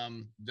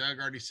 Doug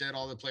already said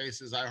all the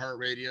places,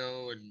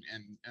 iHeartRadio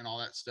and all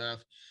that stuff.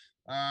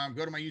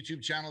 Go to my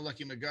YouTube channel,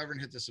 Lucky McGovern,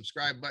 hit the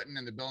subscribe button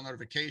and the bell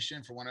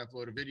notification for when I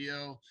upload a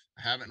video.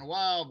 I haven't in a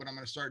while, but I'm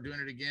going to start doing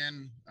it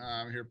again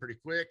here pretty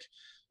quick.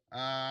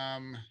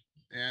 And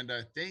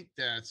I think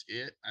that's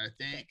it. I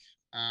think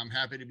I'm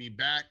happy to be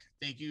back.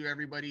 Thank you,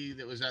 everybody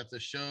that was at the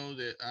show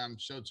that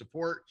showed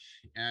support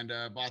and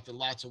bought the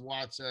Lots of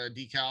Watts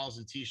decals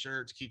and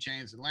T-shirts,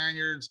 keychains, and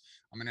lanyards.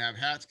 I'm going to have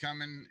hats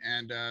coming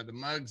and the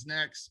mugs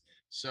next.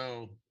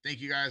 So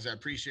thank you, guys. I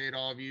appreciate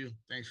all of you.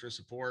 Thanks for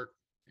support.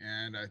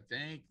 And I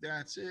think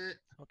that's it.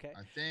 Okay.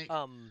 I think.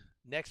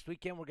 Next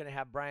weekend, we're going to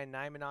have Brian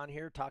Nyman on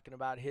here talking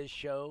about his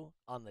show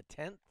on the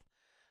 10th.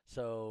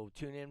 So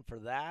tune in for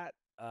that.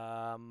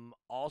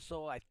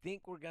 Also, I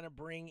think we're going to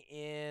bring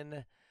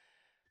in,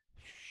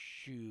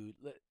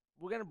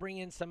 we're going to bring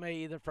in somebody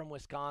either from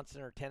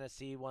Wisconsin or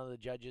Tennessee, one of the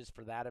judges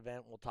for that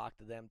event. We'll talk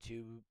to them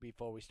too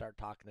before we start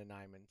talking to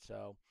Nyman.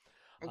 So,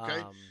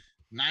 okay.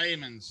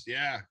 Nyman's,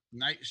 yeah.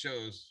 Night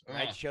shows.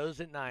 Night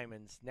shows at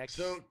Nyman's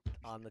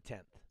on the 10th.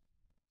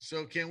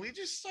 So can we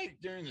just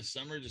during the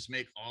summer just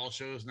make all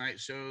shows night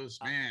shows,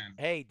 man?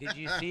 Hey, did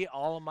you see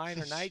all of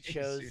mine are night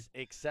shows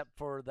except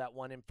for that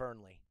one in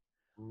Fernley?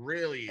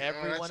 Really?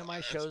 Every one of my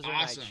shows are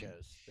night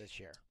shows this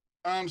year.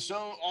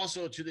 So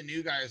also to the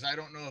new guys, I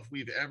don't know if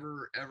we've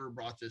ever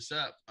brought this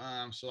up.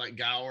 So like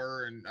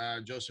Gower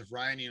and Joseph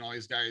Riney and all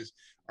these guys,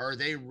 are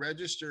they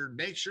registered?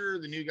 Make sure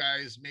the new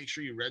guys, make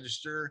sure you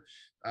register,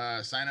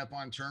 sign up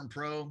on Turn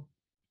Pro.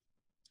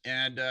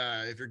 And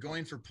if you're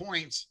going for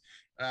points,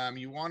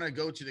 you want to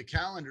go to the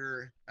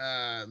calendar,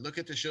 look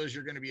at the shows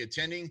you're going to be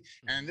attending.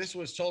 And this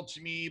was told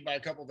to me by a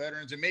couple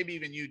veterans, and maybe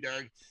even you,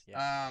 Doug.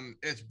 Yeah.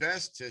 It's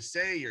best to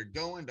say you're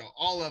going to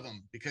all of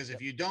them, because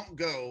if you don't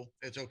go,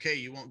 it's okay.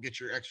 You won't get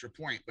your extra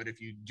point. But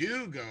if you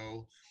do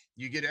go,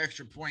 you get an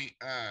extra point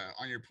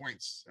on your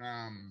points.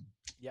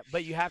 Yeah,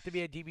 but you have to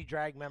be a DB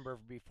Drag member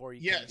before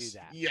you can do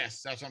that.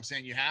 Yes, that's what I'm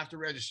saying. You have to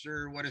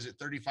register. What is it,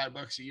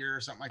 $35 a year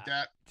or something like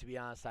that? To be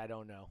honest, I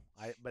don't know.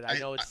 But I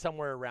know it's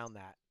somewhere around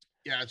that.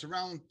 Yeah, it's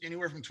around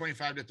anywhere from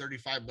 25 to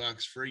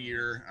 $35 for a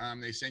year.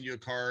 They send you a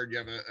card. You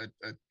have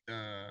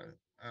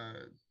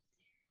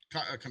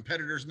a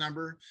competitor's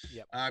number.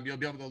 Yep. You'll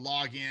be able to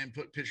log in,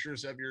 put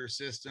pictures of your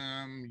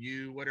system,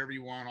 whatever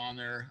you want on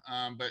there.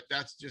 But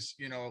that's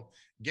just,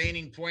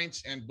 gaining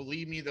points. And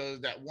believe me,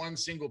 that one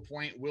single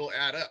point will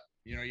add up.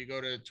 You go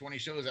to 20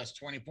 shows, that's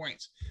 20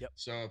 points. Yep.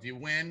 So if you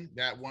win,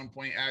 that 1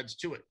 point adds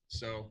to it.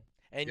 So,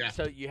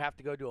 so you have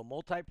to go to a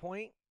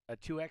multi-point, a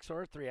 2X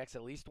or a 3X,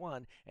 at least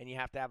one, and you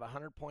have to have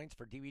 100 points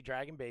for DB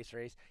Dragon Base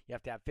Race. You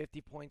have to have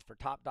 50 points for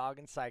Top Dog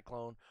and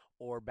Cyclone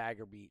or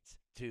Bagger Beats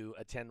to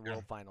attend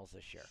World Finals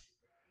this year.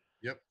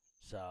 Yep.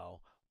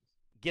 So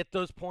get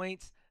those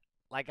points.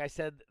 Like I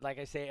say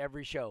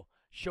every show,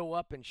 show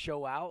up and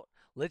show out.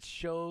 Let's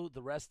show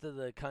the rest of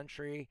the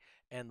country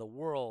and the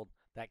world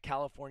that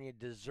California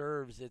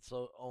deserves its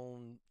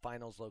own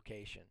finals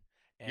location.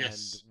 And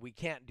we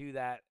can't do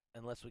that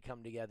unless we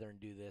come together and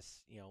do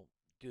this,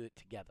 do it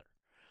together.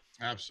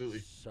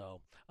 Absolutely.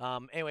 So,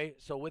 anyway,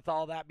 with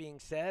all that being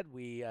said,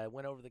 we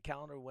went over the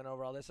calendar, went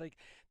over all this.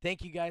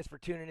 Thank you guys for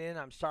tuning in.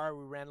 I'm sorry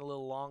we ran a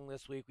little long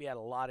this week. We had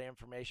a lot of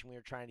information we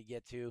were trying to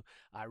get to.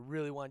 I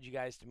really wanted you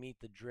guys to meet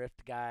the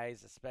Drift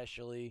guys,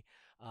 especially.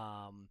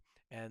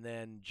 And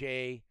then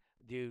Jay,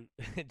 dude,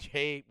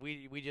 Jay,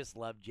 we just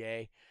love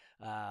Jay.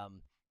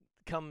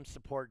 Come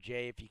support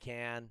Jay if you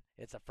can.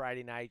 It's a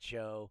Friday night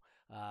show.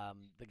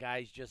 The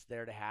guy's just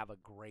there to have a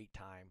great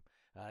time.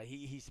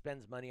 He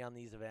spends money on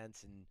these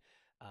events, and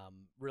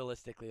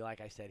realistically,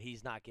 like I said,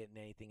 he's not getting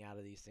anything out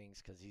of these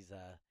things because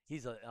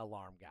he's an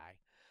alarm guy.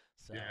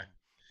 So,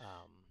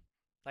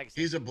 like I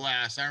said, he's a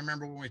blast. I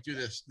remember when we threw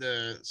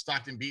the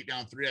Stockton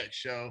Beatdown 3X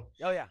show.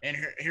 Oh yeah, and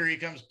here he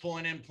comes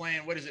pulling in,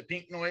 playing, what is it,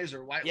 Pink Noise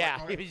or White? Yeah,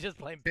 White Noise? he was just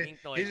playing Pink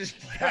Noise. He's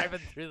just driving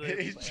through the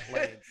lanes.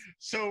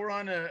 So we're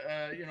on a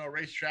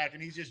racetrack,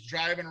 and he's just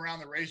driving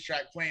around the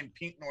racetrack playing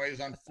Pink Noise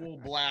on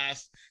full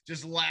blast,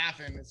 just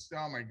laughing.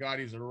 Oh my God,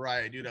 he's a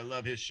riot, dude. I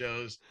love his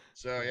shows.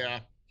 So yeah,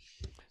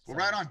 we're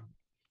right on.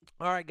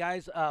 All right,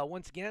 guys.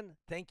 Once again,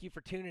 thank you for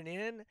tuning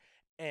in.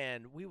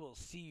 And we will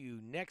see you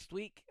next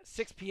week,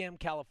 6 p.m.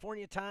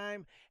 California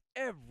time,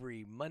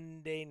 every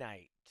Monday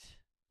night.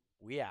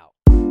 We out.